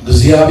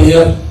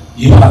 እግዚአብሔር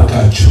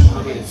ይባርካችሁ፣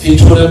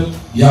 ፊቱንም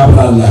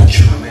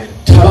ያብራላችሁ።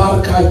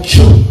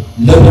 ተባርካችሁ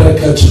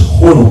ለበረከት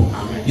ሆኑ።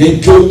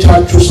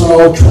 የእጆቻችሁ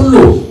ሥራዎች ሁሉ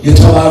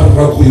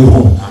የተባረኩ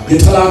ይሁኑ።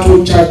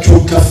 የጠላቶቻችሁ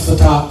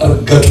ከፍታ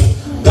እርገጡ።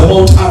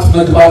 በመውጣት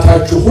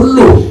መግባታችሁ ሁሉ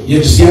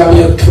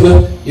የእግዚአብሔር ክብር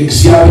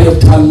የእግዚአብሔር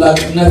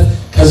ታላቅነት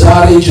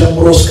ከዛሬ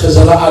ጀምሮ እስከ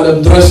ዘላለም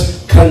ድረስ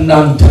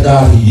ከናንተ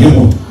ጋር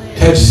ይሁን።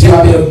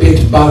 ከእግዚአብሔር ቤት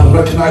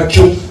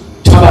ባረክናችሁ።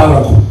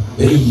 ተባረኩ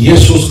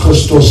በኢየሱስ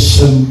ክርስቶስ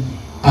ስም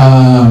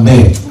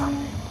አሜን።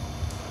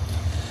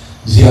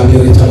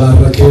 እግዚአብሔር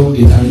የተባረከው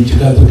ጌታን እጅግ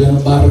አድርገን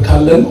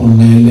እንባርካለን።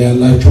 ኦንላይን ላይ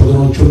ያላችሁ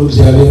ወገኖች ሁሉ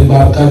እግዚአብሔር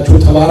ይባርካችሁ።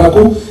 ተባረኩ።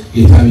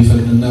 ጌታ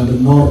ቢፈቅድና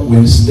ብንኖር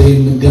ዌድነስዴይ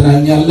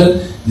እንገናኛለን።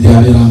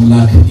 እግዚአብሔር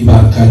አምላክ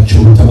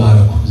ይባርካችሁ።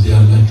 ተባረኩ። እዚህ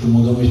ያላችሁ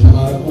ወገኖች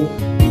ተባረኩ።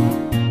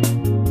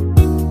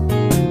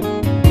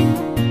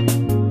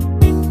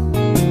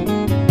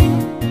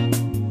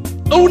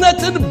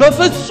 እውነትን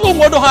በፍጹም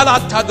ወደ ኋላ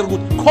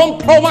አታድርጉት።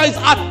 ኮምፕሮማይዝ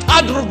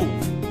አታድርጉ።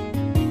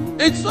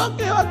 ኢትስ ኦኬ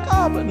በቃ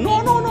ኖ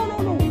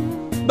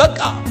በቃ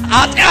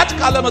ኃጢአት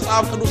ካለ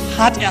መጽሐፍ ቅዱስ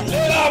ኃጢአት።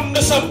 ሌላ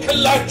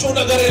የምሰብክላችሁ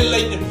ነገር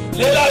የለኝም።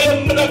 ሌላ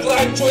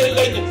የምነግራችሁ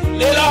የለኝም።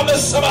 ሌላ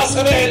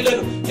መሰባሰቢያ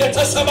የለንም።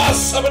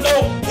 የተሰባሰብነው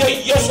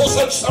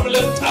የኢየሱስን ስም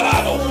ልንጠራ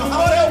ነው።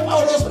 ሐዋርያው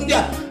ጳውሎስ እንዲያ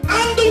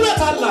አንድ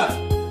እውነት አለ።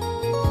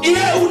 ይሄ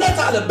እውነት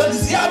አለ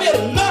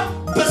በእግዚአብሔርና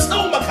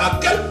በሰው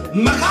መካከል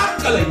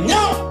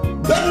መካከለኛው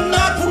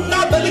በእናቱና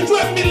በልጁ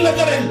የሚል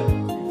ነገር የለም።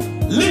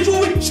 ልጁ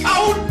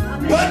ብቻውን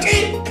በቂ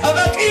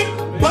ከበቂ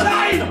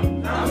በላይ ነው።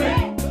 አሜን።